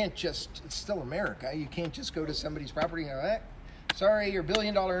you can't just, it's still America, you can't just go to somebody's property and go, sorry, your $1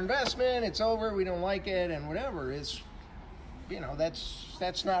 billion investment, it's over, we don't like it, and whatever. It's,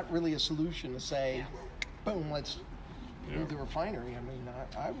 that's not really a solution to say, boom, let's move the refinery. I mean,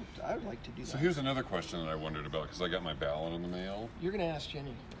 I would like to do that. So here's another question that I wondered about, because I got my ballot in the mail. You're going to ask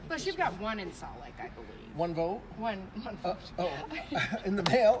Jenny. Plus, you've got one in Salt Lake, I believe. One vote? One vote. In the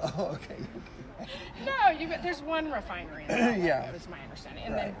mail? Oh, okay. No, there's one refinery in Salt Lake, Yeah. was my understanding,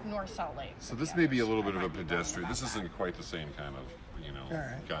 and then North Salt Lake. So this may be a little bit of a pedestrian. This isn't quite the same kind of,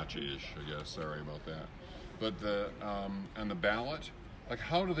 gotcha-ish, I guess. Sorry about that. But on the ballot, like,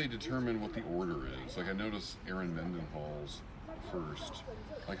 how do they determine what the order is? Like, I noticed Aaron Mendenhall's first.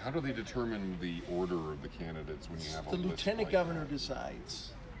 Like, how do they determine the order of the candidates when you have a The list lieutenant like governor that?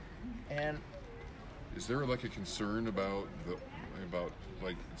 decides. And is there like a concern about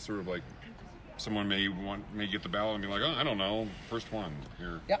like sort of like someone may get the ballot and be like, oh, I don't know, first one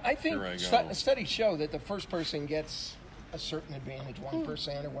here. Yeah, I think here I go. studies show that the first person gets a certain advantage,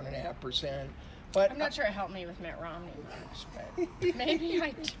 1% or 1.5%. But I'm not sure it helped me with Mitt Romney much, but maybe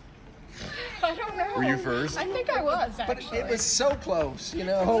I don't know. Were you first? I think I was, actually. But it was so close, It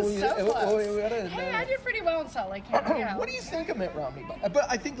was so close. Hey, I did pretty well in Salt Lake. What do you think of Mitt Romney? But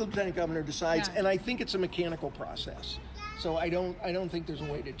I think the lieutenant governor decides, and I think it's a mechanical process. So I don't think there's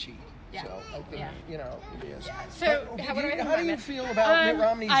a way to cheat. Yeah. So I think it is. So but how do you feel about Mitt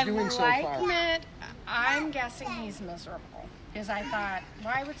Romney's doing so far? I like Mitt. I'm guessing he's miserable, because I thought,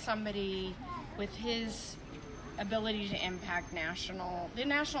 why would somebody with his ability to impact the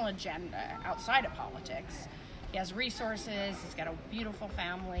national agenda outside of politics? He has resources, he's got a beautiful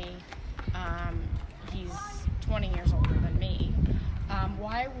family, he's 20 years older than me.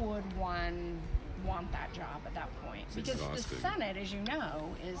 Why would one want that job at that point? It's because exhausting. the Senate, as you know,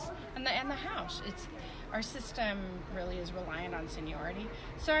 is and the House, our system really is reliant on seniority.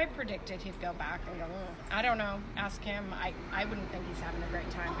 So I predicted he'd go back and go, I don't know, ask him. I wouldn't think he's having a great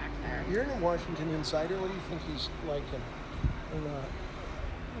time back there. You're in a Washington insider. What do you think he's liking or not?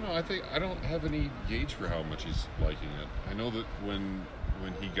 No, I don't have any gauge for how much he's liking it. I know that when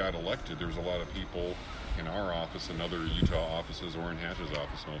he got elected, there was a lot of people in our office and other Utah offices, or in Hatch's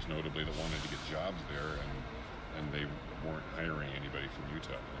office most notably, that wanted to get jobs there, and they weren't hiring anybody from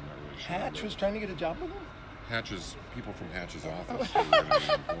Utah. I'm not really sure. Hatch was trying to get a job with him? People from Hatch's office who were going to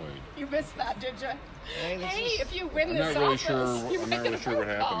be employed. You missed that, did you? Hey, if you win I'm this not really office, sure. I'm not really sure what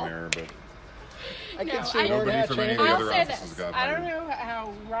happened there, but I can say nobody from any of the I'll other say offices this. got I hired. don't know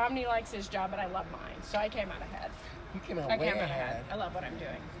how Romney likes his job, but I love mine, so I came out ahead. You came out I way came out ahead. ahead. I love what I'm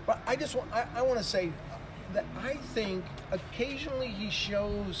doing. But I want to say that I think occasionally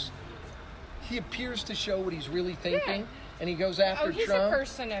he appears to show what he's really thinking, and he goes after he's Trump. a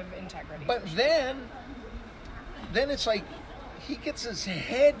person of integrity. But then it's like he gets his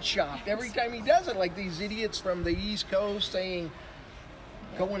head chopped every time he does it, like these idiots from the East Coast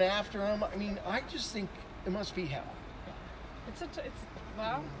going after him. I mean, I just think it must be hell.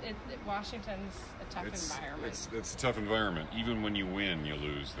 Washington's a tough environment. It's a tough environment. Even when you win, you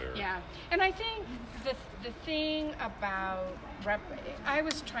lose there. Yeah, and I think the thing about I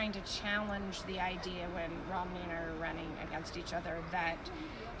was trying to challenge the idea when Romney and I were running against each other that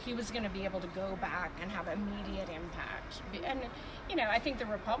he was going to be able to go back and have immediate impact. And I think the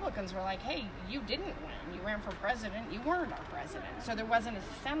Republicans were like, hey, you didn't win. You ran for president. You weren't our president. So there wasn't a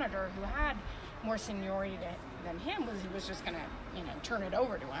senator who had more seniority than him. He was just going to turn it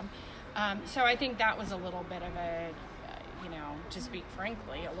over to him. So I think that was a little bit of a, to speak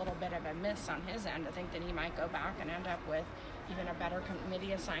frankly, a little bit of a miss on his end. I think that he might go back and end up with even a better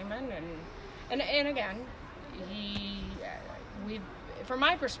committee assignment. And again, from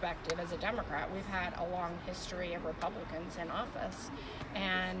my perspective as a Democrat, we've had a long history of Republicans in office,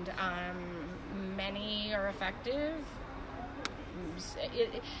 and many are effective.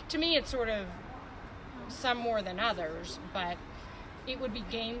 To me, it's sort of some more than others, but it would be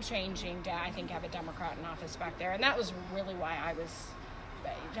game changing to, I think, have a Democrat in office back there, and that was really why I was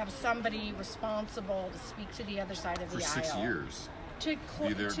to have somebody responsible to speak to the other side of the aisle. For 6 years. To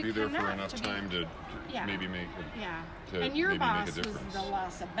be there connect, for enough time to maybe make it. And your boss was the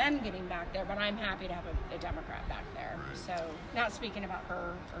loss of Ben getting back there, but I'm happy to have a Democrat back there. Right. So, not speaking about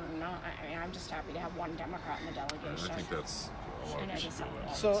her or not, I mean, I'm just happy to have one Democrat in the delegation. I think that's a lot of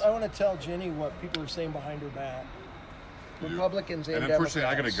people. So I want to tell Jenny what people are saying behind her back. Republicans and Democrats. Unfortunately,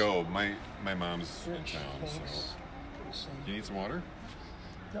 I gotta go. My mom's in town. So. Do you need some water?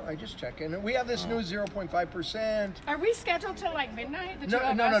 No, I just check in. We have this new 0.5%. Are we scheduled till like midnight? No.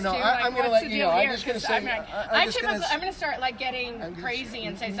 I'm going to let you know. I'm just going to say. I'm going to start like getting crazy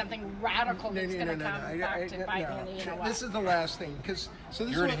and say something radical that's going to come back to bite me in the you know what. This is the last thing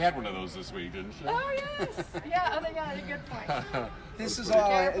you already had one of those this week, didn't you? Oh yes, yeah. Oh, yeah. Good point. This is Be all.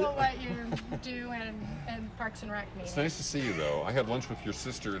 Careful what you do in Parks and Rec meetings. It's nice to see you, though. I had lunch with your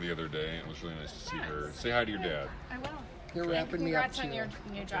sister the other day. It was really nice to see her. Say hi to your dad. I will. They're wrapping me up. Congrats on your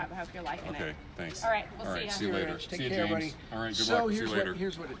new job. I hope you're liking it. Okay, thanks. All right, we'll see you. See you later. Take see you, care, James. buddy. All right, good so luck. See you later.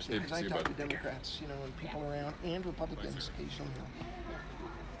 Here's what it says. I see you, talk to bud. Democrats, and people around, and Republicans occasionally.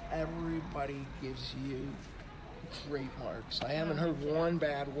 Everybody gives you great marks. I haven't heard one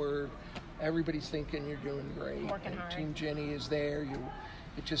bad word. Everybody's thinking you're doing great. Working hard. Team Jenny is there.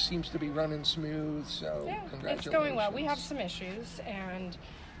 It just seems to be running smooth. So congratulations. It's going well. We have some issues, and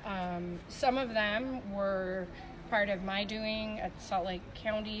some of them were part of my doing at Salt Lake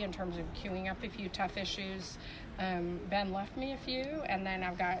County in terms of queuing up a few tough issues. Ben left me a few, and then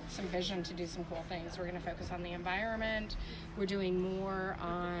I've got some vision to do some cool things. We're going to focus on the environment. We're doing more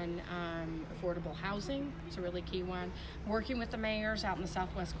on affordable housing. It's a really key one. Working with the mayors out in the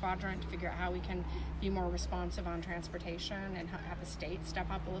Southwest Quadrant to figure out how we can be more responsive on transportation and have the state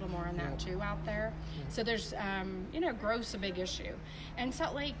step up a little more on that too out there. So there's, growth's a big issue. And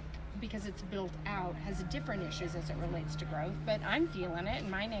Salt Lake, because it's built out, has different issues as it relates to growth, but I'm feeling it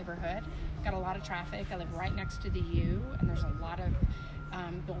in my neighborhood. Got a lot of traffic. I live right next to the U, and there's a lot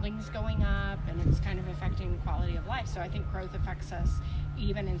of buildings going up, and it's kind of affecting quality of life. So I think growth affects us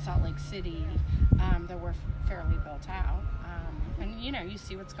even in Salt Lake City, though we're fairly built out. And you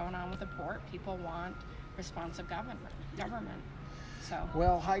see what's going on with the port. People want responsive government. So.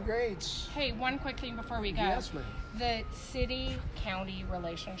 Well, high grades. Hey, one quick thing before we go. Yes, ma'am. The city-county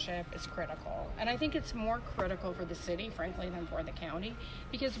relationship is critical. And I think it's more critical for the city, frankly, than for the county,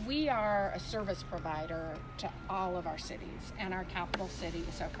 because we are a service provider to all of our cities, and our capital city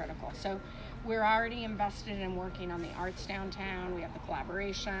is so critical. So we're already invested in working on the arts downtown. We have the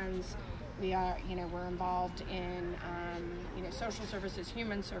collaborations. We are, we're involved in, social services,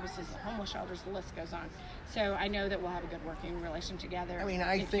 human services, the homeless shelters, the list goes on. So I know that we'll have a good working relation together. I mean,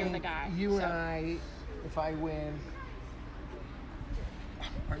 I think you're the guy, and I, if I win,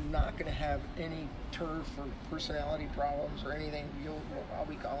 are not going to have any turf or personality problems or anything. I'll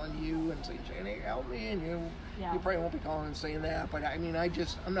be calling you and saying, Jenny, help me, and you probably won't be calling and saying that. But I mean,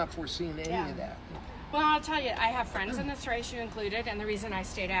 I'm not foreseeing any of that. Well, I'll tell you, I have friends in this race, you included, and the reason I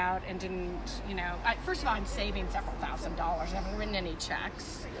stayed out and didn't, first of all, I'm saving several $1,000s. I haven't written any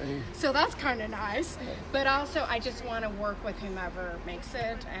checks. So that's kind of nice. But also, I just want to work with whomever makes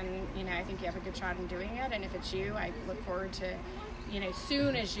it, and, I think you have a good shot in doing it. And if it's you, I look forward to,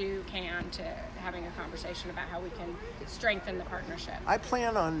 soon as you can, to having a conversation about how we can strengthen the partnership. I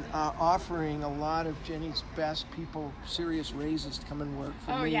plan on offering a lot of Jenny's best people serious raises to come and work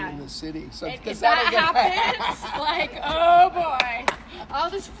for me in the city. So if that happens, oh boy, all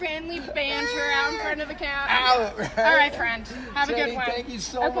this friendly banter out in front of the county. All right, friend, have Jenny, a good one. Thank you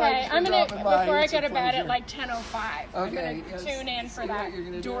so much. Okay, I'm gonna before I go to bed at 10:05. I'm gonna yes. tune in for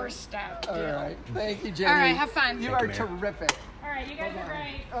that doorstep deal. All right, thank you, Jenny. All right, have fun. You are terrific. All right, you guys are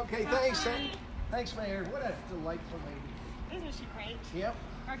great. Okay, thanks. Thanks, Mayor. What a delightful lady. Isn't she great? Yep.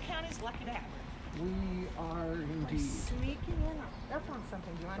 Our county's lucky to have her. We are indeed. Sneaking in up on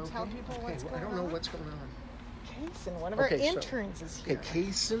something. Do you want to tell people what's going on? I don't know what's going on. Kason, one of our interns is here. Okay,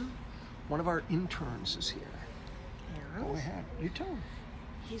 Kason, one of our interns is here. And go ahead. You tell him.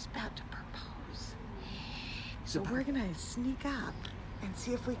 He's about to propose. So we're going to sneak up and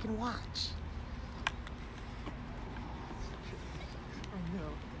see if we can watch.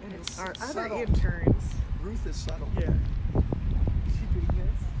 And it's our subtle. other interns. Ruth is subtle. Yeah. She doing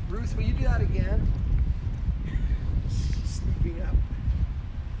this? Ruth, will you do that again? Sneaking up.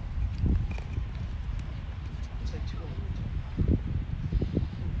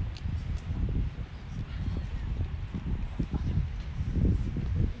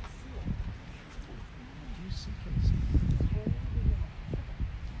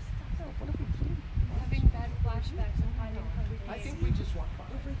 Having bad flashbacks and finding hungry. I think we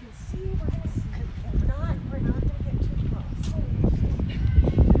We're not going to get too close.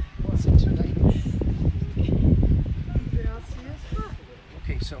 Wasn't tonight.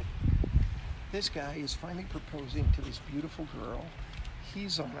 Okay, so this guy is finally proposing to this beautiful girl.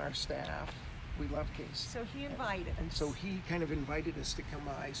 He's on our staff. We love Kason. So he invited us. And so he kind of invited us to come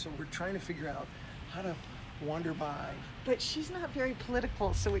by. So we're trying to figure out how to wander by. But she's not very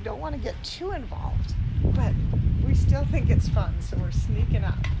political, so we don't want to get too involved. But we still think it's fun, so we're sneaking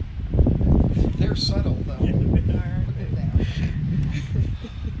up. They're subtle, though.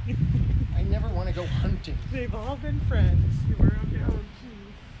 I never want to go hunting. They've all been friends. We're okay. Oh,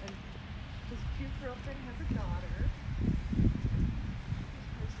 geez. And this cute girlfriend has a daughter. She's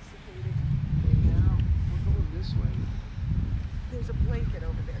participating. Now we're going this way. There's a blanket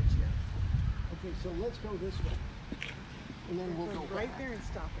over there, Jim. Okay, so let's go this way. And then we'll go right back. there and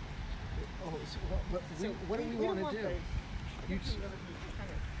stop it. Oh, what do we want to do?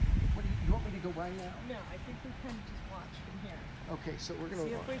 You want me to go by now? No, I think we can just watch from here. Okay, so we're going to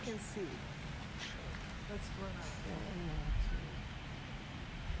see watch. if we can see. Let's run out.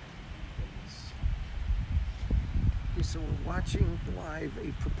 Okay, so we're watching live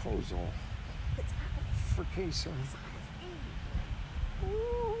a proposal for Kason.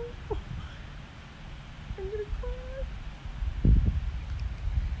 Ooh, I'm gonna cry.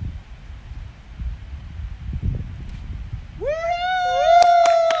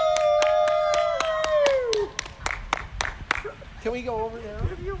 Can we go over there?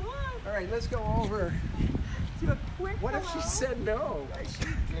 If you want. All right, let's go over. Do a quick What if she hello? said no? She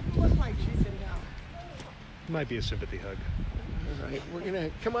didn't look like she said no. Might be a sympathy hug. All right, we're gonna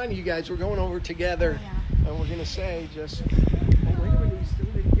come on, you guys. We're going over together, and we're gonna say just. Oh, wait a minute, we still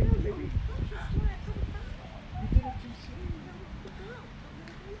did it again, maybe. You did it too soon.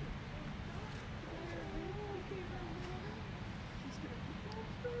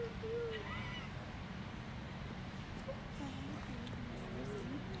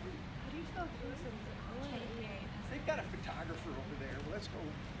 They've got a photographer over there. Let's go.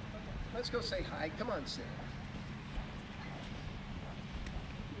 Let's go say hi. Come on, Sam.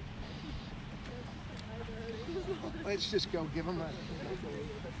 Let's just go give them a.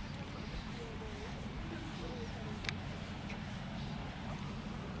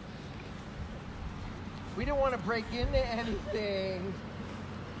 We don't want to break into anything.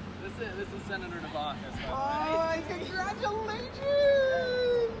 This is Senator DeVos. Oh,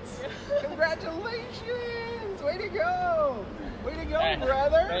 congratulations! Congratulations! Way to go! Way to go, Hey,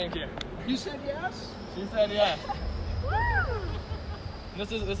 brother! Thank you. You said yes? She said yes. Woo!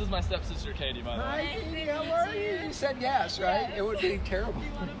 This is my stepsister Katie, by the way. Hi, Katie, how are you? You said yes, right? Yes. It would be terrible.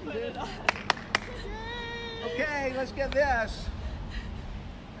 You want to put it on? Okay, let's get this.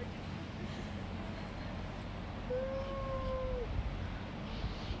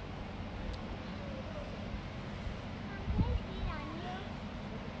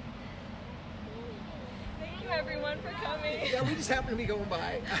 Thank you everyone for coming. Yeah, we just happen to be going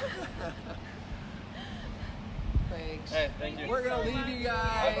by. Thanks. Hey, thank you. We're gonna leave you guys.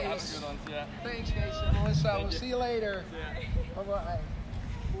 Have a good one. See ya. Thanks, Kason. Melissa, Thank we'll you. see you later. See ya. Bye-bye.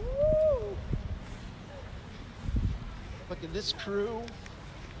 Woo! Look at this crew.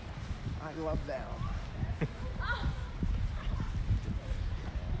 I love them.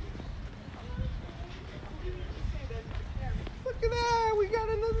 Look at that. We got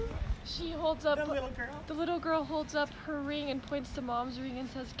another. She holds up. The little girl. The little girl holds up her ring and points to Mom's ring and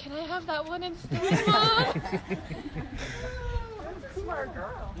says, "Can I have that one instead, Mom?" That's a smart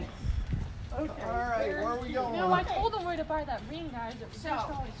girl. Okay. All right, where are we going? No, I told them where to buy that ring, guys. It was So,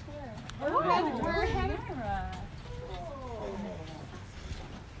 Charlie Square. we're headed.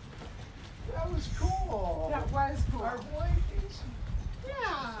 That was cool. That was cool. Our boy Kason.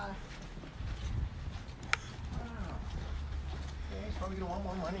 Yeah. Wow. Okay, he's probably gonna want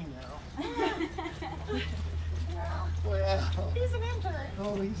more money now. Well. He's an intern.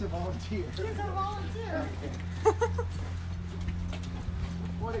 Oh, he's a volunteer. He's a volunteer.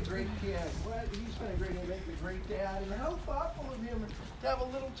 What a great kid. He's been a great, he'll make a great dad. And how thoughtful of him to have a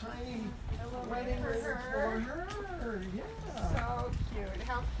little tiny wedding for for her. her. Yeah. So cute.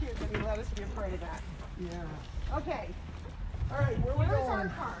 How cute that he let us be a part of that. Yeah. Okay. All right, where we Where's going? our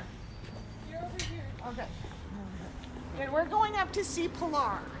car? You're over here. Okay. And we're going up to see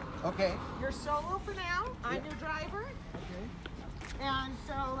Pilar. Okay. You're solo for now. I'm your driver. Okay. And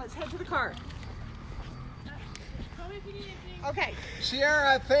so let's head to the car. Call me if you need anything. Okay.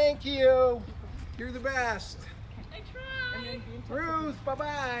 Sierra, thank you. You're the best. I tried. Ruth,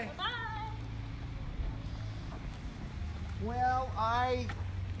 bye-bye. Bye. Well, I'm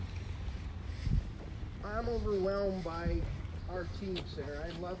overwhelmed by our team, Sarah. I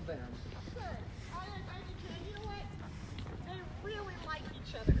love them. Good. You know what? They really like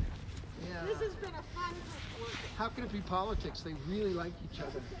each other. Yeah. This has been a fun work. How can it be politics? They really like each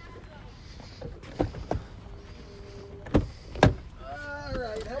other. All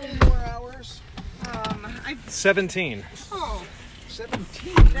right, how many more hours? 17. Oh,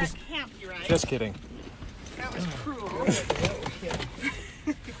 17? that can't be right. Just kidding. That was cruel.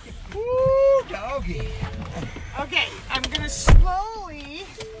 Woo, doggy. Okay, I'm gonna slowly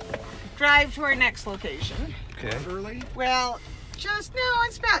drive to our next location. Okay. Early? Well, just no,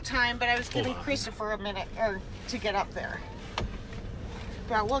 it's about time, but I was giving Christopher a minute to get up there.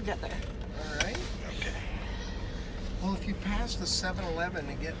 But we'll get there. All right. Okay. Well, if you pass the 7-Eleven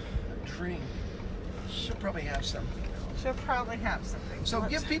to get a drink, she'll probably have something. She'll probably have something. So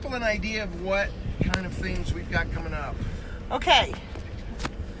give people an idea of what kind of things we've got coming up. Okay.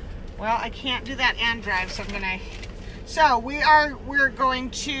 Well, I can't do that and drive, so I'm gonna. So we're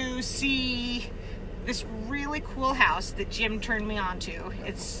going to see this really cool house that Jim turned me on to.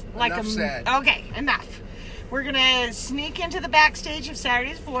 It's like Enough said. Okay, enough. We're gonna sneak into the backstage of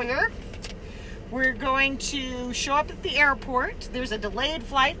Saturday's Foyer. We're going to show up at the airport. There's a delayed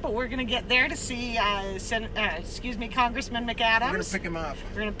flight, but we're gonna get there to see Congressman McAdams. We're gonna pick him up.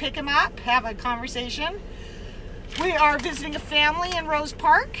 We're gonna pick him up, have a conversation. We are visiting a family in Rose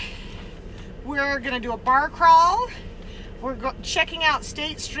Park. We're gonna do a bar crawl. We're checking out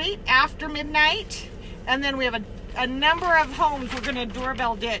State Street after midnight. And then we have a number of homes we're gonna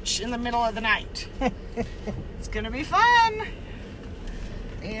doorbell ditch in the middle of the night. It's gonna be fun.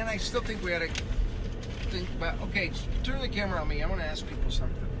 And I still think we ought to think about, okay, turn the camera on me. I want to ask people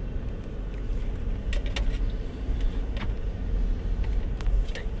something.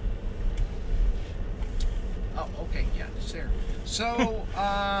 Oh, okay, yeah, Sarah. So,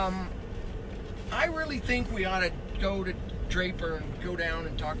 I really think we ought to go to Draper and go down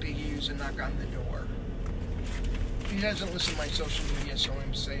and talk to Hughes and knock on the door. He doesn't listen to my social media, so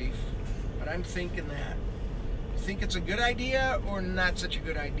I'm safe. But I'm thinking that. Think it's a good idea or not such a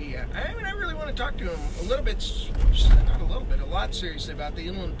good idea? I mean, I really want to talk to him a little bit, not a little bit, a lot seriously about the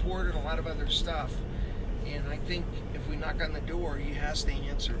inland port and a lot of other stuff. And I think if we knock on the door, he has to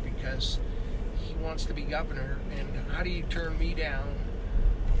answer because he wants to be governor. And how do you turn me down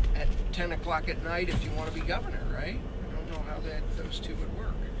at 10 o'clock at night if you want to be governor, right? I don't know how those two would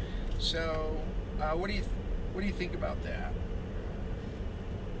work. So, what do you think about that?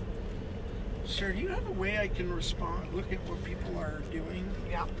 Sir, do you have a way I can respond? Look at what people are doing?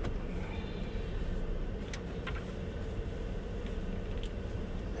 Yeah.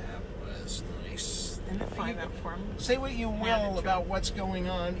 That was nice. And find that for me. Say what you will about what's going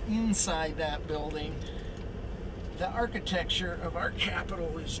on inside that building. The architecture of our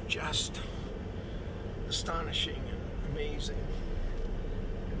Capitol is just astonishing and amazing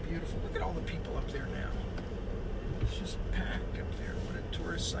and beautiful. Look at all the people up there now. It's just packed up there. What a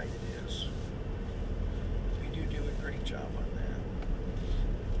tourist site it is. Do a great job on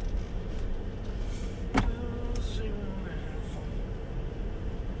that.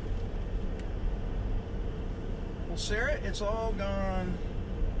 Well, Sarah, it's all gone.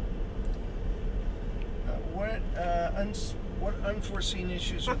 What unforeseen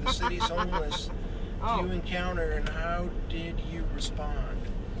issues with the city's homeless do you encounter, and how did you respond?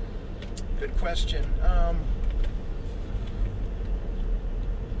 Good question.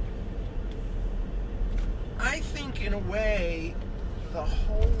 I think, in a way, the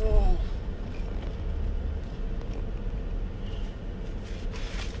whole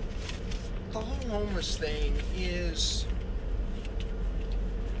homeless thing is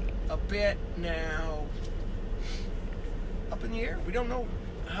a bit now up in the air. We don't know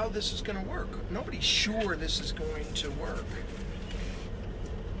how this is going to work. Nobody's sure this is going to work.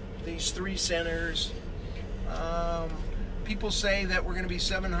 These 3 centers, people say that we're going to be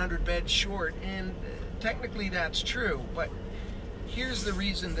 700 beds short, and technically that's true, but here's the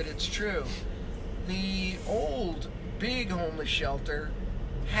reason that it's true. The old big homeless shelter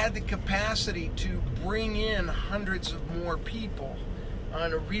had the capacity to bring in hundreds of more people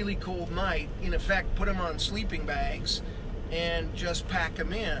on a really cold night, in effect put them on sleeping bags and just pack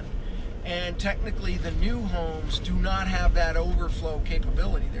them in. And technically the new homes do not have that overflow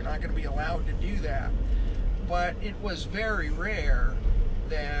capability. They're not going to be allowed to do that. But it was very rare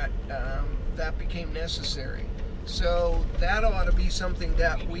that that became necessary. So that ought to be something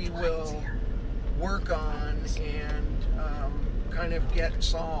that we will work on and kind of get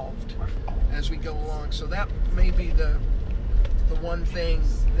solved as we go along. So that may be the one thing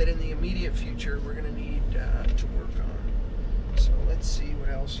that in the immediate future we're going to need to work on. So let's see what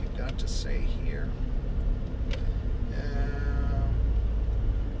else you've got to say here.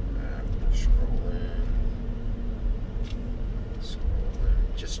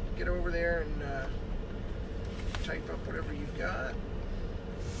 get over there and type up whatever you've got.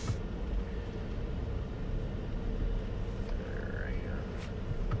 Alright,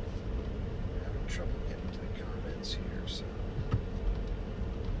 having trouble getting to the comments here, so.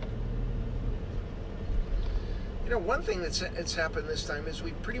 You know, one thing that's happened this time is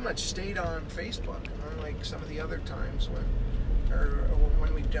we pretty much stayed on Facebook, unlike some of the other times when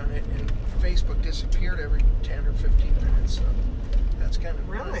we've done it, and Facebook disappeared every 10 or 15 minutes, so that's kind of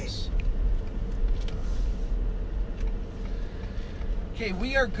nice. Okay,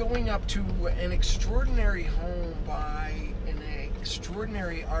 we are going up to an extraordinary home by an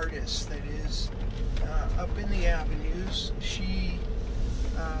extraordinary artist that is up in the avenues. She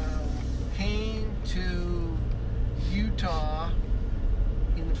came to Utah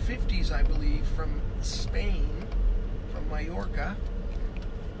in the 50s, I believe, from Spain, from Mallorca,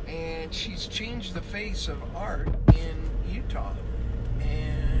 and she's changed the face of art in Utah.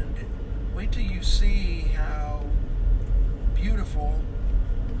 And wait till you see how beautiful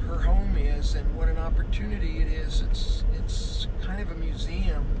her home is and what an opportunity it is. It's kind of a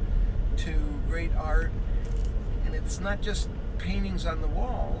museum to great art, and it's not just paintings on the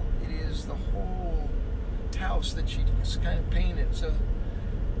wall, it is the whole house that she's kind of painted. So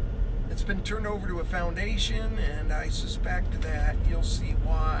it's been turned over to a foundation, and I suspect that you'll see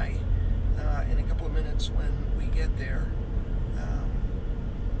why in a couple of minutes when we get there.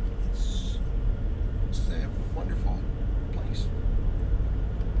 It's a wonderful place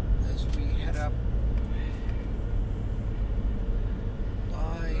as we head up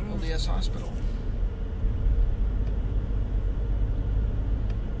by LDS Hospital.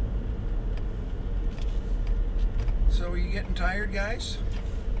 So are you getting tired, guys?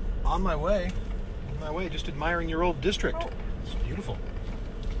 On my way. On my way, just admiring your old district. It's beautiful.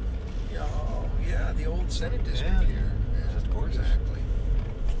 Oh, yeah, the old Senate district here. Yeah, Of course. Exactly.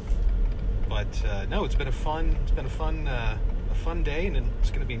 But no, it's been a fun day, and it's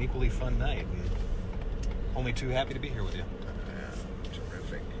going to be an equally fun night. And only too happy to be here with you. Yeah,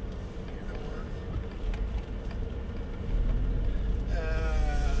 terrific. You're the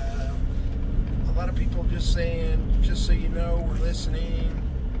one. A lot of people just saying, just so you know, we're listening.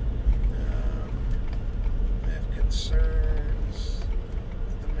 I have concerns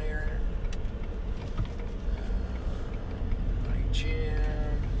with the mayor. Hi,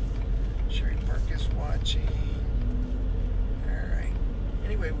 Jim. Sherry Park is watching. All right.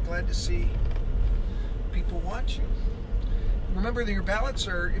 Anyway, we're glad to see people watching. Remember that your ballots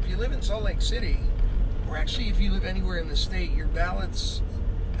are, if you live in Salt Lake City, or actually if you live anywhere in the state, your ballots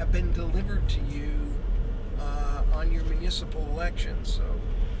have been delivered to you on your municipal elections. So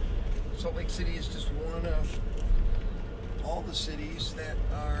Salt Lake City is just one of all the cities that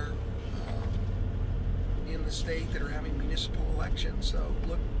are in the state that are having municipal elections. So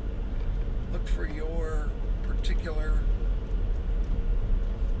look for your particular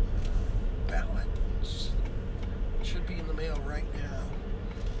ballot. It should be in the mail right now.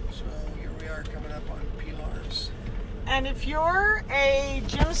 So here we are coming up on Pilar's. And if you're a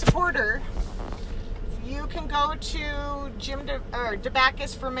Jim supporter, you can go to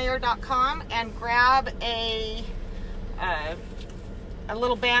debackusformayor.com and grab a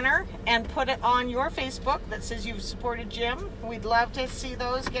little banner and put it on your Facebook that says you've supported Jim. We'd love to see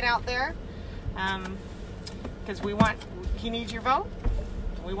those get out there, because he needs your vote.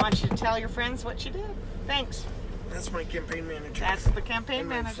 We want you to tell your friends what you did. Thanks. That's my campaign manager. That's the campaign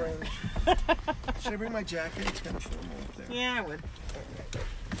manager. Should I bring my jacket? It's kind of formal up there. Yeah, I would.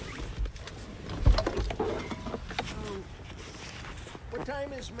 What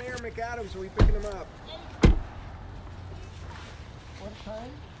time is Mayor McAdams? Are we picking him up? What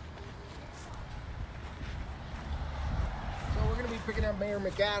time? So we're going to be picking up Mayor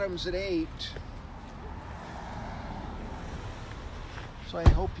McAdams at 8. So I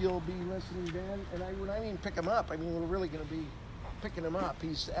hope you'll be listening then. And we're not even pick him up. I mean, we're really going to be picking him up.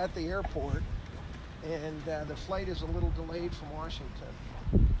 He's at the airport, and the flight is a little delayed from Washington.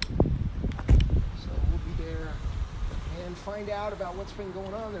 So we'll be there and find out about what's been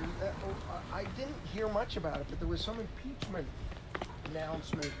going on. I didn't hear much about it, but there was some impeachment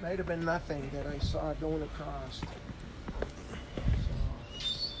announcement. Might have been nothing that I saw going across.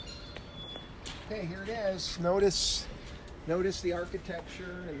 So, okay, here it is. Notice the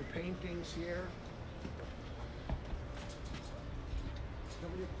architecture and the paintings here.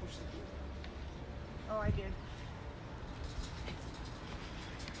 Nobody push the door. Oh, I did.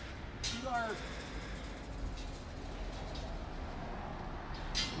 Pilar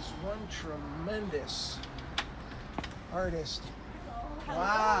is one tremendous artist.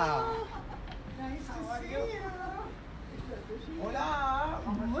 Wow. Nice to see you. Hola!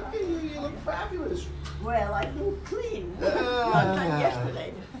 Look at you, you look fabulous. Well, I look clean. Not like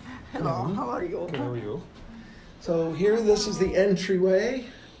yesterday. Hello, how are you? How are you? So here, this is the entryway.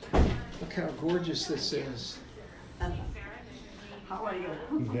 Look how gorgeous this is. How are you?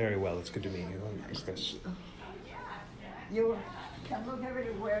 Very well, it's good to meet you. Nice this. You can look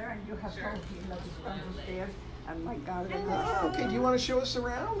everywhere and you have something that is downstairs and my garden. Okay, do you want to show us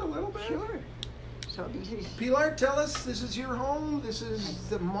around a little bit? Sure. So this is... Pilar, tell us, this is your home? This is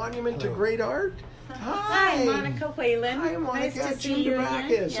the Monument to Great Art? Hi, Monica Whalen. Hi, Monica. Nice to see Jim you DeBacchus.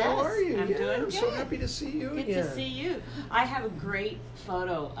 again. Yes, How are you? I'm doing I'm so happy to see you Good again. to see you. I have a great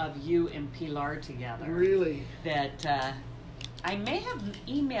photo of you and Pilar together. Really? That I may have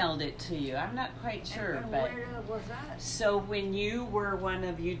emailed it to you. I'm not quite sure, And but where was that? so when you were one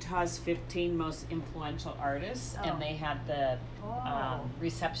of Utah's 15 most influential artists, Oh. and they had the Oh.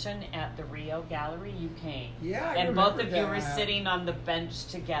 reception at the Rio Gallery, you came. Yeah, I and both remember of you were that. sitting on the bench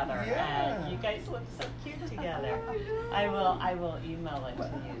together. Yeah. And you guys look so cute together. I will email it to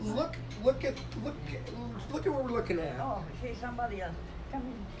you. Look at what we're looking at. Oh, see somebody else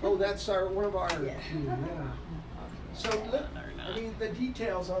coming. Oh, that's one of our. Yeah. So look, I mean the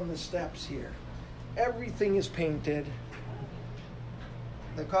details on the steps here. Everything is painted.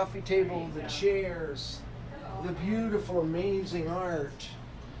 The coffee table, the chairs, the beautiful, amazing art,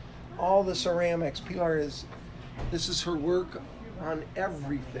 all the ceramics. Pilar this is her work on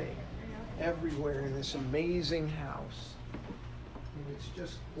everything, everywhere in this amazing house. And it's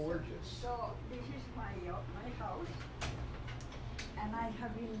just gorgeous. So this is my house, and I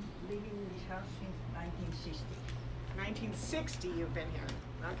have been living in this house since 1960. 1960 you've been here.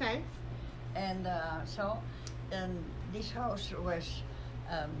 Okay. And this house was,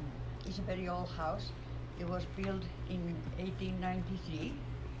 it's a very old house. It was built in 1893,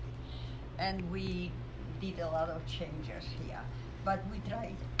 and we did a lot of changes here. But we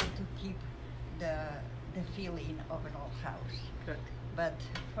tried to keep the feeling of an old house. Okay. But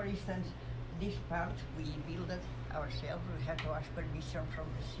for instance, this part we built it ourselves. We had to ask permission from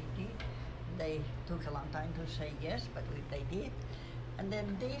the city. They took a long time to say yes, but they did. And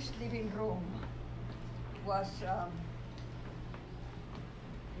then this living room was,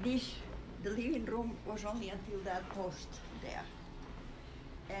 the living room was only until that post there.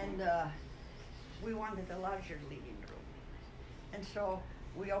 And we wanted a larger living room. And so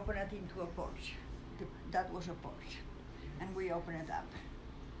we opened it into a porch. That was a porch. And we opened it up.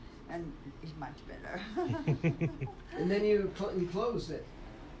 And it's much better. And then you closed it.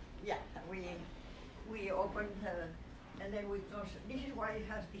 Yeah, we opened, and then we closed. This is why it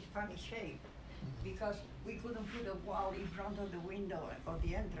has this funny shape, because we couldn't put a wall in front of the window or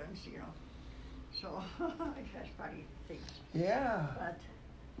the entrance, you know. So it has funny things. Yeah.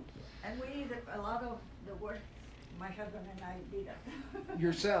 And we did a lot of the work. My husband and I did it.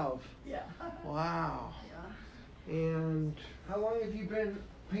 Yourself? Yeah. Wow. Yeah. And how long have you been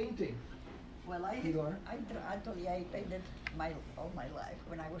painting? Well, actually I painted all my life.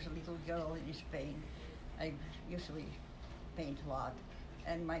 When I was a little girl in Spain, I usually paint a lot.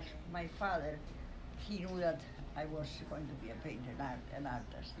 And my father, he knew that I was going to be a painter, an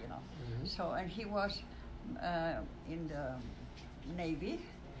artist, you know. Mm-hmm. So, and he was in the Navy.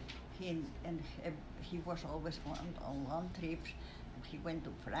 He was always on long trips. He went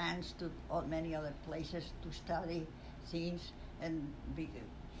to France, to many other places to study things, and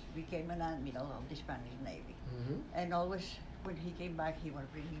became an admiral of the Spanish Navy. Mm-hmm. And always, when he came back, he was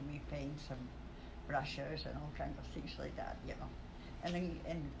bringing me paints and brushes and all kinds of things like that, you know.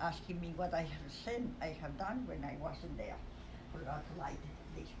 And asking me what I have done when I wasn't there, for that light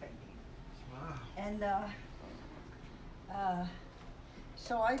this painting. Wow. And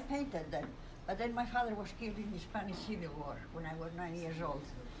so I painted them. But then my father was killed in the Spanish Civil War when I was 9 years old.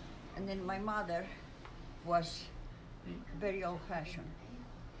 And then my mother was very old-fashioned.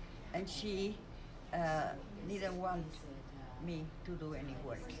 And she didn't want me to do any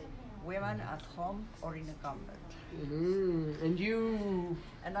work. Women at home or in a convent. Mm-hmm. And you?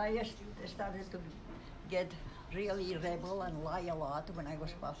 And I just started to get really rebel and lie a lot when I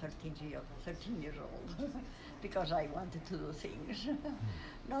was about 13 years old. Because I wanted to do things.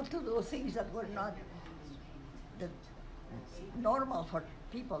 Not to do things that were not normal for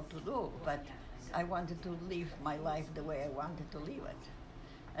people to do, but I wanted to live my life the way I wanted to live it.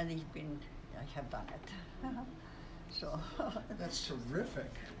 And I have done it. So that's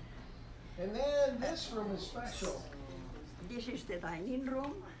terrific. And then this room is special. This is the dining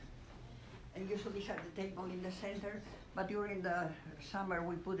room, and usually have the table in the center, but during the summer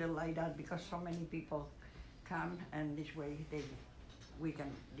we put it like that because so many people come, and this way we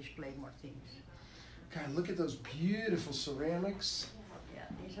can display more things. God, look at those beautiful ceramics. Yeah,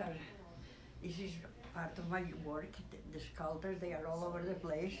 this is part of my work. The sculptures, they are all over the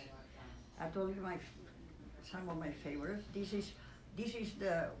place. I told you some of my favorites. This is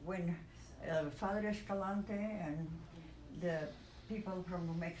when Father Escalante and the people from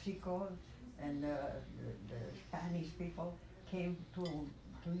New Mexico and the Spanish people came to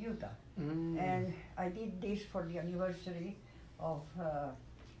Utah. And I did this for the anniversary of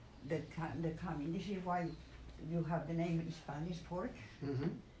the coming. This is why you have the name Spanish Fork.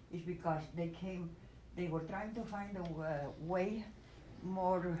 It's because they were trying to find a way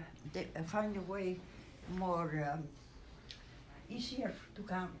more easier to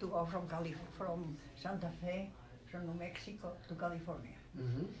go from Santa Fe, from New Mexico to California.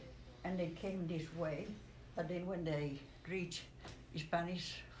 And they came this way, but then when they reached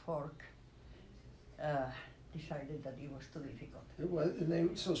Spanish Fork, decided that it was too difficult. It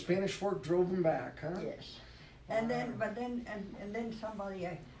was, so Spanish Fork drove them back, huh? Yes. And then somebody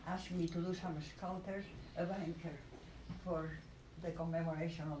asked me to do some sculptures of anchor for the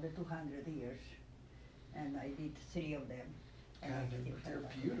commemoration of the 200 years. And I did 3 of them. God, they're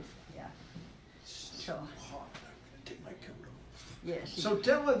beautiful. Yeah. So hot. I'm gonna take my coat off. Yes. So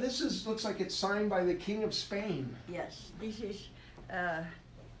Della, this looks like it's signed by the King of Spain. Yes, this is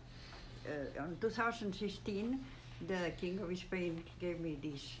on 2016. The King of Spain gave me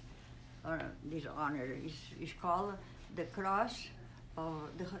this honor. It's called the Cross of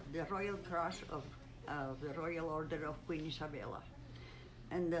the Royal Cross of the Royal Order of Queen Isabella,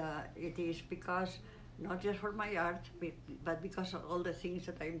 and it is because not just for my art, but because of all the things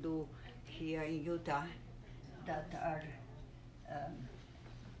that I do here in Utah that are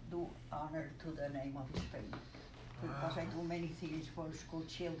do honor to the name of Spain. Because I do many things for school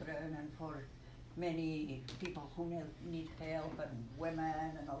children and for many people who need help and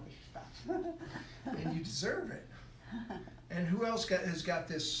women and all this stuff. And you deserve it. And who else has got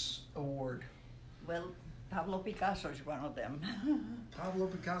this award? Well, Pablo Picasso is one of them. Pablo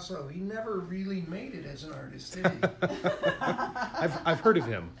Picasso, he never really made it as an artist, did he? I've heard of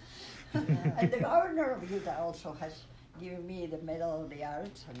him. And the governor of Utah also has given me the Medal of the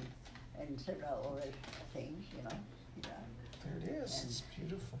Arts and several other things, you know. Yeah. There it is. It's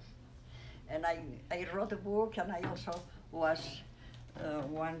beautiful. And I wrote a book, and I also was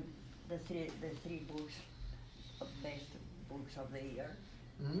won the three books, best books of the year.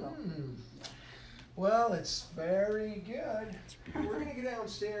 So, yeah. Well, it's very good. We're going to go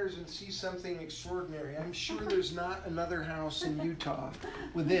downstairs and see something extraordinary. I'm sure there's not another house in Utah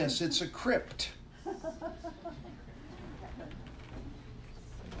with this. It's a crypt.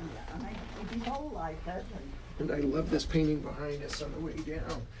 It is all like that. And I love this painting behind us on the way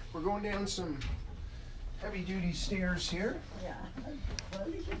down. We're going down some heavy-duty stairs here. Yeah. Well,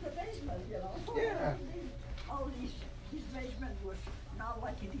 this is the basement, you know. Yeah. All this basement was not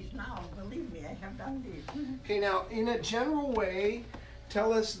like it is now. Believe me, I have done this. Okay, now, in a general way,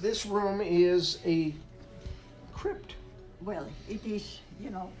 tell us this room is a crypt. Well, it is,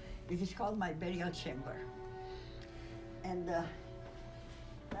 you know, it is called my burial chamber. And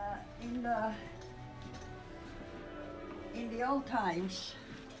in the old times,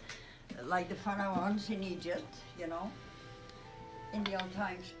 like the pharaohs in Egypt, you know, in the old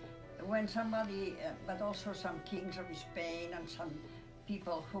times, when somebody, but also some kings of Spain and some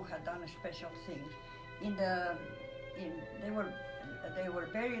people who had done special things, they were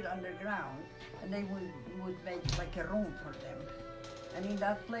buried underground, and they would make like a room for them, and in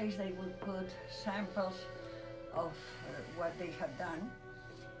that place they would put samples of what they had done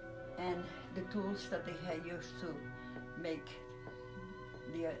and the tools that they had used to make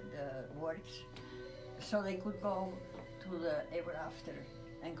the works, so they could go to the ever after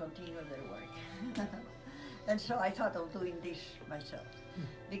and continue their work. And so I thought of doing this myself.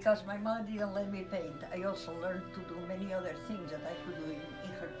 Because my mother didn't let me paint, I also learned to do many other things that I could do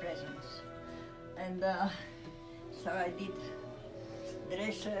in her presence. And so I did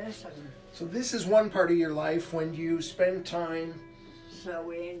dresses. And so this is one part of your life when you spend time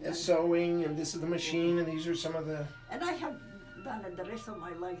sewing, and this is the machine, and these are some of the... And I have done it the rest of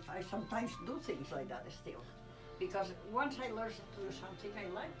my life. I sometimes do things like that still. Because once I learn to do something,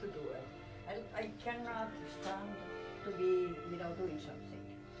 I like to do it. I cannot stand to be without doing something.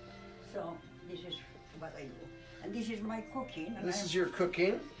 So this is what I do. And this is my cooking. And this is your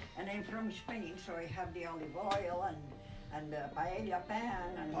cooking? And I'm from Spain, so I have the olive oil and the paella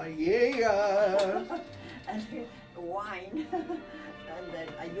pan. And paella! And wine. And then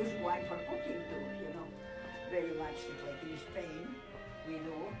I use wine for cooking too, you know. Very much like in Spain, we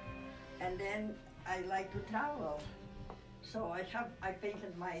do. And then I like to travel. So I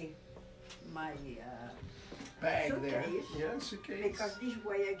painted my my Bag suitcase. there. Yeah, suitcase. Because this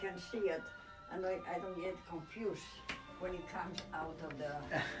way I can see it, and I don't get confused when it comes out of the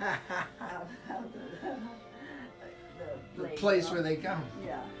out of The plane, place you know? where they come.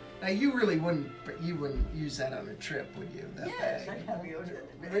 Yeah. Now you wouldn't use that on a trip, would you? That Yes, bag? I have used it.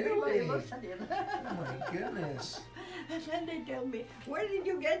 Really? Everybody looks at it. Oh my goodness. And then they tell me, where did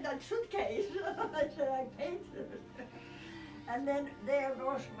you get that suitcase? I said, I painted it. And then there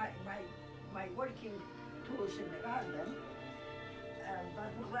goes my working tools in the garden.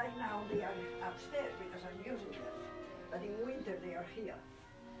 But right now they are upstairs because I'm using them. But in winter they are here.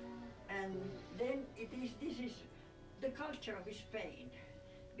 And then this is the culture of Spain,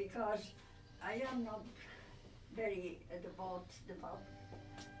 because I am not very devout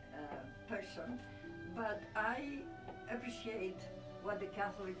person, but I appreciate what the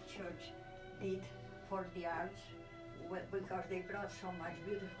Catholic Church did for the arts, because they brought so much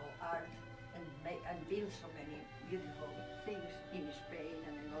beautiful art and built so many beautiful things in Spain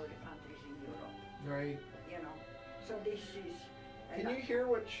and in other countries in Europe. Right. You know, so this is. Can you hear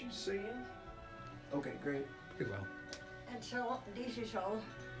what she's saying? Okay, great. Pretty well. And so this is all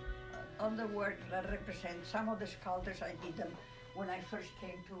the work that represents some of the sculptures I did them when I first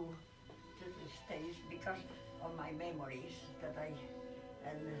came to the States because of my memories that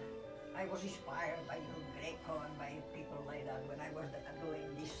I was inspired by Greco and by people like that when I was doing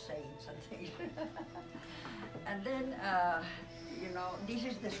these saints and things. And then, you know, this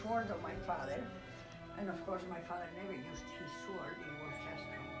is the sword of my father. And of course, my father never used his sword. It was just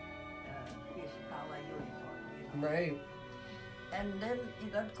his gala uniform. You know? Right. And then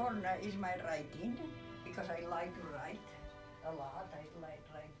in that corner is my writing, because I like to write a lot. I like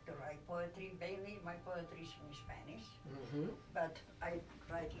to write poetry. Mainly my poetry is in Spanish, but I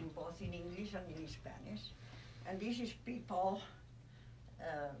write in both in English and in Spanish. And this is people,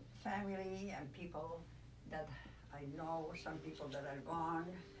 family and people that I know, some people that are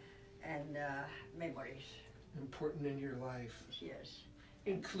gone, and memories. Important in your life. Yes.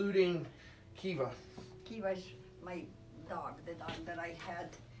 Including Kiva. Kiva is my dog, the dog that I had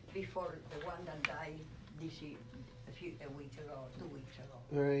before the one that died a week ago, 2 weeks ago.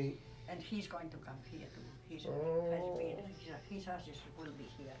 Right. And he's going to come here too. His ashes will be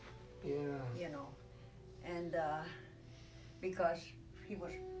here. Yeah. You know, and because he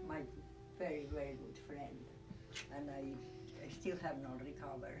was my very, very good friend, and I still have not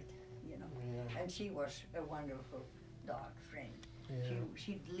recovered, you know. Yeah. And she was a wonderful dog friend. Yeah.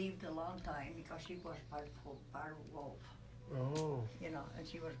 She lived a long time because she was part wolf. Oh. You know, and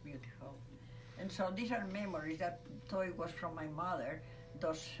she was beautiful. And so these are memories. That toy was from my mother.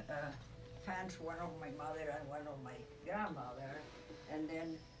 Those fans, one of my mother and one of my grandmother. And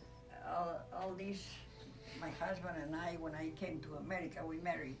then all these, my husband and I, when I came to America, we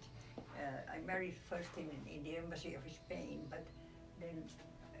married. I married first in the Embassy of Spain, but then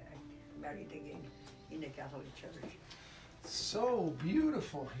married again in the Catholic Church. So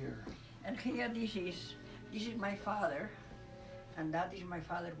beautiful here. And here this is my father, and that is my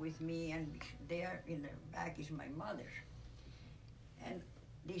father with me, and there in the back is my mother. And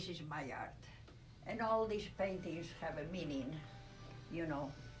this is my art. And all these paintings have a meaning, you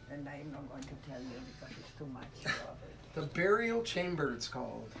know, and I'm not going to tell you because it's too much of it. The Burial Chamber it's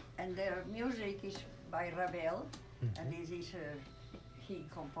called. And the music is by Ravel, and this is he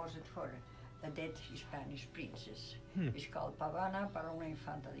composed it for a dead Spanish princess. It's called Pavana para una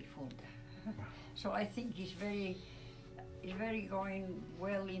infanta difunta. So I think it's very going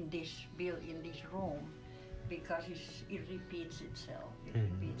well in this room, because it repeats itself. It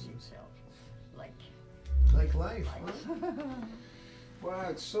repeats itself like life. Huh? Wow,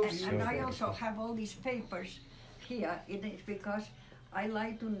 it's so beautiful. And I also have all these papers here. It is because I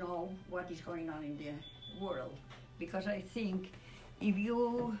like to know what is going on in the world, because I think if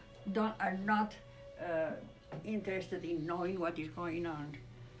you are not interested in knowing what is going on,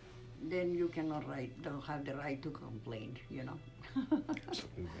 then you cannot don't have the right to complain, you know.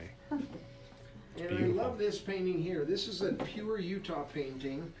 Absolutely. And I love this painting here. This is a pure Utah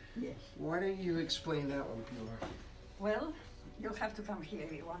painting. Yes. Why don't you explain that one, Pilar? Well, you'll have to come here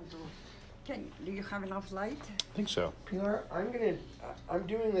if you want to. Do you have enough light? I think so. Pilar, I'm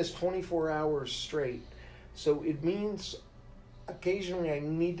doing this 24 hours straight. So it means occasionally I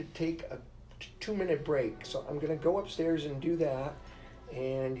need to take a 2-minute break. So I'm going to go upstairs and do that.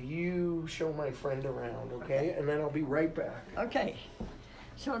 And you show my friend around, okay? And then I'll be right back. Okay.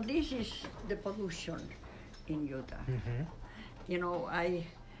 So this is the pollution in Utah. You know, I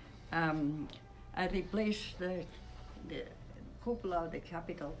replaced the cupola of the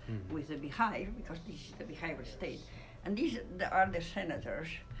Capitol with the beehive, because this is the beehive state. And these are the senators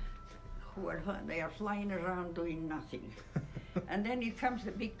they are flying around doing nothing. And then it comes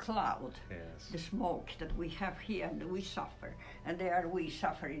the big cloud, Yes. the smoke that we have here, and we suffer. And there are we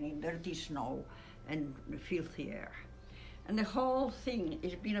suffering in dirty snow and filthy air. And the whole thing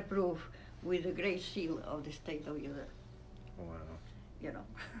is being approved with the Great Seal of the State of Utah. Wow. You know.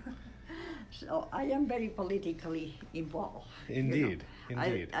 So I am very politically involved. Indeed, you know.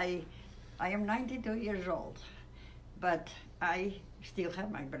 indeed. I am 92 years old, but I still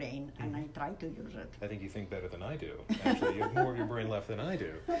have my brain and I try to use it. I think you think better than I do. Actually, you have more of your brain left than I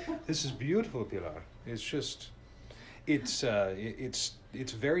do. This is beautiful, Pilar. It's just, it's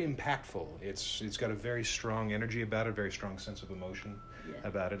very impactful. It's got a very strong energy about it, a very strong sense of emotion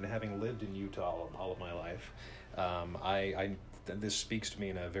about it. And having lived in Utah all of my life, this speaks to me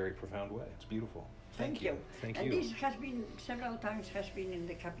in a very profound way. It's beautiful. Thank you. Thank you. And this has been several times in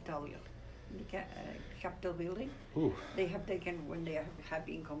the Capitolium. The Capitol building. Ooh. They have taken when they have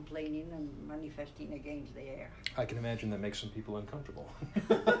been complaining and manifesting against the air. I can imagine that makes some people uncomfortable,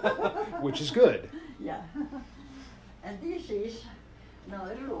 which is good. Yeah. And this is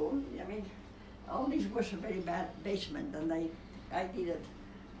another room. I mean, all this was a very bad basement, and I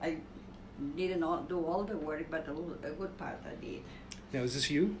didn't do all the work, but a good part I did. Now, is this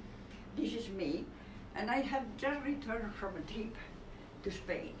you? This is me, and I have just returned from a trip to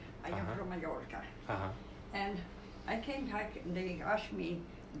Spain. I am from Mallorca. And I came back and they asked me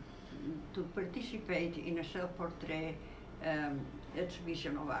to participate in a self-portrait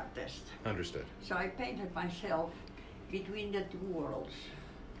exhibition of artists. Understood. So I painted myself between the two worlds.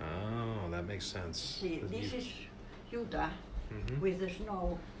 Oh, that makes sense. See, this is Utah with the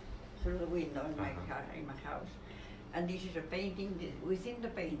snow through the window in my car, in my house. And this is a painting within the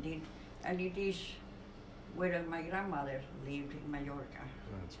painting, and it is where my grandmother lived in Mallorca.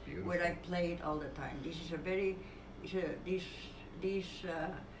 That's beautiful. Where I played all the time. This is a very, this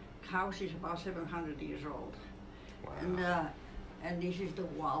house is about 700 years old. Wow. And this is the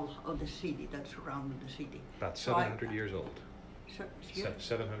wall of the city that surrounded the city. About 700 years old.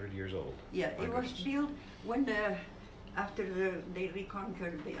 700 years old. Yeah, it was built when after they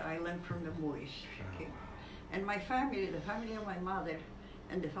reconquered the island from the Moors. Okay. And my family, the family of my mother,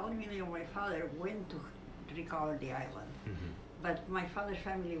 and the family of my father went to recover the island. But my father's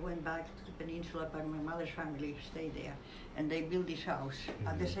family went back to the peninsula, but my mother's family stayed there. And they built this house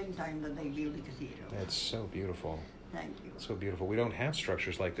at the same time that they built the cathedral. That's so beautiful. Thank you. So beautiful. We don't have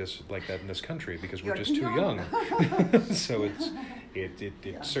structures like that in this country because we're You're just too young. So it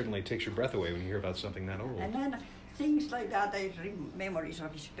Yeah. certainly takes your breath away when you hear about something that old. And then things like that, memories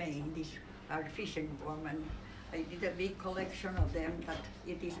of Spain, this fishing woman. I did a big collection of them, but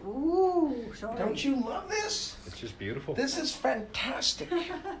it is, ooh, sorry. Don't you love this? It's just beautiful. This is fantastic.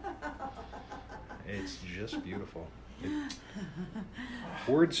 It's just beautiful.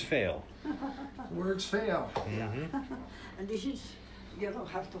 Words fail. Words fail. And this is, you don't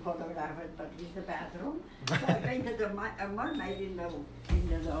have to photograph it, but this is the bathroom. So I painted a mermaid in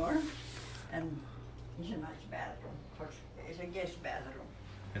the door, and it's a nice bathroom. It's a guest bathroom.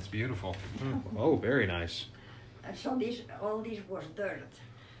 It's beautiful. Oh, very nice. And so all this was dirt,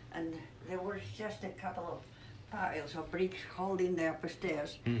 and there were just a couple of piles of bricks holding the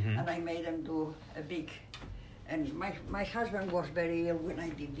upstairs, and I made them do a big. And my husband was very ill when I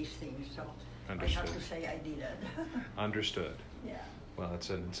did these things, so I have to say I did it. Understood. Yeah. Well,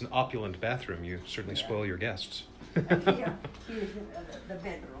 it's an opulent bathroom. You certainly spoil your guests. And here's the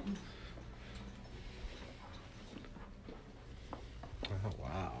bedroom. Oh,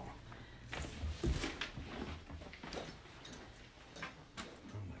 wow.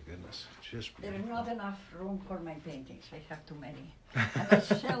 Just there is not enough room for my paintings. I have too many. And I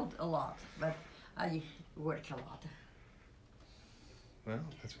sell a lot, but I work a lot. Well,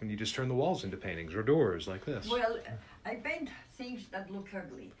 that's when you just turn the walls into paintings or doors like this. Well, I paint things that look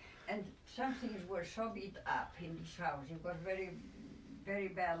ugly. And some things were so beat up in this house. It was very, very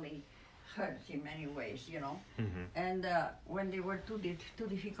badly hurt in many ways, you know. And when they were too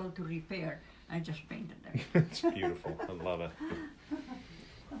difficult to repair, I just painted them. It's beautiful. I love it.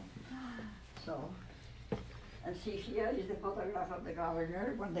 So, and see, here is the photograph of the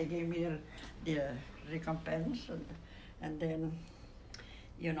governor when they gave me the recompense, and then,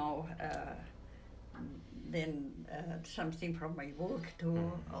 you know, then something from my book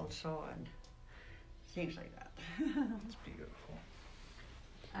too, also, and things like that. It's beautiful.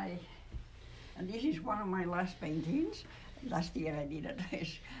 And this is one of my last paintings. Last year I did it.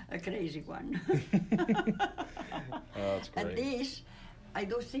 It's a crazy one. Oh, that's great. And this, I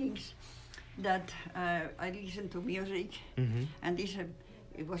do things that I listen to music, and this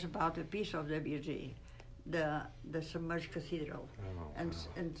it was about a piece of the the submerged cathedral, and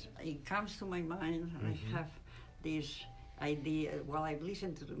it comes to my mind, and I have this idea while I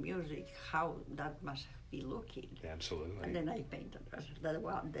listen to the music how that must be looking. Absolutely. And then I painted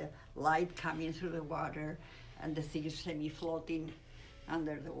the light coming through the water, and the thing semi-floating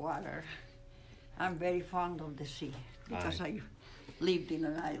under the water. I'm very fond of the sea because I lived in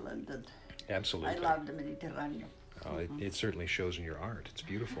an island, and absolutely. I love the Mediterranean. Oh, it certainly shows in your art. It's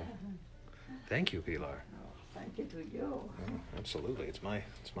beautiful. Thank you, Pilar. Thank you to you. Oh, absolutely, it's my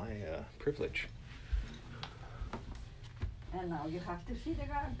privilege. And now you have to see the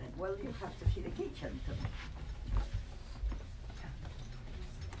garden. Well, you have to see the kitchen too.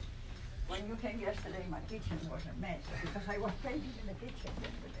 When you came yesterday, my kitchen was a mess because I was painting in the kitchen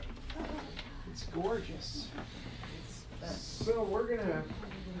yesterday. It's gorgeous. So we're gonna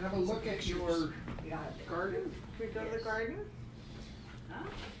have a look at your garden. We go to the garden? Huh?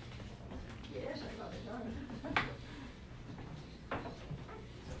 Yes, I got the garden.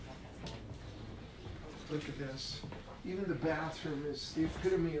 Look at this. Even the bathroom is the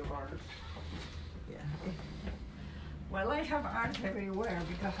epitome of art. Yeah. Well, I have art everywhere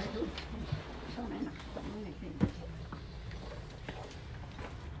because I do so many things.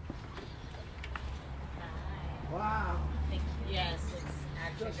 Wow. Thank you. Yes, it's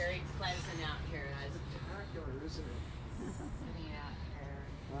actually very pleasant out here. It's outdoor, isn't it? Sitting out here.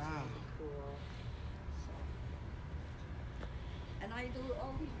 Wow. It's really cool. And I do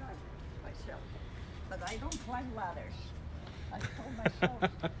all these gardens myself, but I don't climb ladders. I told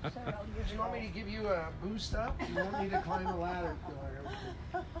myself several years Do you want me to give you a boost up? You want me to climb a ladder,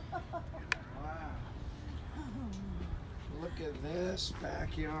 Pilar? Wow. Look at this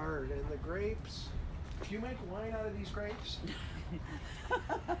backyard and the grapes. Do you make wine out of these grapes?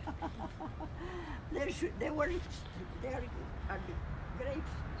 There are grapes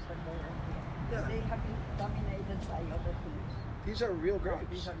somewhere here. Yeah. They have been dominated by other things. These are real No, grapes.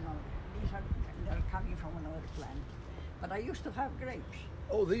 these are not. They're coming from another plant. But I used to have grapes.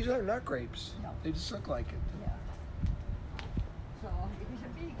 Oh, these are not grapes. No. They just look like it. Yeah. So it is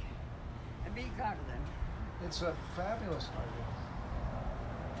a big garden. It's a fabulous garden.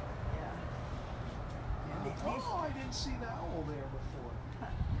 Yeah. Oh, I didn't see the owl there before.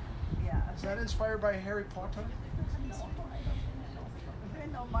 Yeah. Is that inspired by Harry Potter? No, I don't know. A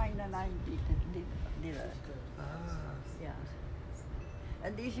friend of mine and I did it. Yeah.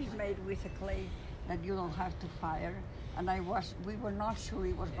 And this is made with a clay that you don't have to fire. And we were not sure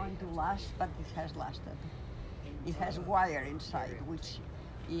it was going to last, but it has lasted. It has wire inside, which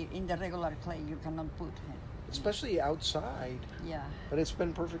in the regular clay you cannot put. Especially outside. Yeah. But it's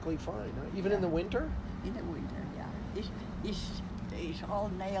been perfectly fine, huh? Even in the winter? In the winter, yeah. It's all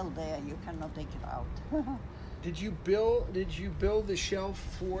nailed there. You cannot take it out. Did you build the shelf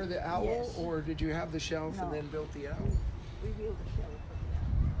for the owl, Yes. or did you have the shelf and No. then built the owl? We built a shelf for the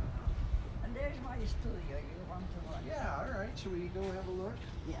owl. And there's my studio. You want to watch? Yeah. All right. Should we go have a look?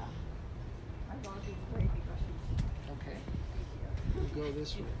 Yeah. I go this way because it's Okay. easier. We'll go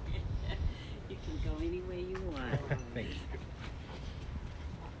this way. You can go any way you want. Thank you.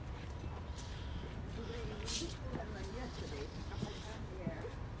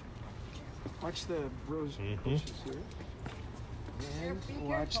 Watch the rose Mhm. bushes here. And Be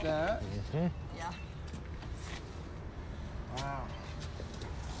watch careful. that. Yeah. Wow.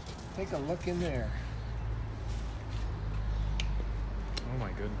 Take a look in there. Oh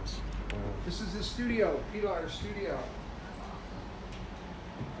my goodness. This is the studio, Pilar studio.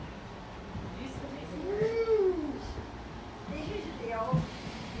 Woo! This is the old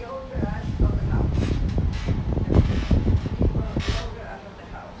garage of the house. The old garage of the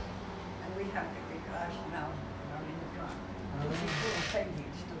house. And we have the garage now in the front. Which is full of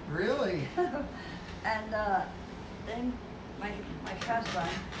paintings too. Really? And then my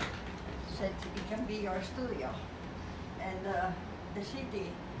husband said it can be your studio. And the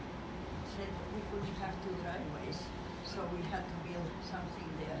city said we couldn't have two driveways. So we had to build something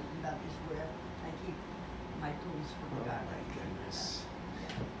there, and that is where I keep my tools for the garden. My goodness.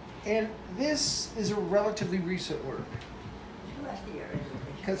 And this is a relatively recent work. Last year.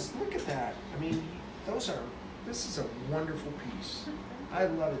 Because look at that. I mean, this is a wonderful piece. I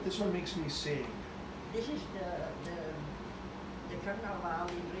love it. This one makes me sing. This is the Carnival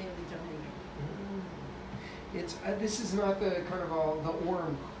in Rio de Janeiro. It's this is not the carnival, the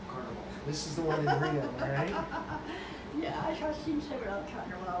Orm carnival. This is the one in Rio, right? Yeah, I have seen several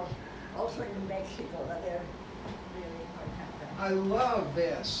carnivals, also in Mexico, that they're really quite happy. I love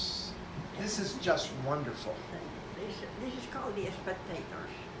this. This is just wonderful. This is called the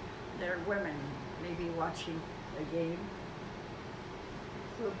spectators. They're women, maybe watching a game,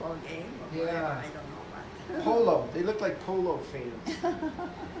 football game, or whatever, I don't know what. Polo. They look like polo fans.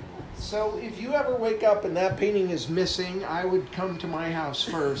 So if you ever wake up and that painting is missing, I would come to my house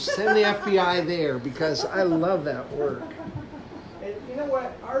first. Send the FBI there because I love that work. And you know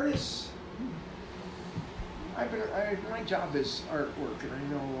what? Artists, my job is artwork, and I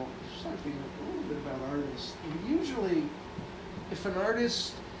know something a little bit about artists. And usually, if an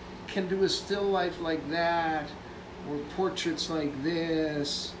artist can do a still life like that, or portraits like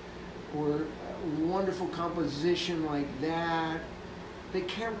this, or a wonderful composition like that, they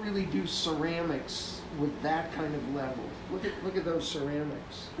can't really do ceramics with that kind of level. Look at those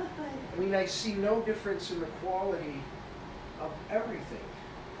ceramics. I mean, I see no difference in the quality of everything.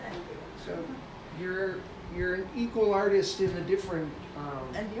 Thank you. So you're an equal artist in a different.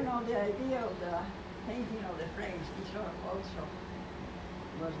 And you know, the idea of the painting of the frames is also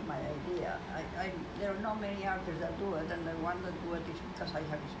was my idea. There are not many artists that do it, and the one that do it is because I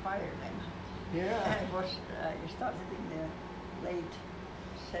have inspired them. Yeah. And I started in the late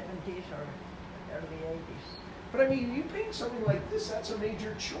 70s or early 80s. But I mean, you paint something like this, that's a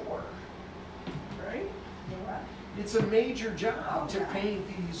major chore, right? Yeah. It's a major job to paint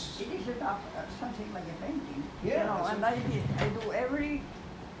these. It is something like a painting. Yeah. You know, and I do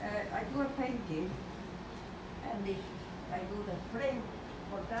a painting, and I do the frame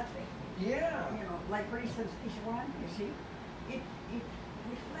for that painting. Yeah. You know, like for instance, this one, you see, it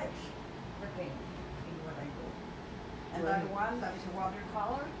reflects the painting in what I do. And that one, that is a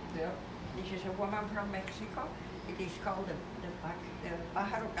watercolor. Yeah. This is a woman from Mexico. It is called the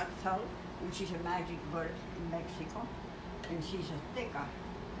pájaro quetzal, which is a magic bird in Mexico, and she's Azteca.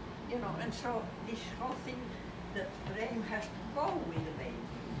 You know, and so this whole thing, the frame has to go with the painting.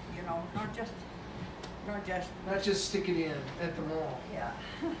 You know, not just stick it in at the mall. Yeah.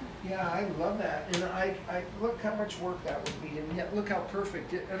 Yeah, I love that, and I look how much work that would be, and yet look how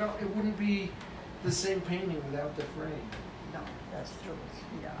perfect it wouldn't be the same painting without the frame. No, that's true.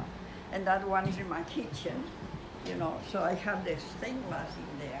 Yeah, and that one is in my kitchen. You know, so I have the stained glass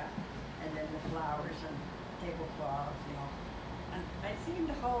in there, and then the flowers and tablecloths. You know, and I think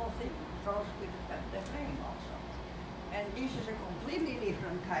the whole thing goes with the frame also. And this is a completely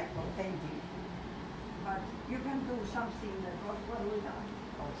different type of painting. But you can do something that goes well with that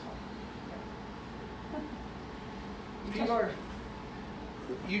also. Yeah. Pilar,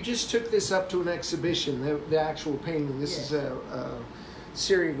 you just took this up to an exhibition, the actual painting. This is a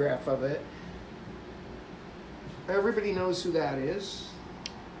serigraph of it. Everybody knows who that is.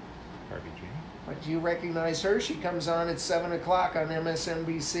 RBG. But do you recognize her? She comes on at 7 o'clock on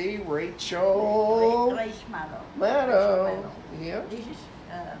MSNBC. Rachel Maddow. Yep. This is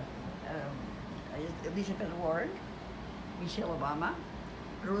Elizabeth Warren, Michelle Obama,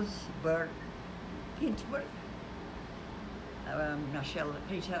 Ruth Bird Ginsburg, Rachel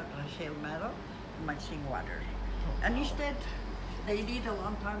Maddow, and Maxine Waters. And instead, they did a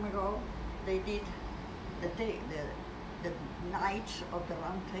long time ago, they did the Knights of the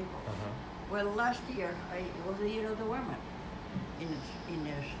Round Table. Well, last year, it was the Year of the Women in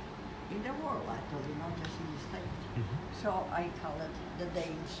the world, actually, not just in the States. So I call it the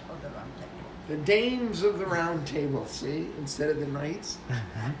Dames of the Round Table. The Dames of the Round Table, see, instead of the Knights.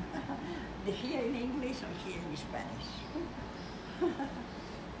 Here in English or here in Spanish.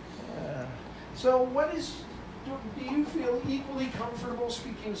 So do you feel equally comfortable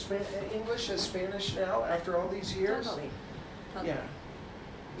speaking English as Spanish now after all these years? Totally. Yeah.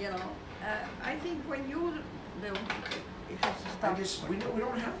 You know, I think when you it has to stop. We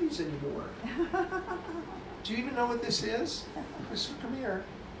don't have these anymore. Do you even know what this is? Come here.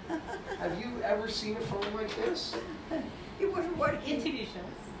 Have you ever seen a phone like this? It was working. In TV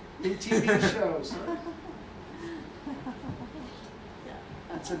shows. In TV shows, huh?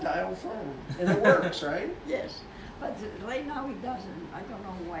 It's a dial phone, and it works, right? Yes, but right now it doesn't. I don't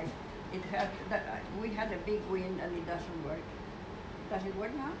know why. We had a big wind and it doesn't work. Does it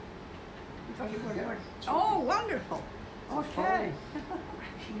work now? Because it won't work. Oh, wonderful. Okay.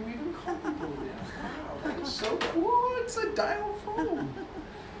 Can you even call people now? Wow, that's so cool. It's a dial phone.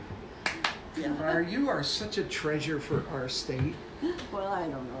 Pilar, you are such a treasure for our state. Well, I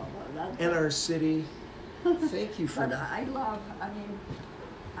don't know about that. And our city. Thank you for but that. I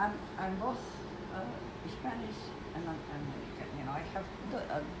I'm both Spanish and American. You know, I have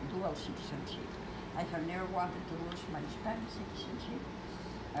dual citizenship. I have never wanted to lose my Spanish citizenship.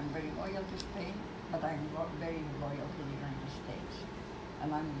 I'm very loyal to Spain, but I'm very loyal to the United States.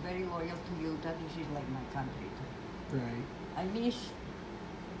 And I'm very loyal to Utah. This is like my country too. Right. I miss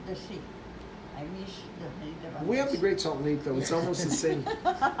the sea. I miss the Mediterranean. We have the Great Salt Lake, though. It's almost the same.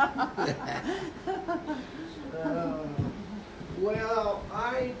 Well,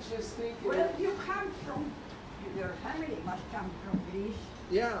 I just think. Well, you come from, your family must come from Greece.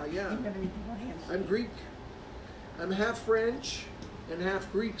 Yeah, yeah. In the Mediterranean. I'm Greek. I'm half French and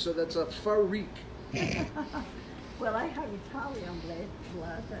half Greek, so that's a Farik. Well, I have Italian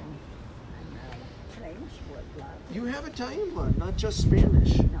blood and French blood. You have Italian blood, not just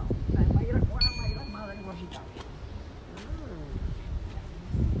Spanish. No, one of my grandmother was Italian.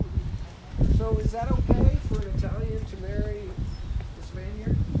 So is that okay for an Italian to marry a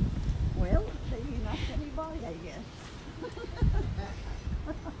Spaniard? Well, they didn't ask anybody, I guess.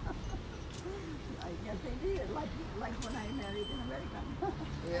 I guess they did, like when I married an American.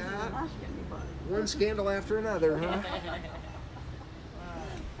 Yeah. They didn't ask anybody. One scandal after another, huh?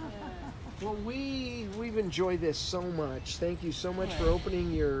 Well, we've enjoyed this so much. Thank you so much for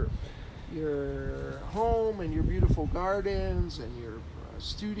opening your home and your beautiful gardens and your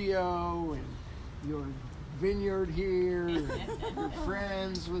studio and your vineyard here and your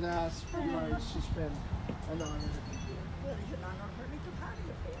friends with us. It's just been an honor. Well, it's an honor for me to have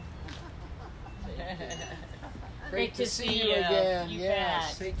you here. Great to see you again. You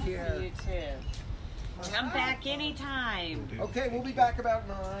Yes, bet. take Good to care. see you too. Come back anytime. Okay, we'll be back about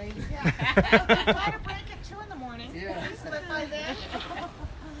 9. Try to break at 2 in the morning. Yeah. Please slip by then.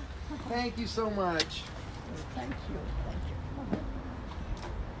 Thank you so much. Thank you.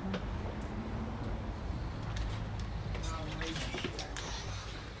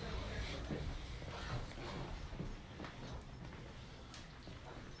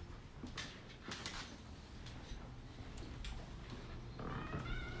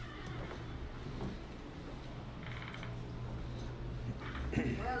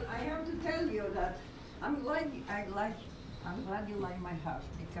 Well, I have to tell you that I'm glad you like my house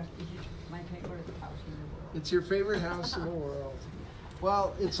because this is my favorite house in the world. It's your favorite house in the world.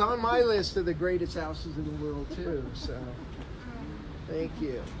 Well, it's on my list of the greatest houses in the world too, so thank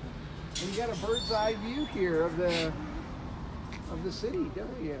you. And you got a bird's eye view here of the city,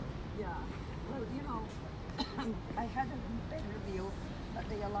 don't you? Yeah. Well, you know, I had a better view, but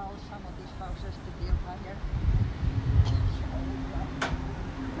they allow some of these houses to be on fire.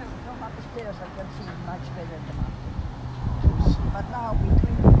 From upstairs I can see much better the mountain. But now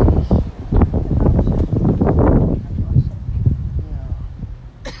between the houses,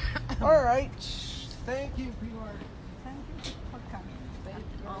 All right. Thank you, Pilar. Thank you for coming.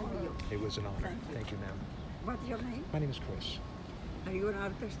 All of you. It was an honor. Thank you, ma'am. What's your name? My name is Chris. Are you an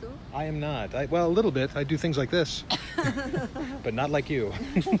artist too? I am not. Well, a little bit. I do things like this, but not like you.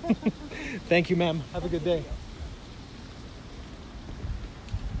 Thank you, ma'am. Have a good day.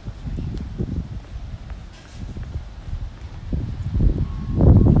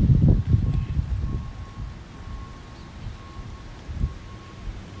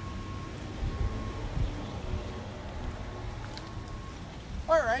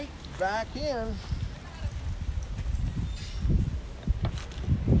 All right, back in.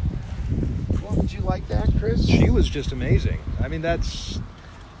 Well, did you like that, Chris? She was just amazing. I mean,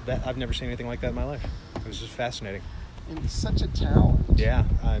 I've never seen anything like that in my life. It was just fascinating. And such a talent. Yeah,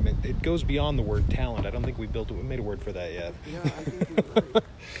 I mean, it goes beyond the word talent. I don't think we made a word for that yet. Yeah, I think you're right.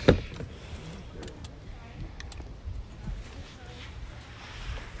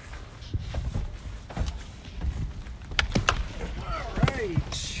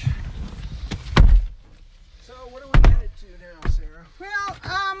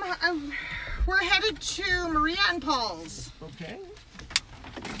 We're headed to Maria and Paul's. Okay.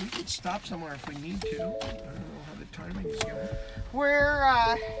 We could stop somewhere if we need to. I don't know how the timing is going.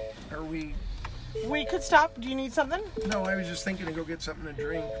 Are we? We could stop. Do you need something? No, I was just thinking to go get something to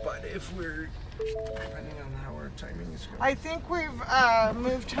drink, but if we're, depending on how our timing is going. I think we've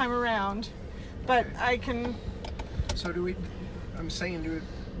moved time around, but I can. So do we? I'm saying, do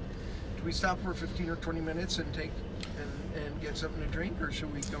we stop for 15 or 20 minutes and and get something to drink, or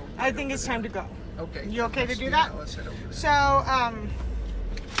should we go? I think it's time to go. Okay. You okay to do that? Yeah, let's head over there. So, I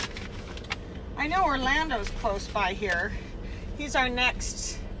know Orlando's close by here. He's our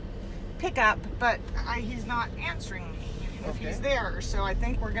next pickup, but he's not answering me if he's there. So I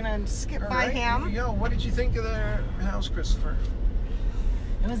think we're gonna skip by him. Yo, what did you think of the house, Christopher?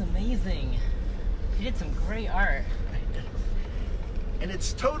 It was amazing. He did some great art. And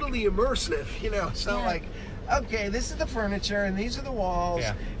it's totally immersive, It's not like, okay, this is the furniture and these are the walls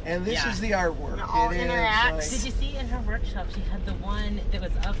and this is the artwork. It all interacts. Did you see in her workshop she had the one that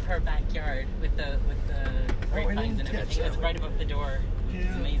was of her backyard with the grapevines and everything? It was right above the door. It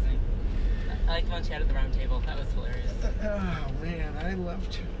was amazing. I like how she had it at the round table. That was hilarious. Oh man, I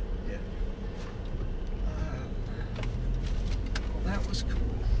loved it. Yeah. Well, that was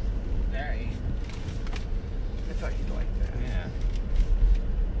cool. Very. I thought you'd like that. Yeah.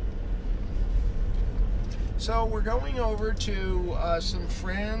 So we're going over to some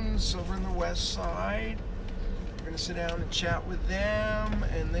friends over on the west side. We're going to sit down and chat with them,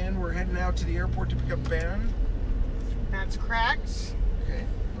 and then we're heading out to the airport to pick up Ben. That's correct. Okay,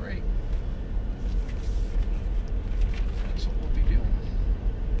 great. That's what we'll be doing.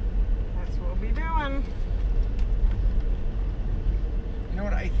 That's what we'll be doing. You know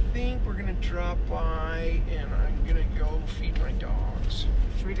what? I think we're going to drop by, and I'm going to go feed my dogs.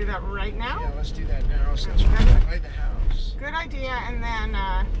 Should we do that right now? Yeah, let's do that now since we're by the house. Good idea, and then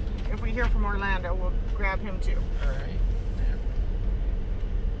if we hear from Orlando, we'll grab him too. All right. Yeah.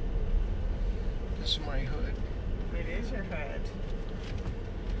 This is my hood. It is your hood.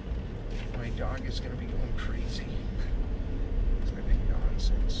 My dog is going to be going crazy. It's going to be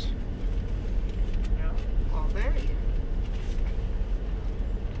nonsense. Yeah. Well, there you go.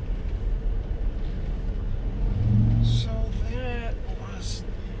 So that was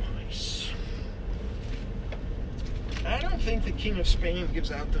nice. I don't think the King of Spain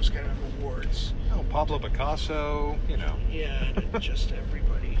gives out those kind of awards. Oh, Pablo Picasso, you know. Yeah, just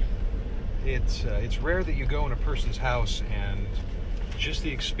everybody. It's rare that you go in a person's house and just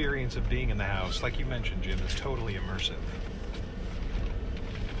the experience of being in the house, like you mentioned, Jim, is totally immersive.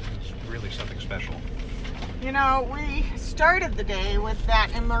 It's really something special. You know, we started the day with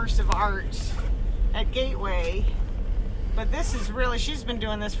that immersive art at Gateway, but this is really, she's been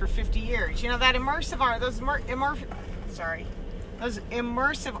doing this for 50 years. You know, that immersive art, those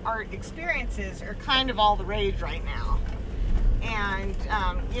immersive art experiences are kind of all the rage right now. And,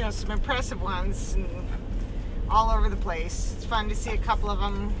 you know, some impressive ones and all over the place. It's fun to see a couple of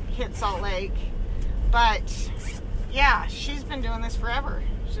them hit Salt Lake. But, yeah, she's been doing this forever.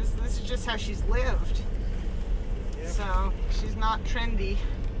 This is just how she's lived. Yep. So, she's not trendy.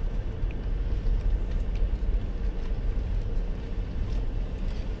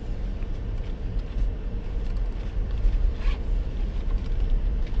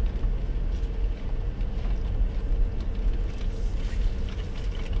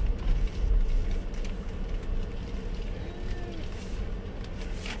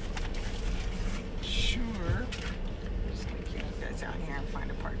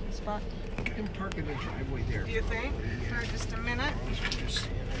 You can park in the driveway there. Do you think? Yeah. For just a minute? Just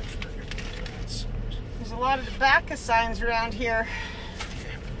stand there for a couple of minutes. There's a lot of tobacco signs around here.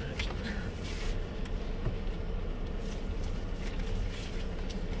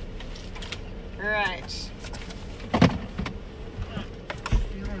 All right.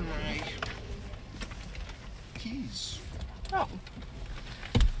 Here are my keys. Oh.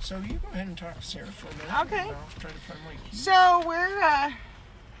 So you go ahead and talk to Sarah for a minute. Okay. I'll try to find my keys. So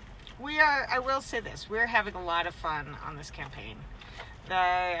we are, I will say this, we're having a lot of fun on this campaign.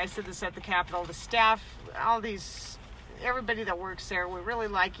 I said this at the Capitol, the staff, everybody that works there, we really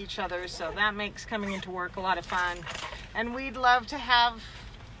like each other, so that makes coming into work a lot of fun. And we'd love to have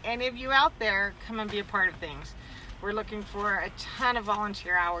any of you out there come and be a part of things. We're looking for a ton of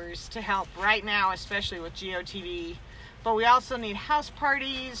volunteer hours to help right now, especially with GOTV. But we also need house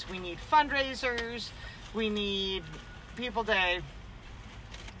parties, we need fundraisers, we need people to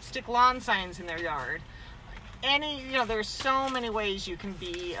stick lawn signs in their yard. There's so many ways you can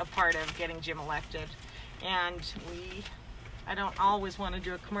be a part of getting Jim elected. And I don't always want to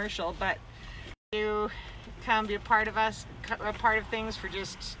do a commercial, but you come be a part of things for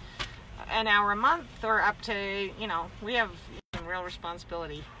just an hour a month or up to, we have real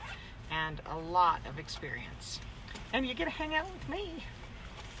responsibility and a lot of experience. And you get to hang out with me.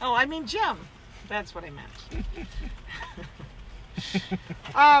 Oh, I mean Jim. That's what I meant.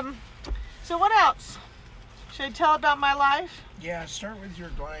 So what else? Should I tell about my life? Yeah, start with your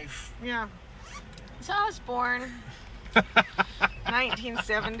life. Yeah. So I was born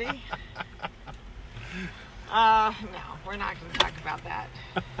 1970. No, we're not going to talk about that.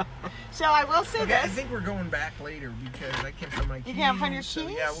 So I will say this. I think we're going back later because I can't find my keys. You can't find your keys? So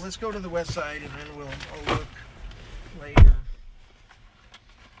yeah, well, let's go to the west side and then I'll look later.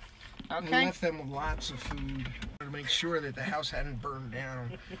 Okay. We left them with lots of food to make sure that the house hadn't burned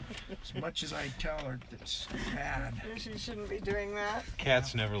down. As much as I tell her, it's bad. She shouldn't be doing that.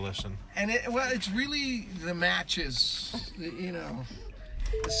 Cats never listen. And it's really the matches, the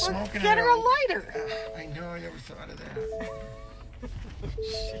smoking. Get her a lighter. I know, I never thought of that.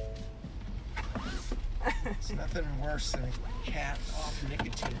 It's nothing worse than a cat off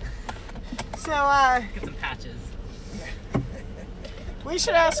nicotine. So, get some patches. We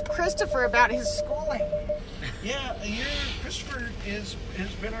should ask Christopher about his schooling. Yeah, Christopher has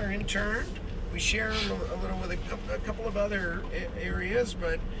been our intern. We share a little with a couple of other areas,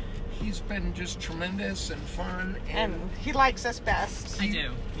 but He's been just tremendous and fun. And he likes us best. I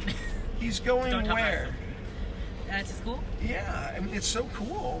do. He's going Don't tell where? To school? Yeah, I mean, it's so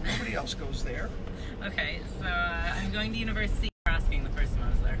cool. Nobody else goes there. Okay, so I'm going to university. You're asking the first time I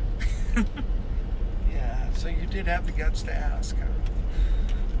was there. Yeah, so you did have the guts to ask, huh?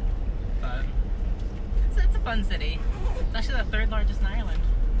 But it's a fun city. It's actually the third largest in Ireland.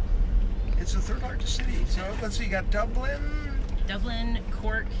 It's the third largest city. So let's see, you got Dublin,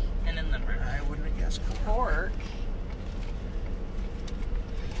 Cork, and then Limerick. I wouldn't have guessed Cork.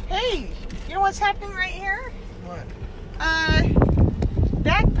 Hey, you know what's happening right here? What?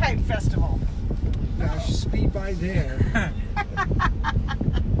 Bagpipe Festival. Gosh, speed by there.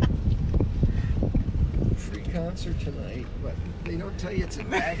 Free concert tonight, but they don't tell you it's a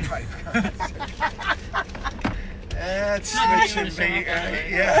bagpipe concert. That's switching me.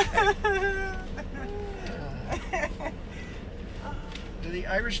 Yeah. Do the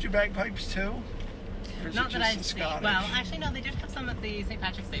Irish do bagpipes too? Or is Not it that just I've the seen. Scottish? Well, actually, no, they did have some at the St.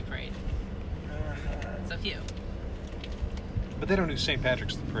 Patrick's Day parade. So a few. But they don't do St.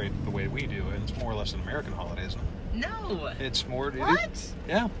 Patrick's Parade the way we do it. It's more or less an American holiday, isn't it? No. It's more. What?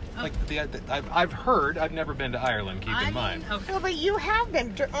 Yeah. Like I've heard. I've never been to Ireland. Keep in mind. Well, but you have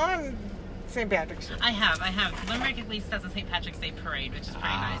been on St. Patrick's Day. I have. Limerick at least has a St. Patrick's Day parade, which is pretty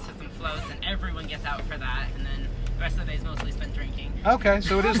nice. Has some floats, and everyone gets out for that. And then the rest of the day is mostly spent drinking. Okay,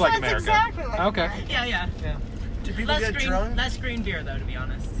 so it is like America. Exactly like okay. America. Yeah. Do people get drunk? Less green beer, though, to be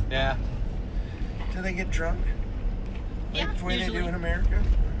honest. Yeah. Do they get drunk? Like Yeah, the way usually. they do in America?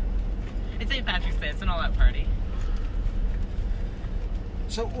 It's St. Patrick's Day. It's an all-out party.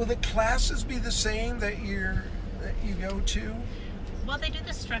 So will the classes be the same that you go to? Well, they do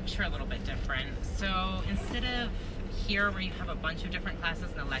the structure a little bit different. So instead of here where you have a bunch of different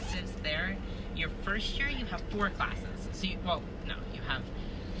classes and electives there, your first year you have 4 classes. So you have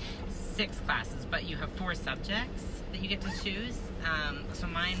 6 classes, but you have 4 subjects that you get to choose. So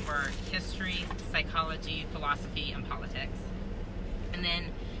mine were history, psychology, philosophy, and politics. And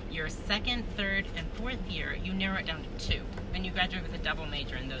then your second, third, and fourth year, you narrow it down to 2. And you graduate with a double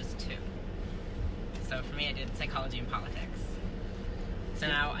major in those 2. So for me, I did psychology and politics. So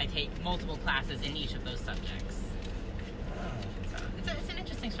now I take multiple classes in each of those subjects. So it's an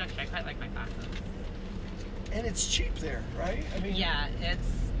interesting structure. I quite like my classes. And it's cheap there, right? I mean, yeah, it's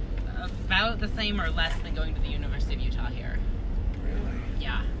about the same or less than going to the University of Utah here. Really?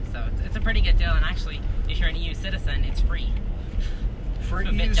 Yeah, so it's a pretty good deal. And actually, if you're an EU citizen, it's free. For I'm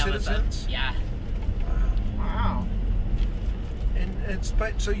a bit EU jealous of- citizens? Yeah. Wow. And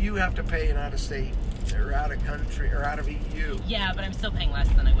but so you have to pay an out of state or out of country or out of EU. Yeah, but I'm still paying less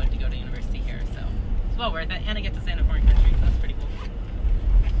than I would to go to university here, so it's well worth it. And I get to stay in a foreign country, so that's pretty cool.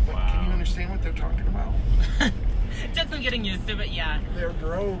 But can you understand what they're talking about? It took some getting used to, but yeah. Their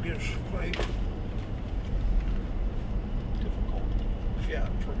brogue is quite difficult. Yeah,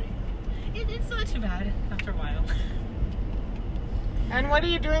 for me. It's not too bad after a while. And what are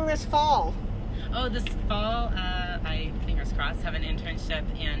you doing this fall? Oh, this fall, I, fingers crossed, have an internship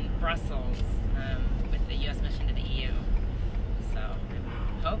in Brussels with the U.S. mission to the EU. So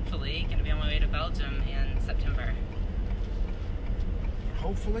I'm hopefully going to be on my way to Belgium in September.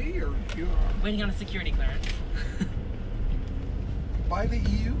 Hopefully, or you are Waiting on a security clearance. by the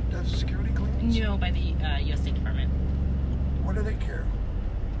EU? Does security clearance? No, by the U.S. State Department. What do they care?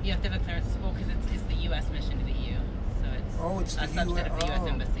 You have to have a clearance, well, because it's the U.S. mission to the EU. So it's the a subset of the U.S. oh.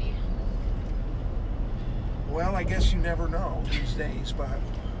 Embassy. Well, I guess you never know these days, but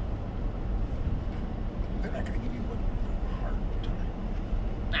they're not going to give you a hard time.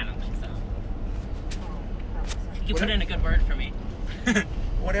 I don't think so. You can put in a good word for me.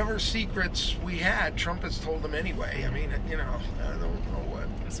 Whatever secrets we had, Trump has told them anyway. I mean, you know, I don't know what.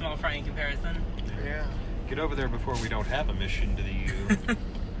 A small fry in comparison. Yeah. Get over there before we don't have a mission to the EU.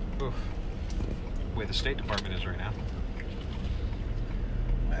 Oof. The way the State Department is right now.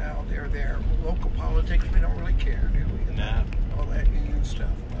 Well, they're there. Local politics, we don't really care, do we? Nah. All that EU stuff.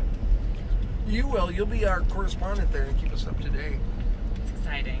 But you will. You'll be our correspondent there and keep us up to date. It's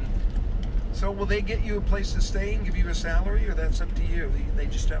exciting. So will they get you a place to stay and give you a salary, or that's up to you? They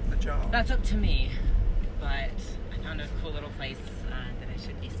just have the job. That's up to me. But I found a cool little place that I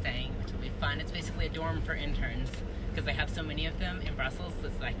should be staying, which will be fun. It's basically a dorm for interns, because they have so many of them in Brussels.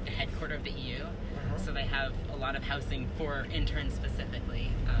 It's like the headquarters of the EU. So they have a lot of housing for interns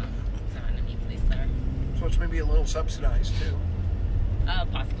specifically. So I'm in a neat place there. So it's maybe a little subsidized too.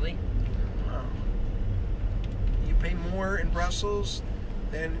 Possibly. Wow. You pay more in Brussels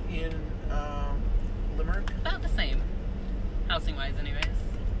than in Limerick? About the same. Housing-wise, anyways.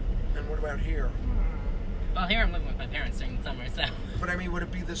 And what about here? Well, here I'm living with my parents during the summer, so. But I mean, would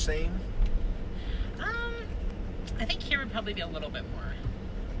it be the same? I think here would probably be a little bit more.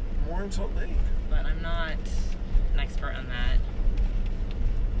 More in Salt Lake? But I'm not an expert on that.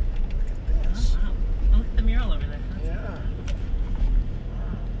 Look at this. Oh, wow. Oh, look at the mural over there. That's Yeah.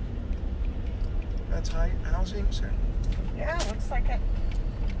 Wow. That's high housing, Sarah? Yeah, looks like it.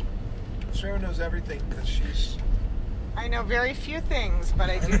 Sarah knows everything because she's... I know very few things,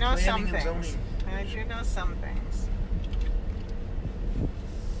 but I do know some Planning and things. zoning. I do know some things.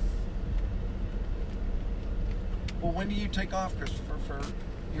 Well, when do you take off, Christopher, for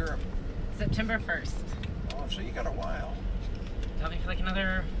Europe? September 1st. Oh, so you got a while. That'll be for like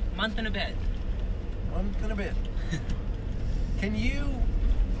another month and a bit. Month and a bit. Can you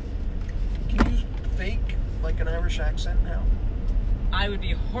fake like an Irish accent now? I would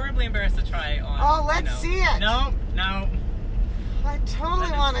be horribly embarrassed to try on. Oh, let's see it. No, no. I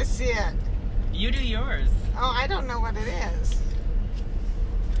totally want to see it. You do yours. Oh, I don't know what it is.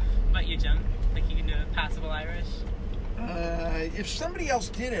 But you, Jim? Think you can do a passable Irish? If somebody else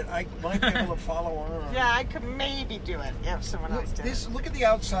did it, I might be able to follow on. Yeah, I could maybe do it if someone else did it. Look at the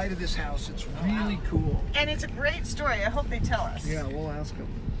outside of this house. It's really cool. And it's a great story. I hope they tell us. Yeah, we'll ask them.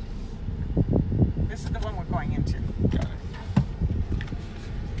 This is the one we're going into. Got it.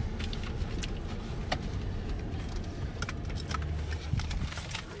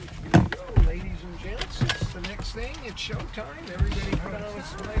 Ladies and gents, it's the next thing. It's showtime. Everybody put on a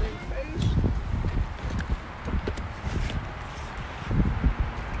smiling face.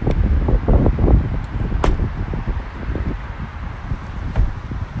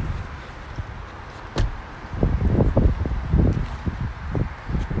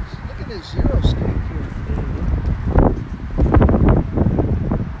 Look at this Zeroscape here.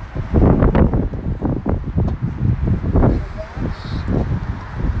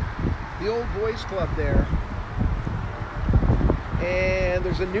 The old boys club there, and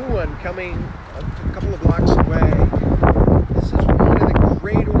there's a new one coming a couple of blocks away. This is one of the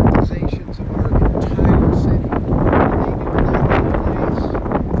great organizations of our entire city. They do lovely place,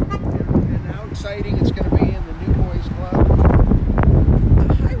 and how exciting it's going to be in the new boys club.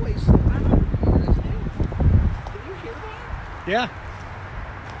 The highway's loud here, isn't it? Can you hear that? Yeah.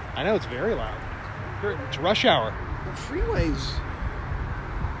 I know, it's very loud. It's rush hour. The freeways.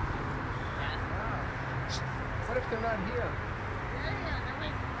 What if they're not here?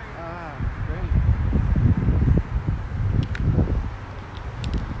 Ah, great.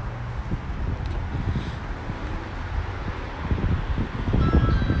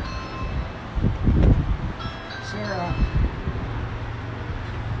 Sarah.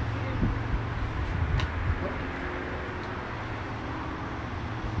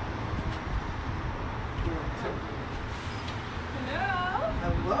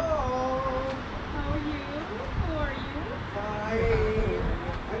 Hello. How are you? Who are you? Hi,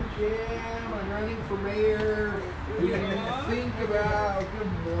 I'm Jim. I'm running for mayor. What do you think about?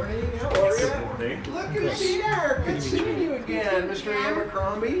 Good morning. How are you? Good morning. Look who's here. Good seeing you again, Mr.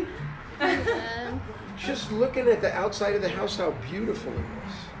 Abercrombie. Just looking at the outside of the house, how beautiful it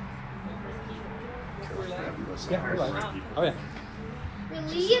is. Fabulous. Yeah, oh yeah.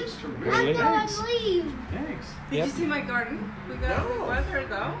 Leave? Really? Leave. Thanks. Did you see my garden? We got we went there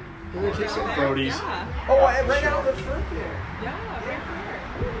though. We're gonna take some photos. Yeah. Oh, right out in the front there. Yeah, right there.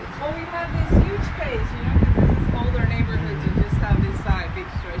 Well, we have this huge space, you know, because it's older neighborhoods. You just have this side, big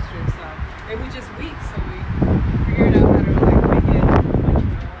straight side, and we just weed, so we figured out how to like make it, and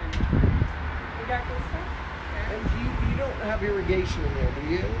we got good stuff. And you don't have irrigation in there,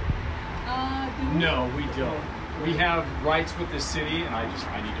 do you? No, we don't. We have rights with the city, and I need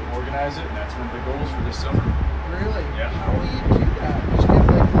to organize it, and that's one of the goals for this summer. Really? Yeah. How will you do that? Just get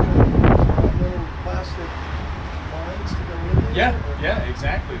like little plastic lines to go in there? Yeah,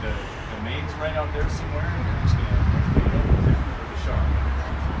 exactly. The main's right out there somewhere, and we're just gonna put it over with the shark.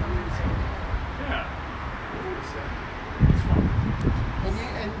 Yeah. It's fun.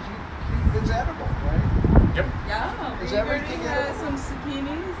 And it's edible, right? Yep. Yeah. Is we everything already edible? some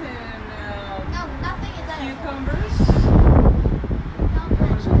zucchinis and No, nothing is cucumbers.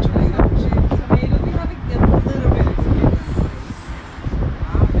 Cucumbers and tomatoes. Tomato. We have a little bit of tomatoes.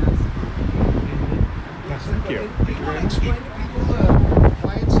 Thank you. Do you want to explain to people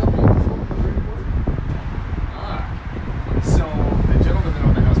why it's so beautiful? So the gentleman that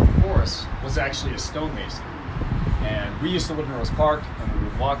owned the house before us was actually a stonemason, and we used to live in Rose Park, and we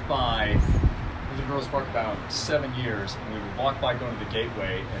would walk by. We lived in Rose Park about 7 years, and we would walk by going to the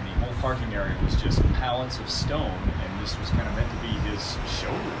gateway, and the whole parking area was just pallets of stone, and this was kind of meant to be his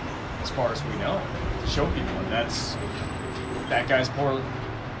showroom, as far as we know, to show people, and that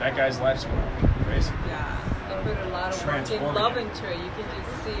guy's life's work. basically. Yeah, they put a lot of work and Transforming love it. into it. You can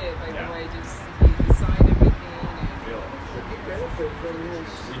just see it by Yeah. the way just he designed everything. And Feel it. The big benefit from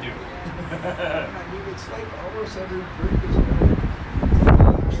this. We do. I mean, it's like almost every brick is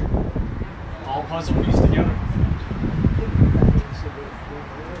All puzzle pieced together.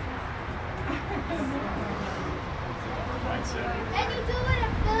 Mindset. Can you do it a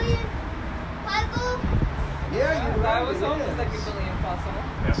billion puzzle? Yeah, that was almost like a billion puzzle.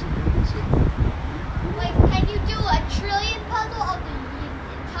 Yes. Like, can you do a trillion puzzle of the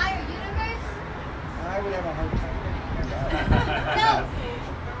entire universe? I would have a hard time. No.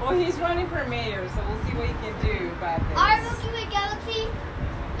 Well, he's running for mayor, so we'll see what he can do about this. Our Milky Way galaxy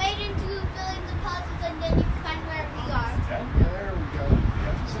made into billions of puzzles, and then you can find where we are. Yeah, there we go.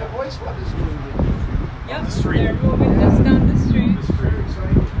 So the Boy Scout is moving. Yep, the street. they're moving this down the street. Very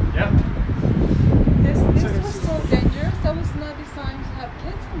exciting. Yep. This was so dangerous. That was not designed to have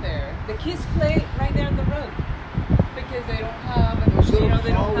kids in there. The kids play right there on the road because they don't have,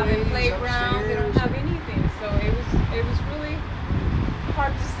 they don't have a playground. They don't have anything. So it was really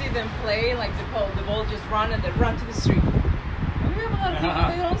hard to see them play. Like the ball just run and they run to the street. And we have a lot of people.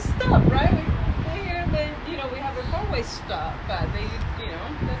 They don't stop, right? They hear we have a four-way stop, but they, it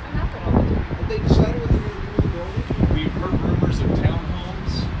doesn't happen all the time. Have they decided what they're going to do with the building? We've heard rumors of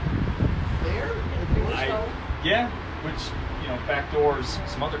townhomes. There? Yeah, which, backdoors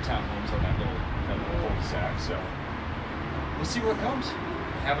some other townhomes on that little cul-de-sac. So we'll see what comes.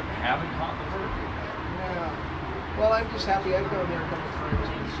 Haven't caught the bird. Yeah. Well, I'm just happy. I've gone there a couple times,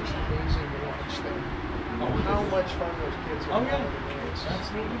 and it's just amazing to watch them. How much fun those kids are. Oh, yeah.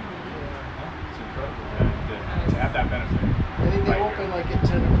 Absolutely. It's incredible to have that benefit. I think they open like at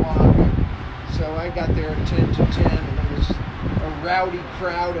 10 o'clock. So I got there at 10 to 10, and it was a rowdy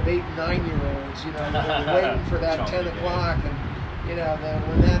crowd of 8 and 9-year-olds, they were waiting for that 10 o'clock. And, then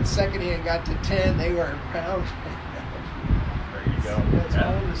when that second hand got to 10, they were around. There you go. That's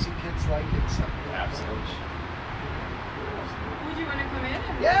all to see kids like it. Absolutely. Would you want to come in?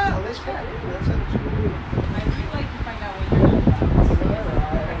 Yeah, let's go. That sounds good. I'd really like to find out what you're doing.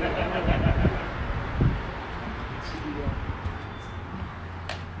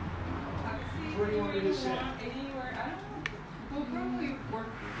 Where do you want me to sit? Anywhere, I don't know. We'll probably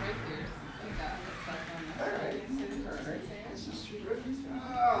work right there. Alright. This is terrific.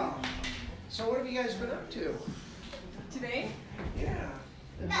 Oh. So what have you guys been up to? Today? Yeah.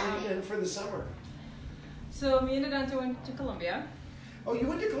 And for the summer? So me and Dante went to Colombia. Oh, you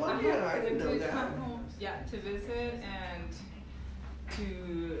went to Colombia? I didn't know that. Yeah, to visit and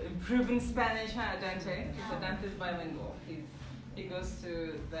to improve in Spanish. Dante, because Dante's bilingual. He goes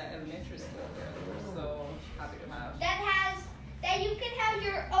to the elementary school there. We're so happy to have. That you can have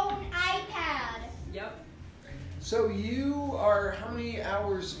your own iPad. Yep. So you are how many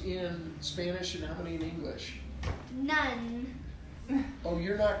hours in Spanish and how many in English? None. Oh,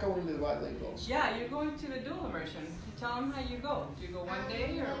 you're not going to the bilinguals? Yeah, you're going to the dual immersion. You tell them how you go. Do you go one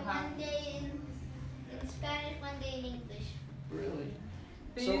day or how? One day in Spanish, one day in English. Really?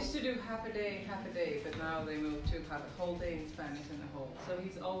 They used to do half a day, but now they moved to have a whole day in Spanish and a whole. So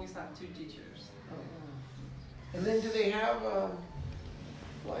he's always had 2 teachers. And then do they have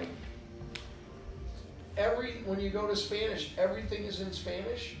when you go to Spanish, everything is in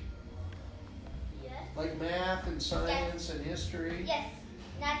Spanish? Yes. Like math and science and history? Yes,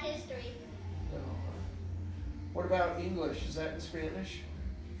 not history. No. What about English? Is that in Spanish?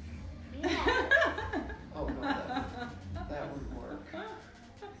 No. Oh, no, that wouldn't work.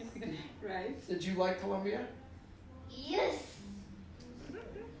 Right. Did you like Colombia? Yes.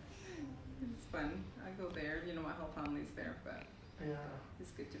 It's fun. I go there. My whole family's there, but yeah,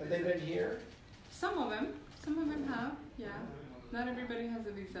 it's good to Have visit. they been here? Some of them have. Yeah. Not everybody has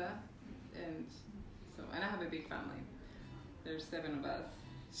a visa, and I have a big family. There's 7 of us.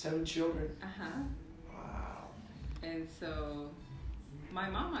 7 children. Wow. And so my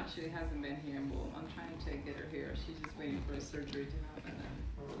mom actually hasn't been here. Well, I'm trying to get her here. She's just waiting for a surgery to happen.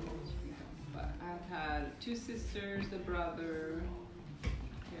 But I've had 2 sisters, a brother,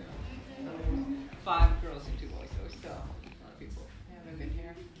 5 girls and 2 boys. So still a lot of people haven't been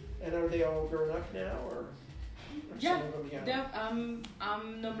here. And are they all grown up now, or Yeah, some of them young? yeah.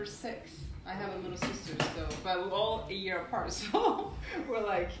 I'm number 6. I have a little sister, but we're all a year apart. So we're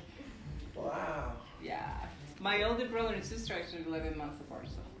like, wow. Yeah. My older brother and sister actually 11 months apart,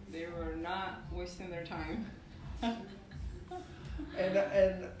 so they were not wasting their time. And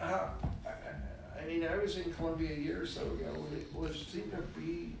I was in Colombia a year or so ago, and it seemed to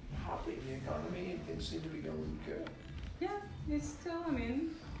be hopping the economy, and things seem to be going good. Yeah, it's still,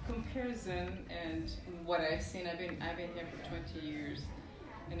 comparison and what I've seen. I've been here for 20 years.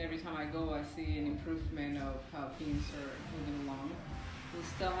 and every time I go, I see an improvement of how things are moving along. We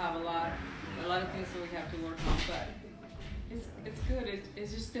still have a lot of things that we have to work on, but it's good.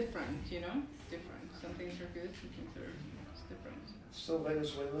 It's just different, you know. It's different. Some things are good, some things are just different. Still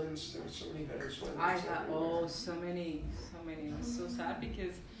Venezuelans. There were so many Venezuelans. I have so many. It's so sad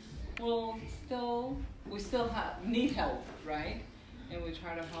because we still need help, right? And we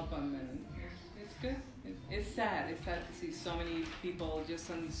try to help them, and it's good. It's sad. It's sad to see so many people just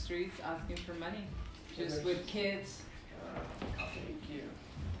on the streets asking for money, just with kids. Thank you.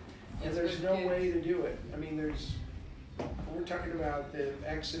 And there's no way to do it. I mean, we're talking about the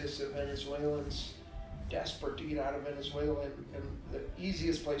exodus of Venezuelans desperate to get out of Venezuela, and the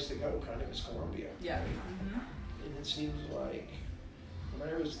easiest place to go kind of is Colombia. Yeah. Mm-hmm. And it seems like when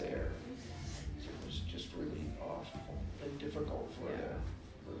I was there, it was just really awful and difficult for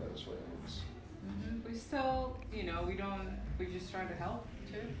the Venezuelans. Mm-hmm. We still, we just try to help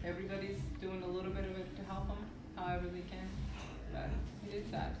too. Everybody's doing a little bit of it to help them however they can. But it is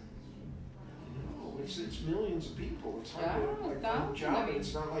sad. No, it's millions of people. It's hard to find a job. I mean,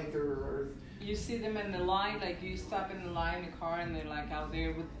 it's not like they're. You see them in the line, like you stop in the line in the car, and they're like out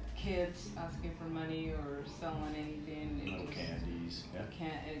there with kids asking for money or selling anything. No candies. Yeah.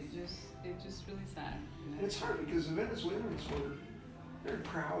 It's just really sad. You know? And it's hard because the Venezuelans they're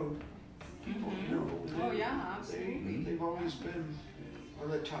proud people. Mm-hmm. You know. Oh yeah, absolutely. They've always been on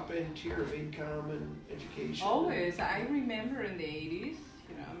the top end tier of income and education. Always. I remember in the 80s,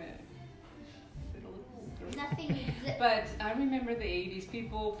 Nothing but I remember the 80s,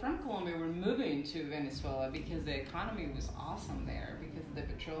 people from Colombia were moving to Venezuela because the economy was awesome there because of the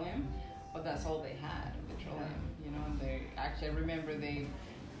petroleum. But that's all they had, petroleum. I remember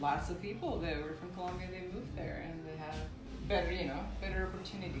lots of people that were from Colombia, they moved there and they had better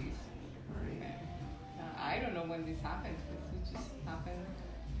opportunities. Right. I don't know when this happened. It just happened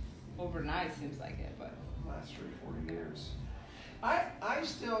overnight, seems like it, but last 3 or 4 years. I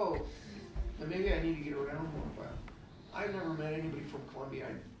still, and maybe I need to get around more, but I've never met anybody from Colombia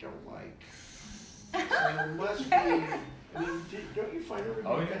I don't like. So there must be. I mean, don't you find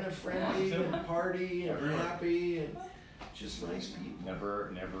everybody kind of friendly and party and happy and just nice people? Never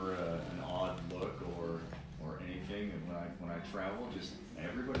an odd look or anything. And when I travel, just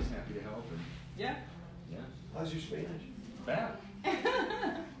everybody's happy to help. And yeah. How's your Spanish? Bad.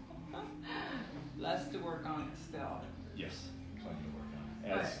 Lots to work on still. Yes, plenty to work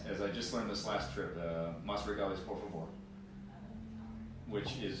on. As I just learned this last trip, más regalos por favor,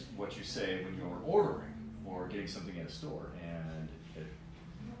 which is what you say when you're ordering or getting something at a store, and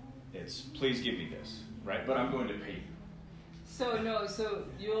it's please give me this, right? But I'm going to pay you. So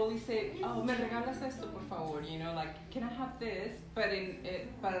you always say, oh, me regalas esto por favor, like, can I have this? But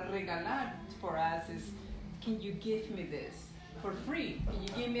para regalar for us is, can you give me this for free? Can you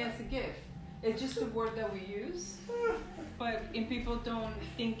give me as a gift? It's just a word that we use, and people don't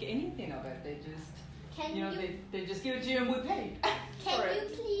think anything of it. They just, they just give it to you and we pay. Can you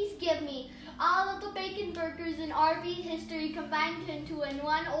please give me all of the bacon burgers in RV history combined into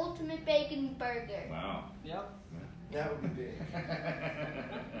one ultimate bacon burger? Wow. Yep. That would be big. That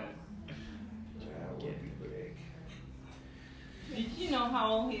would be big. Did you know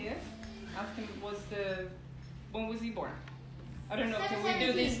how old he is? Ask him, when was he born? I don't know, can we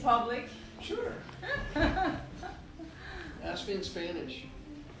do this public? Sure. Ask me in Spanish.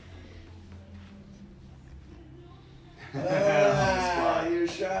 You're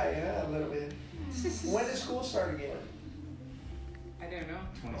shy, a little bit. When does school start again? I don't know.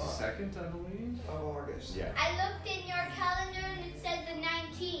 22nd, I believe. Oh, August. Yeah. I looked in your calendar and it said the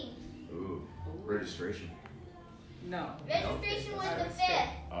 19th. Ooh, registration. No. Registration was the 5th.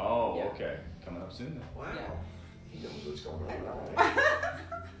 Oh, okay. Coming up soon then. Wow. Yeah. He knows what's going on.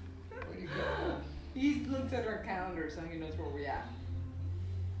 Where do you go? He's looked at our calendar so he knows where we're at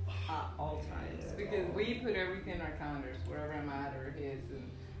all times. Yeah. Because we put everything in our calendars, wherever I'm at or his,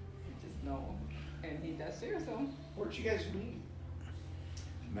 and we just know. And he does too, so. Where'd you guys meet?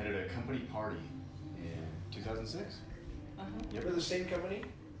 Met at a company party in 2006. Yep. For the same company?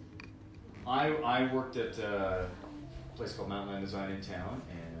 I worked at a place called Mountain Design in town,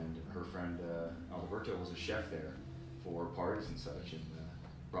 and her friend Alberto was a chef there for parties and such, and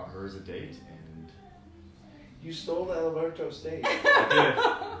brought her as a date. And you stole Alberto's date.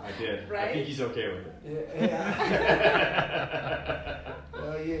 I did. Right? I think he's okay with it. Yeah.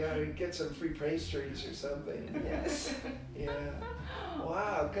 Well, get some free pastries or something. Yes. Yeah.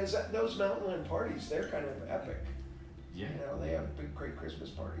 Wow, because those Mountain parties, they're kind of epic. Yeah. They have big, great Christmas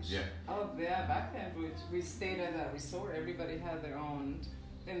parties. Yeah. Oh, yeah, back then we stayed at a resort. Everybody had their own,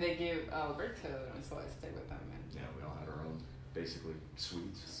 and they gave Alberto, and so I stayed with them. And yeah, we all had our own. basically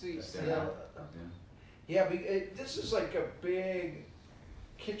sweets. Sweets. Yeah. Yeah, this is like a big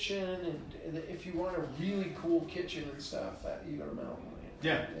kitchen, and if you want a really cool kitchen and stuff, that you go to Mountain Land.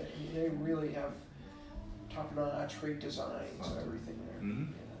 Yeah. They really have top-notch, great designs and everything there.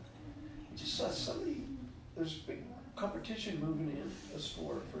 Mm-hmm. Yeah. Just somebody, there's big competition moving in a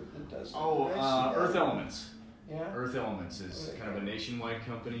store that does. Earth Elements. Yeah. Earth Elements is kind of a nationwide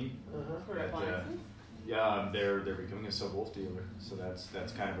company. For appliances? Yeah, they're becoming a Subwolf dealer, so that's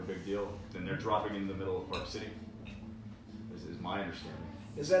kind of a big deal. And they're dropping in the middle of Park City. Is my understanding.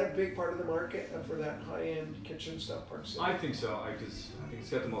 Is that a big part of the market for that high-end kitchen stuff, Park City? I think so, because I think it's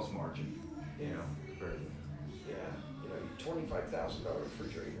got the most margin. Yeah. You know, compared to- Yeah, $25,000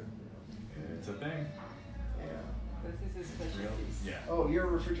 refrigerator. It's a thing. Yeah. This is a special piece. Yeah. Oh, your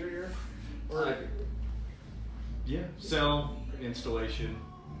refrigerator? Yeah. Sell, installation.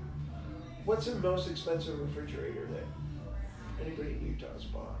 What's the most expensive refrigerator that anybody in Utah's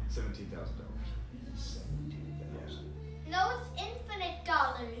bought? $17,000. $17,000. No, it's infinite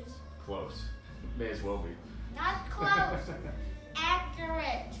dollars. Close. May as well be. Not close.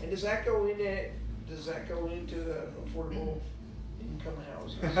 Accurate. And does that go into the affordable income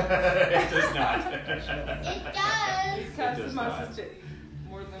houses? It does not. It does. It does not. customizes it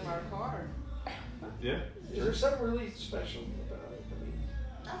more than our car. Yeah. Is there something really special about it?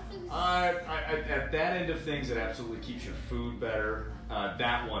 At that end of things, it absolutely keeps your food better.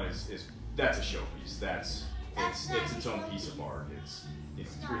 That one that's a showpiece. It's its own piece of art.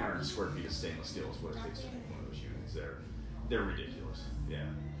 It's 300 square feet of stainless steel is what it takes to make one of those units. They're ridiculous. Yeah.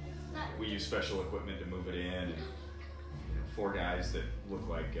 We use special equipment to move it in, and 4 guys that look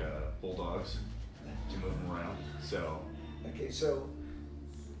like bulldogs to move them around. So. Okay, so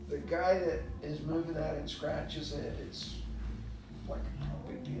the guy that is moving that and scratches it, it's like a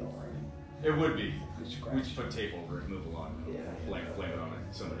big deal, right? It would be. We just put tape over it, move along, blame it on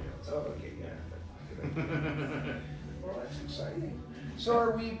somebody else. Oh, okay, yeah. Well, that's exciting. So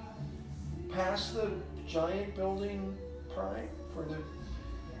are we past the giant building prime for the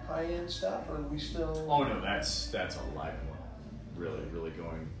high-end stuff, or are we still? Oh no, that's alive and well. Really, really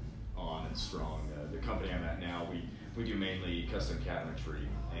going on and strong. The company I'm at now, we do mainly custom cabinetry,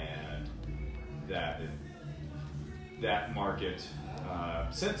 and that market,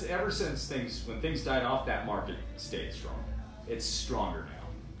 ever since when things died off, that market stayed strong. It's stronger now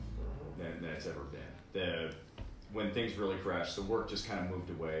than it's ever been. When things really crashed, the work just kind of moved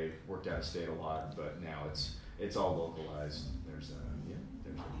away, worked out of state a lot, but now it's all localized. There's a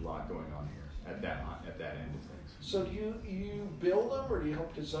lot going on here at that end of things. So do you build them, or do you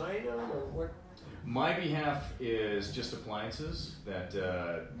help design them, or what? My behalf is just appliances, that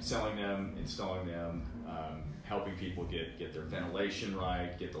selling them, installing them, helping people get their ventilation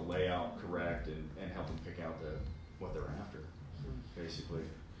right, get the layout correct, and help them pick out what they're after, basically.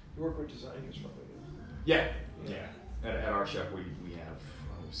 You work with designers, probably. Yeah. At our shop, we have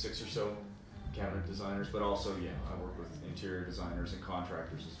 6 or so cabinet designers, but also, I work with interior designers and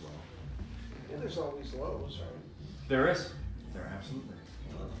contractors as well. And there's always Lowe's, right? There is. There absolutely.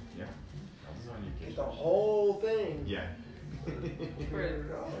 Yeah. I'll design you a Get the whole thing. Yeah.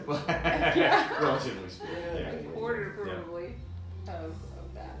 $300. Yeah. Relatively speaking. A quarter probably of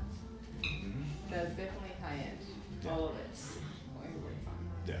that. Mm-hmm. That's definitely high end. All of it.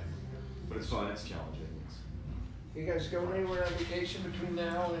 Yeah. But it's fun. It's challenging. You guys going anywhere on vacation between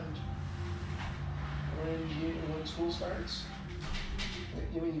now and when school starts?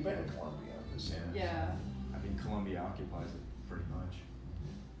 You've been in Columbia, obviously. Yeah. I mean, Columbia occupies it pretty much.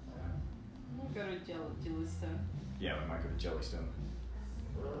 We'll go to Jellystone. Yeah, we might go to Jellystone.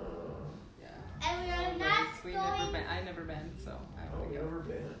 Yeah. And we are not going. I've never been, so I Oh, want to you've go. never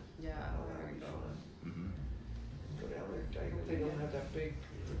been? Yeah, I want to go. Mm-hmm. Go down there. I hope they don't have that big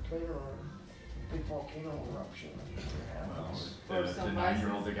big volcano eruption. Well, the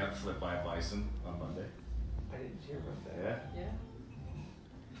 9-year-old that got flipped by a bison on Monday. I didn't hear about that. Yeah.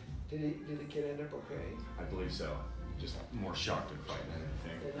 Did the kid end up okay? I believe so. Just more shocked and frightened than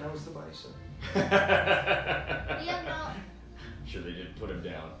anything. And that was the bison. Yeah, no. I'm sure they did put him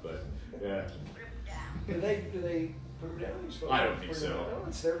down, but yeah. Do they put him down? I don't think so. No,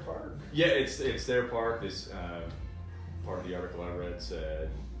 it's their park. Yeah, it's their park. This part of the article I read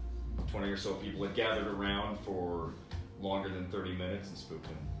said 20 or so people had gathered around for longer than 30 minutes and spooked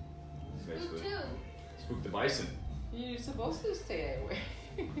him. Basically, spooked the bison. You're supposed to stay away.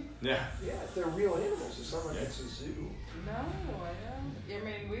 Yeah. Yeah, if they're real animals. It's not like it's a zoo. No, I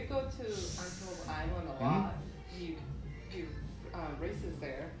mean, we go to Antelope Island a lot. You races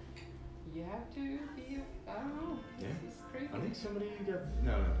there. You have to be, I don't know. Yeah. It's crazy. I think somebody got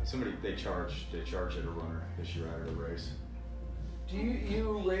somebody they charged at a runner this year out at a race. Do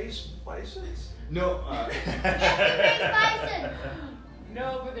you raise bisons? No.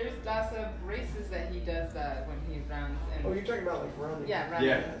 No, but there's lots of races that he does when he runs. And Oh, you're talking about like running? Yeah, running.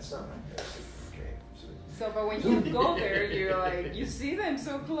 Yeah. It's not like that. Okay. So, but when you go there, you're like, you see them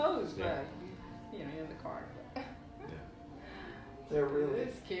so close, but you know, you're in the car. They're really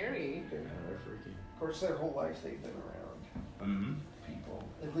It's scary. They're freaky. Of course, their whole life they've been around people,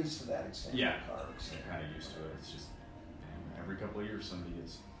 at least to that extent. Yeah. Cars. I'm kind of used to it. It's just every couple of years somebody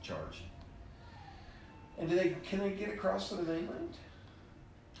gets charged. And can they get across to the mainland?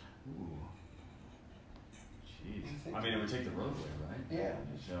 Ooh. Jeez. I mean, it would take the roadway, right? Yeah.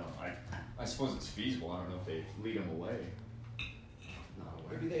 So I suppose it's feasible. I don't know if they lead them away.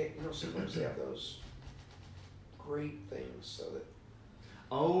 Maybe they, sometimes they have those great things so that.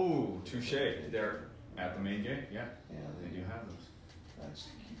 Oh, touche. They're at the main gate. Yeah. Yeah, they do have those. That's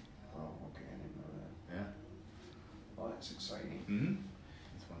oh, okay. I didn't know that. Yeah. Well, that's exciting. Mm-hmm.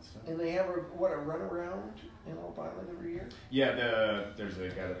 That's fun stuff. And they have a run around Antelope Island every year? Yeah, there's a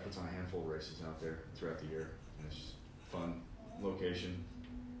guy that puts on a handful of races out there throughout the year. And it's just fun location.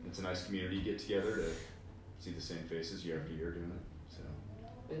 It's a nice community get together to see the same faces year after year doing it. So.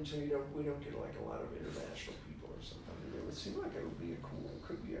 And so we don't get like a lot of international people or something. It would seem like it could be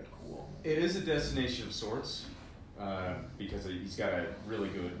a cool. It is a destination of sorts because he's got a really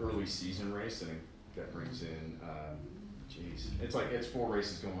good early season race, and that brings in, it's 4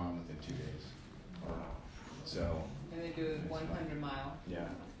 races going on within 2 days. So. And they do 100 mile. Yeah.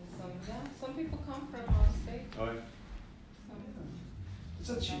 Some people come from state. Oh, yeah. It's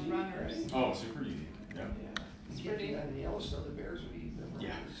such unique, runners. right? Oh, super unique. Yeah. It's You can't pretty. do that in Yellowstone. The bears would eat them.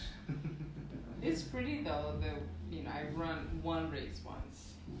 Yeah. It's pretty though. I run one race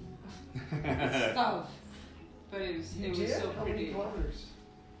once. Stuff. But it was so How pretty. many kilometers?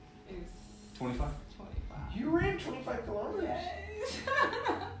 It was 25. 25. You ran 25 kilometers? Yes.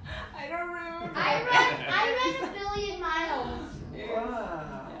 I don't remember. I ran 1 billion miles.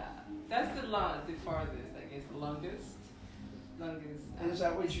 Wow. Yeah. That's the farthest, I guess, longest. And is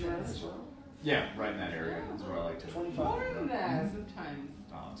that what you ran as well? Yeah, right in that area. That's where I like to. 25. More than that, sometimes.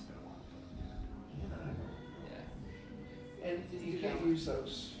 Oh, it's been a while. Yeah. And you can't use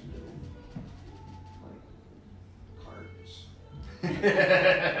those like carts.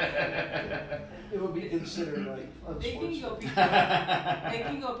 It would be considered like They can go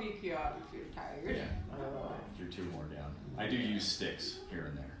unsportsmanlike. pick you up if you're tired. Yeah. If you're 2 more down. I do use sticks here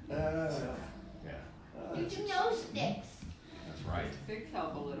and there. So, yeah. You do no sticks. That's right. Sticks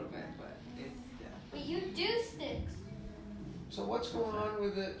help a little bit, but it's But you do sticks. So what's going on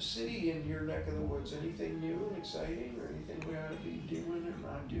with the city in your neck of the woods? Anything new and exciting, or anything we ought to be doing or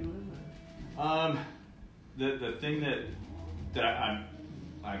not doing? The thing that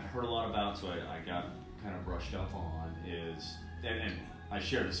I've heard a lot about, so I got kind of brushed up on is, and I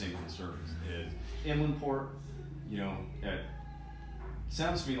share the same concerns, is inland port. It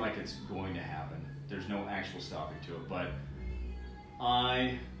sounds to me like it's going to happen. There's no actual stopping to it, but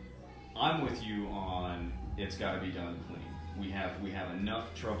I'm with you on it's got to be done clean. We have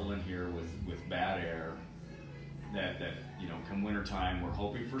enough trouble in here with bad air that come wintertime we're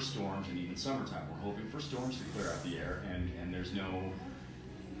hoping for storms, and even summertime we're hoping for storms to clear out the air, and there's no,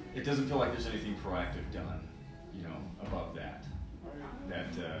 it doesn't feel like there's anything proactive done above that.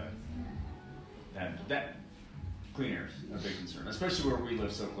 That clean air is a big concern, especially where we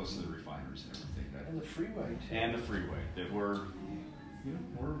live so close to the refineries and everything. And the freeway too. And the freeway that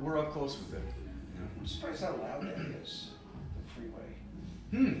we're up close with it. I'm surprised how loud that is. The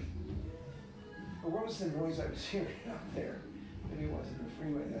freeway. Or what was the noise I was hearing out there? Maybe it wasn't the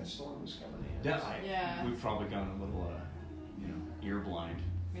freeway. That storm was coming in. Yeah. We've probably gone a little, ear blind.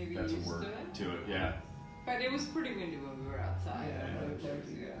 Maybe That's a used word to it. Yeah. But it was pretty windy when we were outside. Yeah, It was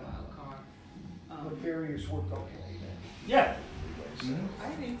yeah. a wild car. The barriers work okay then. Yeah. I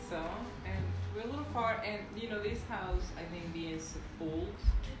think so. And we're a little far, and this house, I think being so old,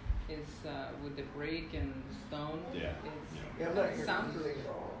 is with the brick and the stone. Yeah. Yeah, I'm not hearing sounds anything at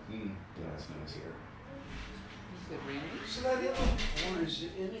all. Yeah, that's nice. Here. Is it raining? So that inland port is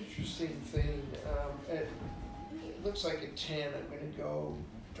an interesting thing. It looks like at 10 I'm going to go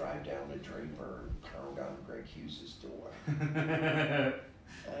drive down to Draper and pound on Greg Hughes' door. and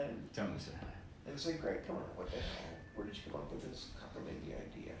Tell him to say hi. And say, Greg, come on, what the hell? Where did you come up with this cockamamie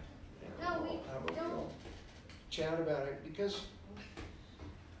idea? No, we have a don't. real chat about it, because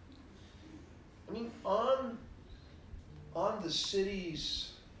I mean, on the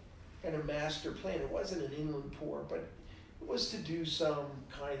city's kind of master plan, it wasn't an inland port, but it was to do some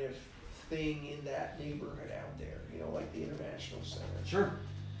kind of thing in that neighborhood out there, like the International Center. Sure.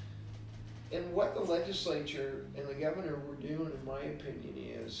 And what the legislature and the governor were doing, in my opinion,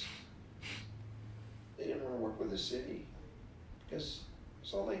 is they didn't want to work with the city, because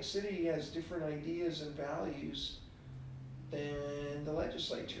Salt Lake City has different ideas and values than the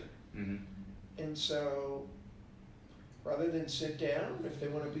legislature. Mm-hmm. And so rather than sit down, if they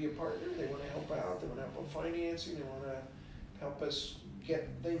want to be a partner, they want to help out, they want to help with financing, they want to help us get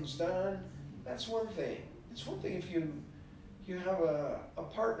things done, that's one thing. It's one thing if you have a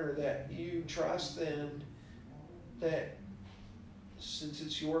partner that you trust and that, since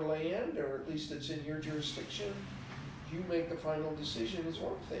it's your land, or at least it's in your jurisdiction, you make the final decision is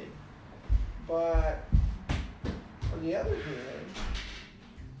one thing. But on the other hand,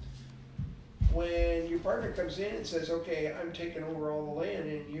 when your partner comes in and says, okay, I'm taking over all the land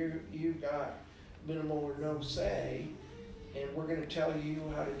and you've got minimal or no say, and we're going to tell you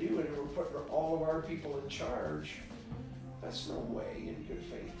how to do it, and we're putting all of our people in charge, that's no way in good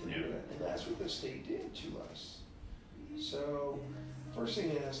faith to do it. And that's what the state did to us. So first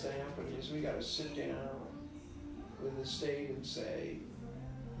thing that has to happen is we got to sit down with the state and say,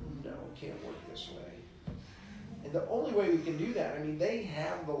 no, it can't work this way. And the only way we can do that, I mean, they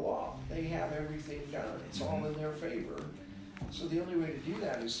have the law. They have everything done. It's all in their favor. So the only way to do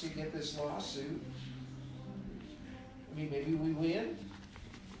that is to get this lawsuit. I mean, maybe we win.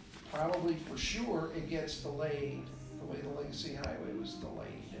 Probably for sure it gets delayed the way the Legacy Highway was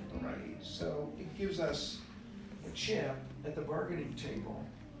delayed and delayed. So it gives us a chip at the bargaining table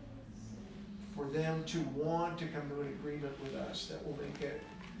for them to want to come to an agreement with us that will make it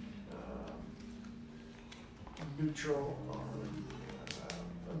neutral on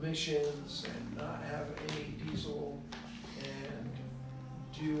emissions and not have any diesel and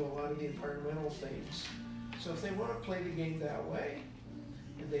do a lot of the environmental things. So if they want to play the game that way,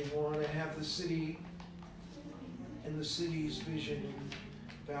 and they want to have the city and the city's vision and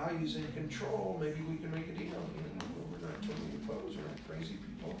values in control, maybe we can make a deal. You know, we're not totally opposed, we're not crazy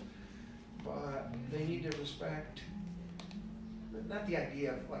people, but they need to respect, not the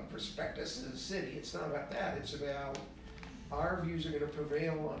idea of like respect us as a city, it's not about that, it's about our views are going to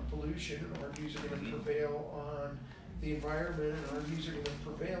prevail on pollution, and our views are going to prevail on the environment, and our views are going to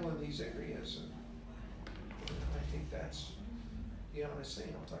prevail in these areas. And I think that's the honest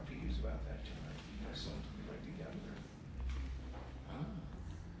thing. I'll talk to you about that tonight. Myself, we might be together.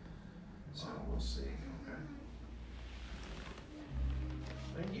 So we'll see. Okay.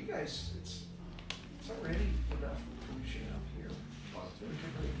 And you guys, it's already enough pollution up here.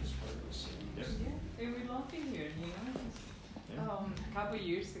 Particularly this part of the city. Yeah, and we love it here, you know. A couple of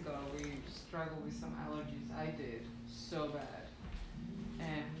years ago, we struggled with some allergies. I did so bad,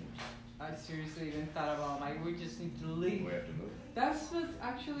 and I seriously even thought about like we just need to leave. We have to move. That's what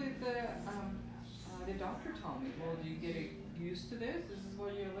actually the doctor told me. Well, do you get used to this? This is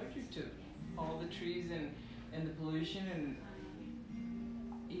what you're allergic to. All the trees and the pollution, and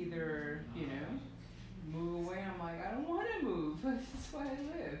either move away. I'm like, I don't want to move. This is why I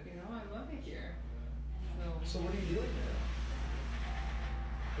live. I love it here. So what are you doing now?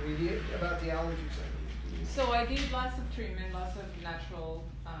 About the allergies, So I did lots of treatment, lots of natural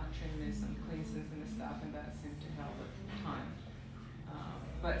treatments and cleansings and stuff, and that seemed to help at the time.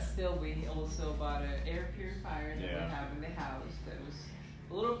 But still, we also bought an air purifier that we have in the house that was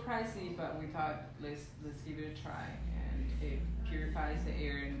a little pricey, but we thought let's give it a try, and it purifies the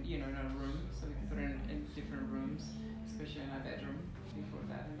air in in a room, so we can put it in different rooms, especially in our bedroom. Before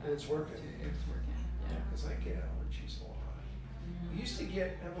that, and it's working. It's working. Yeah, because I get allergies a lot. We used to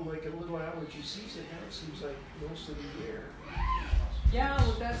have like a little allergy season. Now it seems like most of the year. Yeah,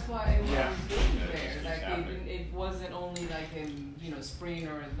 well, that's why it was good there. Like it wasn't only like in spring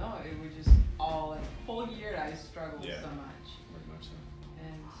or no, it was just all like whole year. I struggled so much,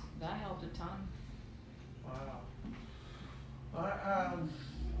 and that helped a ton. Wow. I don't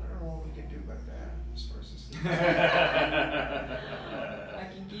know what we can do about that as far as this. I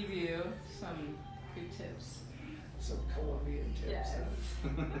can give you some good tips. Some Colombian tips. Yes.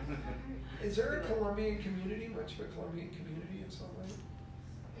 Is there a Colombian community? Much of a Colombian community in Salt Lake?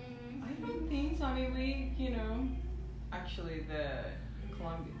 I don't think so. I mean, we, actually the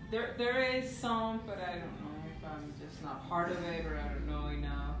Colombian, there is some, but I don't know if I'm just not part of it, or I don't know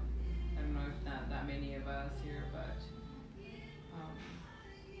enough. I don't know if not that many of us here, but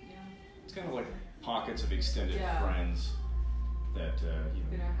It's kind of like pockets of extended friends that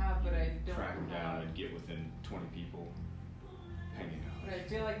that I have, but I don't track them down and get within 20 people hanging out. But I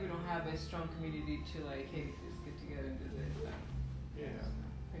feel like we don't have a strong community to like, hey, let's get together and do this. Yeah.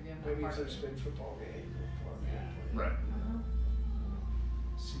 Maybe if there's a big football game or Colombian play. Right.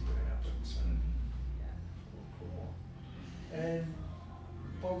 See what happens. Yeah. Cool. And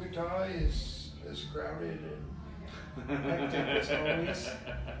Bogota is as crowded and hectic as always.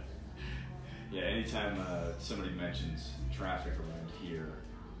 Yeah, anytime somebody mentions traffic around here,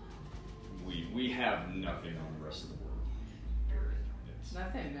 we have nothing on the rest of the world. It's,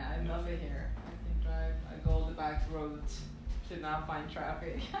 nothing. I love it here. I can drive. I go the back roads to not find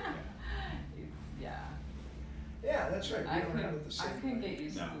traffic. Yeah. Yeah, that's right. We don't have it the same I can way. get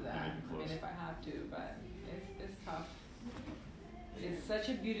used to that. I mean, if I have to, but it's tough. It's such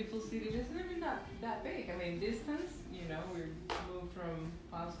a beautiful city. It's not even that big. I mean, distance, you know, we move from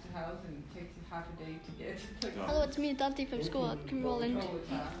house to house and it takes you half a day to get to the Hello, it's me, Dante from school. Come roll in. It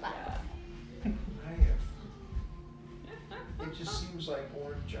just seems like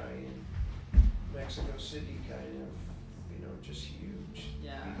one giant Mexico City kind of, you know, just huge.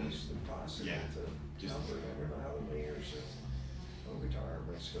 Yeah. It's impossible to Just number. I don't know how the mayors of Bogota or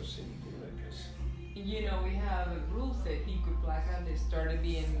Mexico City do it. Cause you know, we have rules that pico placa. They started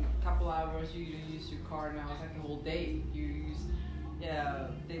being a couple hours. You don't use your car now. It's like a whole day. You use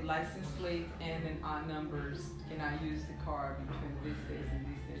the license plate and then odd numbers. Cannot use the car between these days and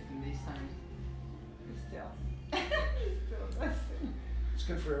these days and these times. But still, it's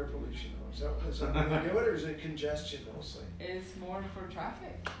good for air pollution, though. Is that when they do it, or is it congestion mostly? it's more for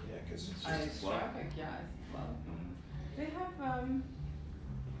traffic. Yeah, because it's It's just traffic, yeah. It's slow.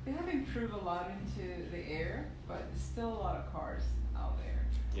 They have improved a lot into the air, but still a lot of cars out there.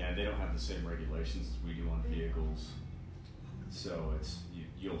 Yeah, they don't have the same regulations as we do on vehicles. So it's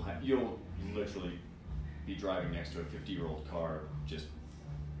you'll literally be driving next to a 50-year-old car just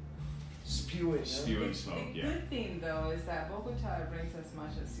spewing smoke. The Yeah. good thing though is that Bogota rains as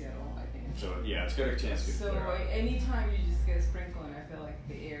much as Seattle, I think. So yeah, it's got a chance to So clear out. anytime you just get sprinkling, I feel like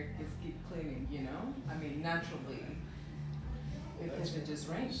the air just keep cleaning, you know? I mean, naturally. Because it just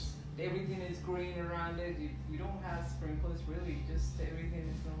rains. Everything is green around it. You don't have sprinklers really. Just everything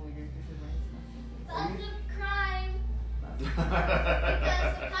is normally green because it rains. Lots of crime.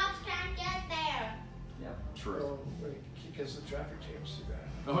 Because the cops can't get there. Yep. True. Because the traffic jam's too bad.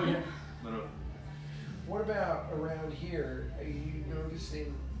 Oh yeah. No. What about around here? Are you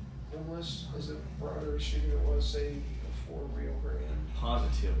noticing homeless as a broader issue than it was, say, before Rio Grande?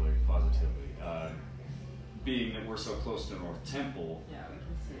 Positively. Being that we're so close to North Temple. Yeah, we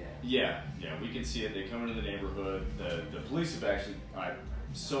can see it. Yeah, we can see it. They come into the neighborhood. The police have actually. I'm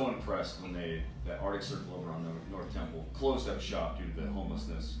so impressed when that Arctic Circle over on North Temple closed up shop due to the homeless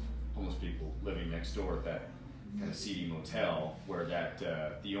people living next door at that kind of seedy motel where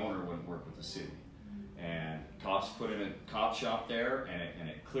the owner wouldn't work with the city, and cops put in a cop shop there, and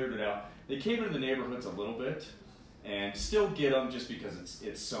it cleared it out. They came into the neighborhoods a little bit, and still get them just because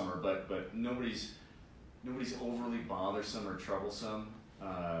it's summer, but nobody's overly bothersome or troublesome.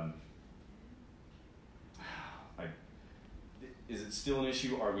 Is it still an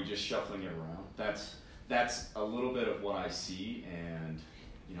issue? Or are we just shuffling it around? That's a little bit of what I see, and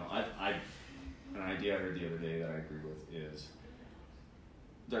you know, an idea I heard the other day that I agree with is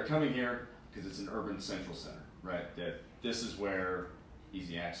they're coming here because it's an urban central center, right? That this is where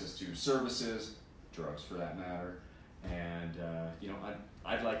easy access to services, drugs for that matter, and you know,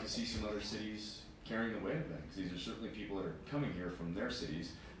 I'd like to see some other cities carrying the weight of that, because these are certainly people that are coming here from their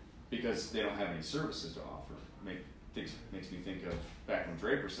cities because they don't have any services to offer. Makes me think of back when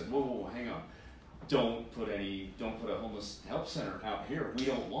Draper said, whoa, hang on. Don't put a homeless help center out here. We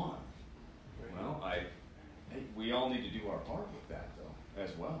don't want them. Right. Well, we all need to do our part with that though,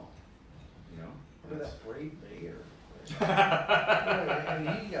 as well. You know? Look at that brave mayor. And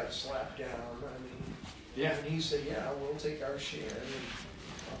he got slapped down. I mean, yeah. And he said, yeah, we'll take our share,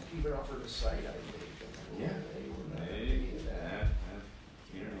 and even offered a site, I think. Yeah. That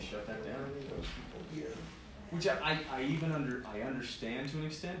community shut that down. Those people here. Which I understand to an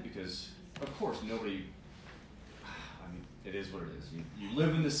extent, because of course nobody. I mean, it is what it is. You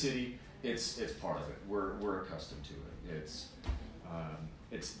live in the city. It's part of it. We're accustomed to it.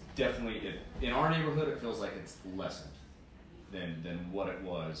 It's definitely in our neighborhood. It feels like it's lessened than what it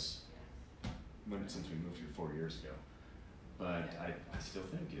was since we moved here 4 years ago. But I still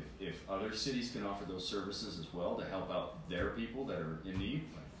think if other cities can offer those services as well to help out their people that are in need,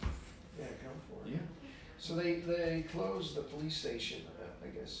 yeah, come for it. Yeah. So they closed the police station. I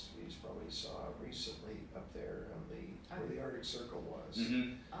guess you probably saw recently up there on where the Arctic Circle was.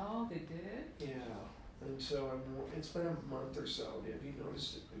 Mm-hmm. Oh, they did? Yeah. And so it's been a month or so. Have you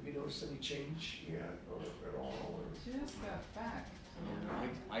noticed any change yet, or at all? Or? Just got back.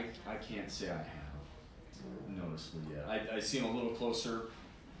 I can't say I have noticeably yet. I seen a little closer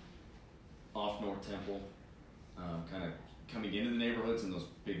off North Temple, kind of coming into the neighborhoods and those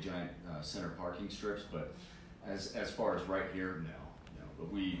big giant center parking strips. But as far as right here, no.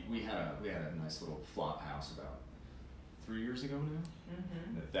 But we had a nice little flop house about 3 years ago now.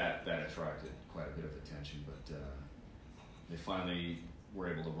 Mm-hmm. That attracted quite a bit of attention, but they finally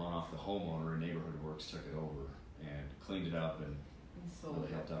were able to run off the homeowner, and Neighborhood Works took it over and cleaned it up and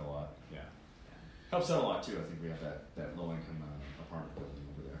really helped out a lot. Yeah. Helps out a lot too. I think we have that low income apartment building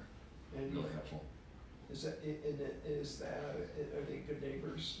over there. And really helpful. Is that are they good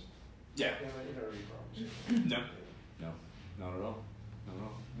neighbors? Yeah. You don't have any problems. No, not at all. Not at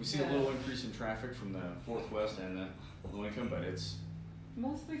all. We see a little increase in traffic from the Fourth West and the low income, but it's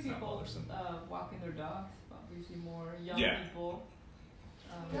mostly people walking their dogs. But we see more young people.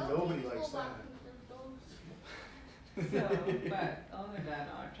 Nobody likes that. So, but other than that,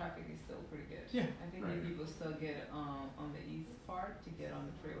 our traffic is still pretty good. Yeah. I think that people still get on the east part to get on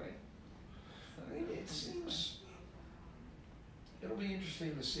the freeway. So it seems it'll be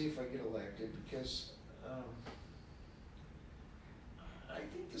interesting to see if I get elected, because I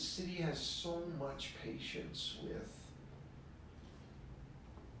think the city has so much patience with,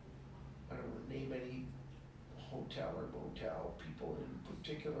 I don't want to name any hotel or motel people in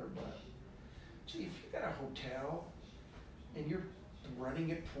particular, but gee, if you got a hotel and you're running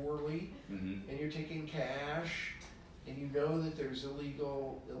it poorly, and you're taking cash, and you know that there's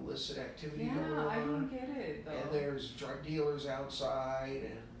illicit activity going on. I don't get it though. And there's drug dealers outside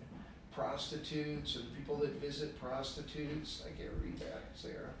and prostitutes and people that visit prostitutes. I can't read that,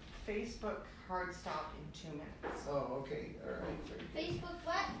 Sarah. Facebook hard stop in 2 minutes. Oh, okay. All right. Facebook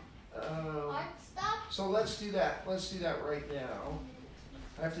what? Hard stop? So let's do that. Let's do that right now.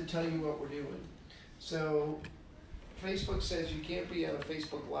 I have to tell you what we're doing. So Facebook says you can't be on a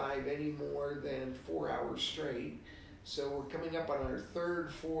Facebook Live any more than 4 hours straight. So we're coming up on our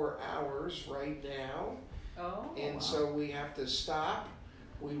third 4 hours right now. Oh. And so we have to stop.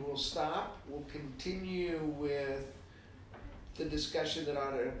 We will stop. We'll continue with the discussion that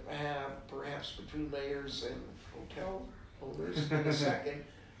ought to have perhaps between mayors and hotel owners in a second.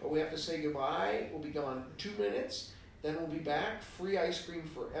 But we have to say goodbye. We'll be gone 2 minutes. Then we'll be back. Free ice cream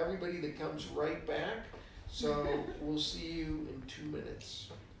for everybody that comes right back. So we'll see you in 2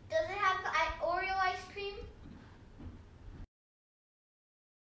 minutes. Does it have Oreo ice cream?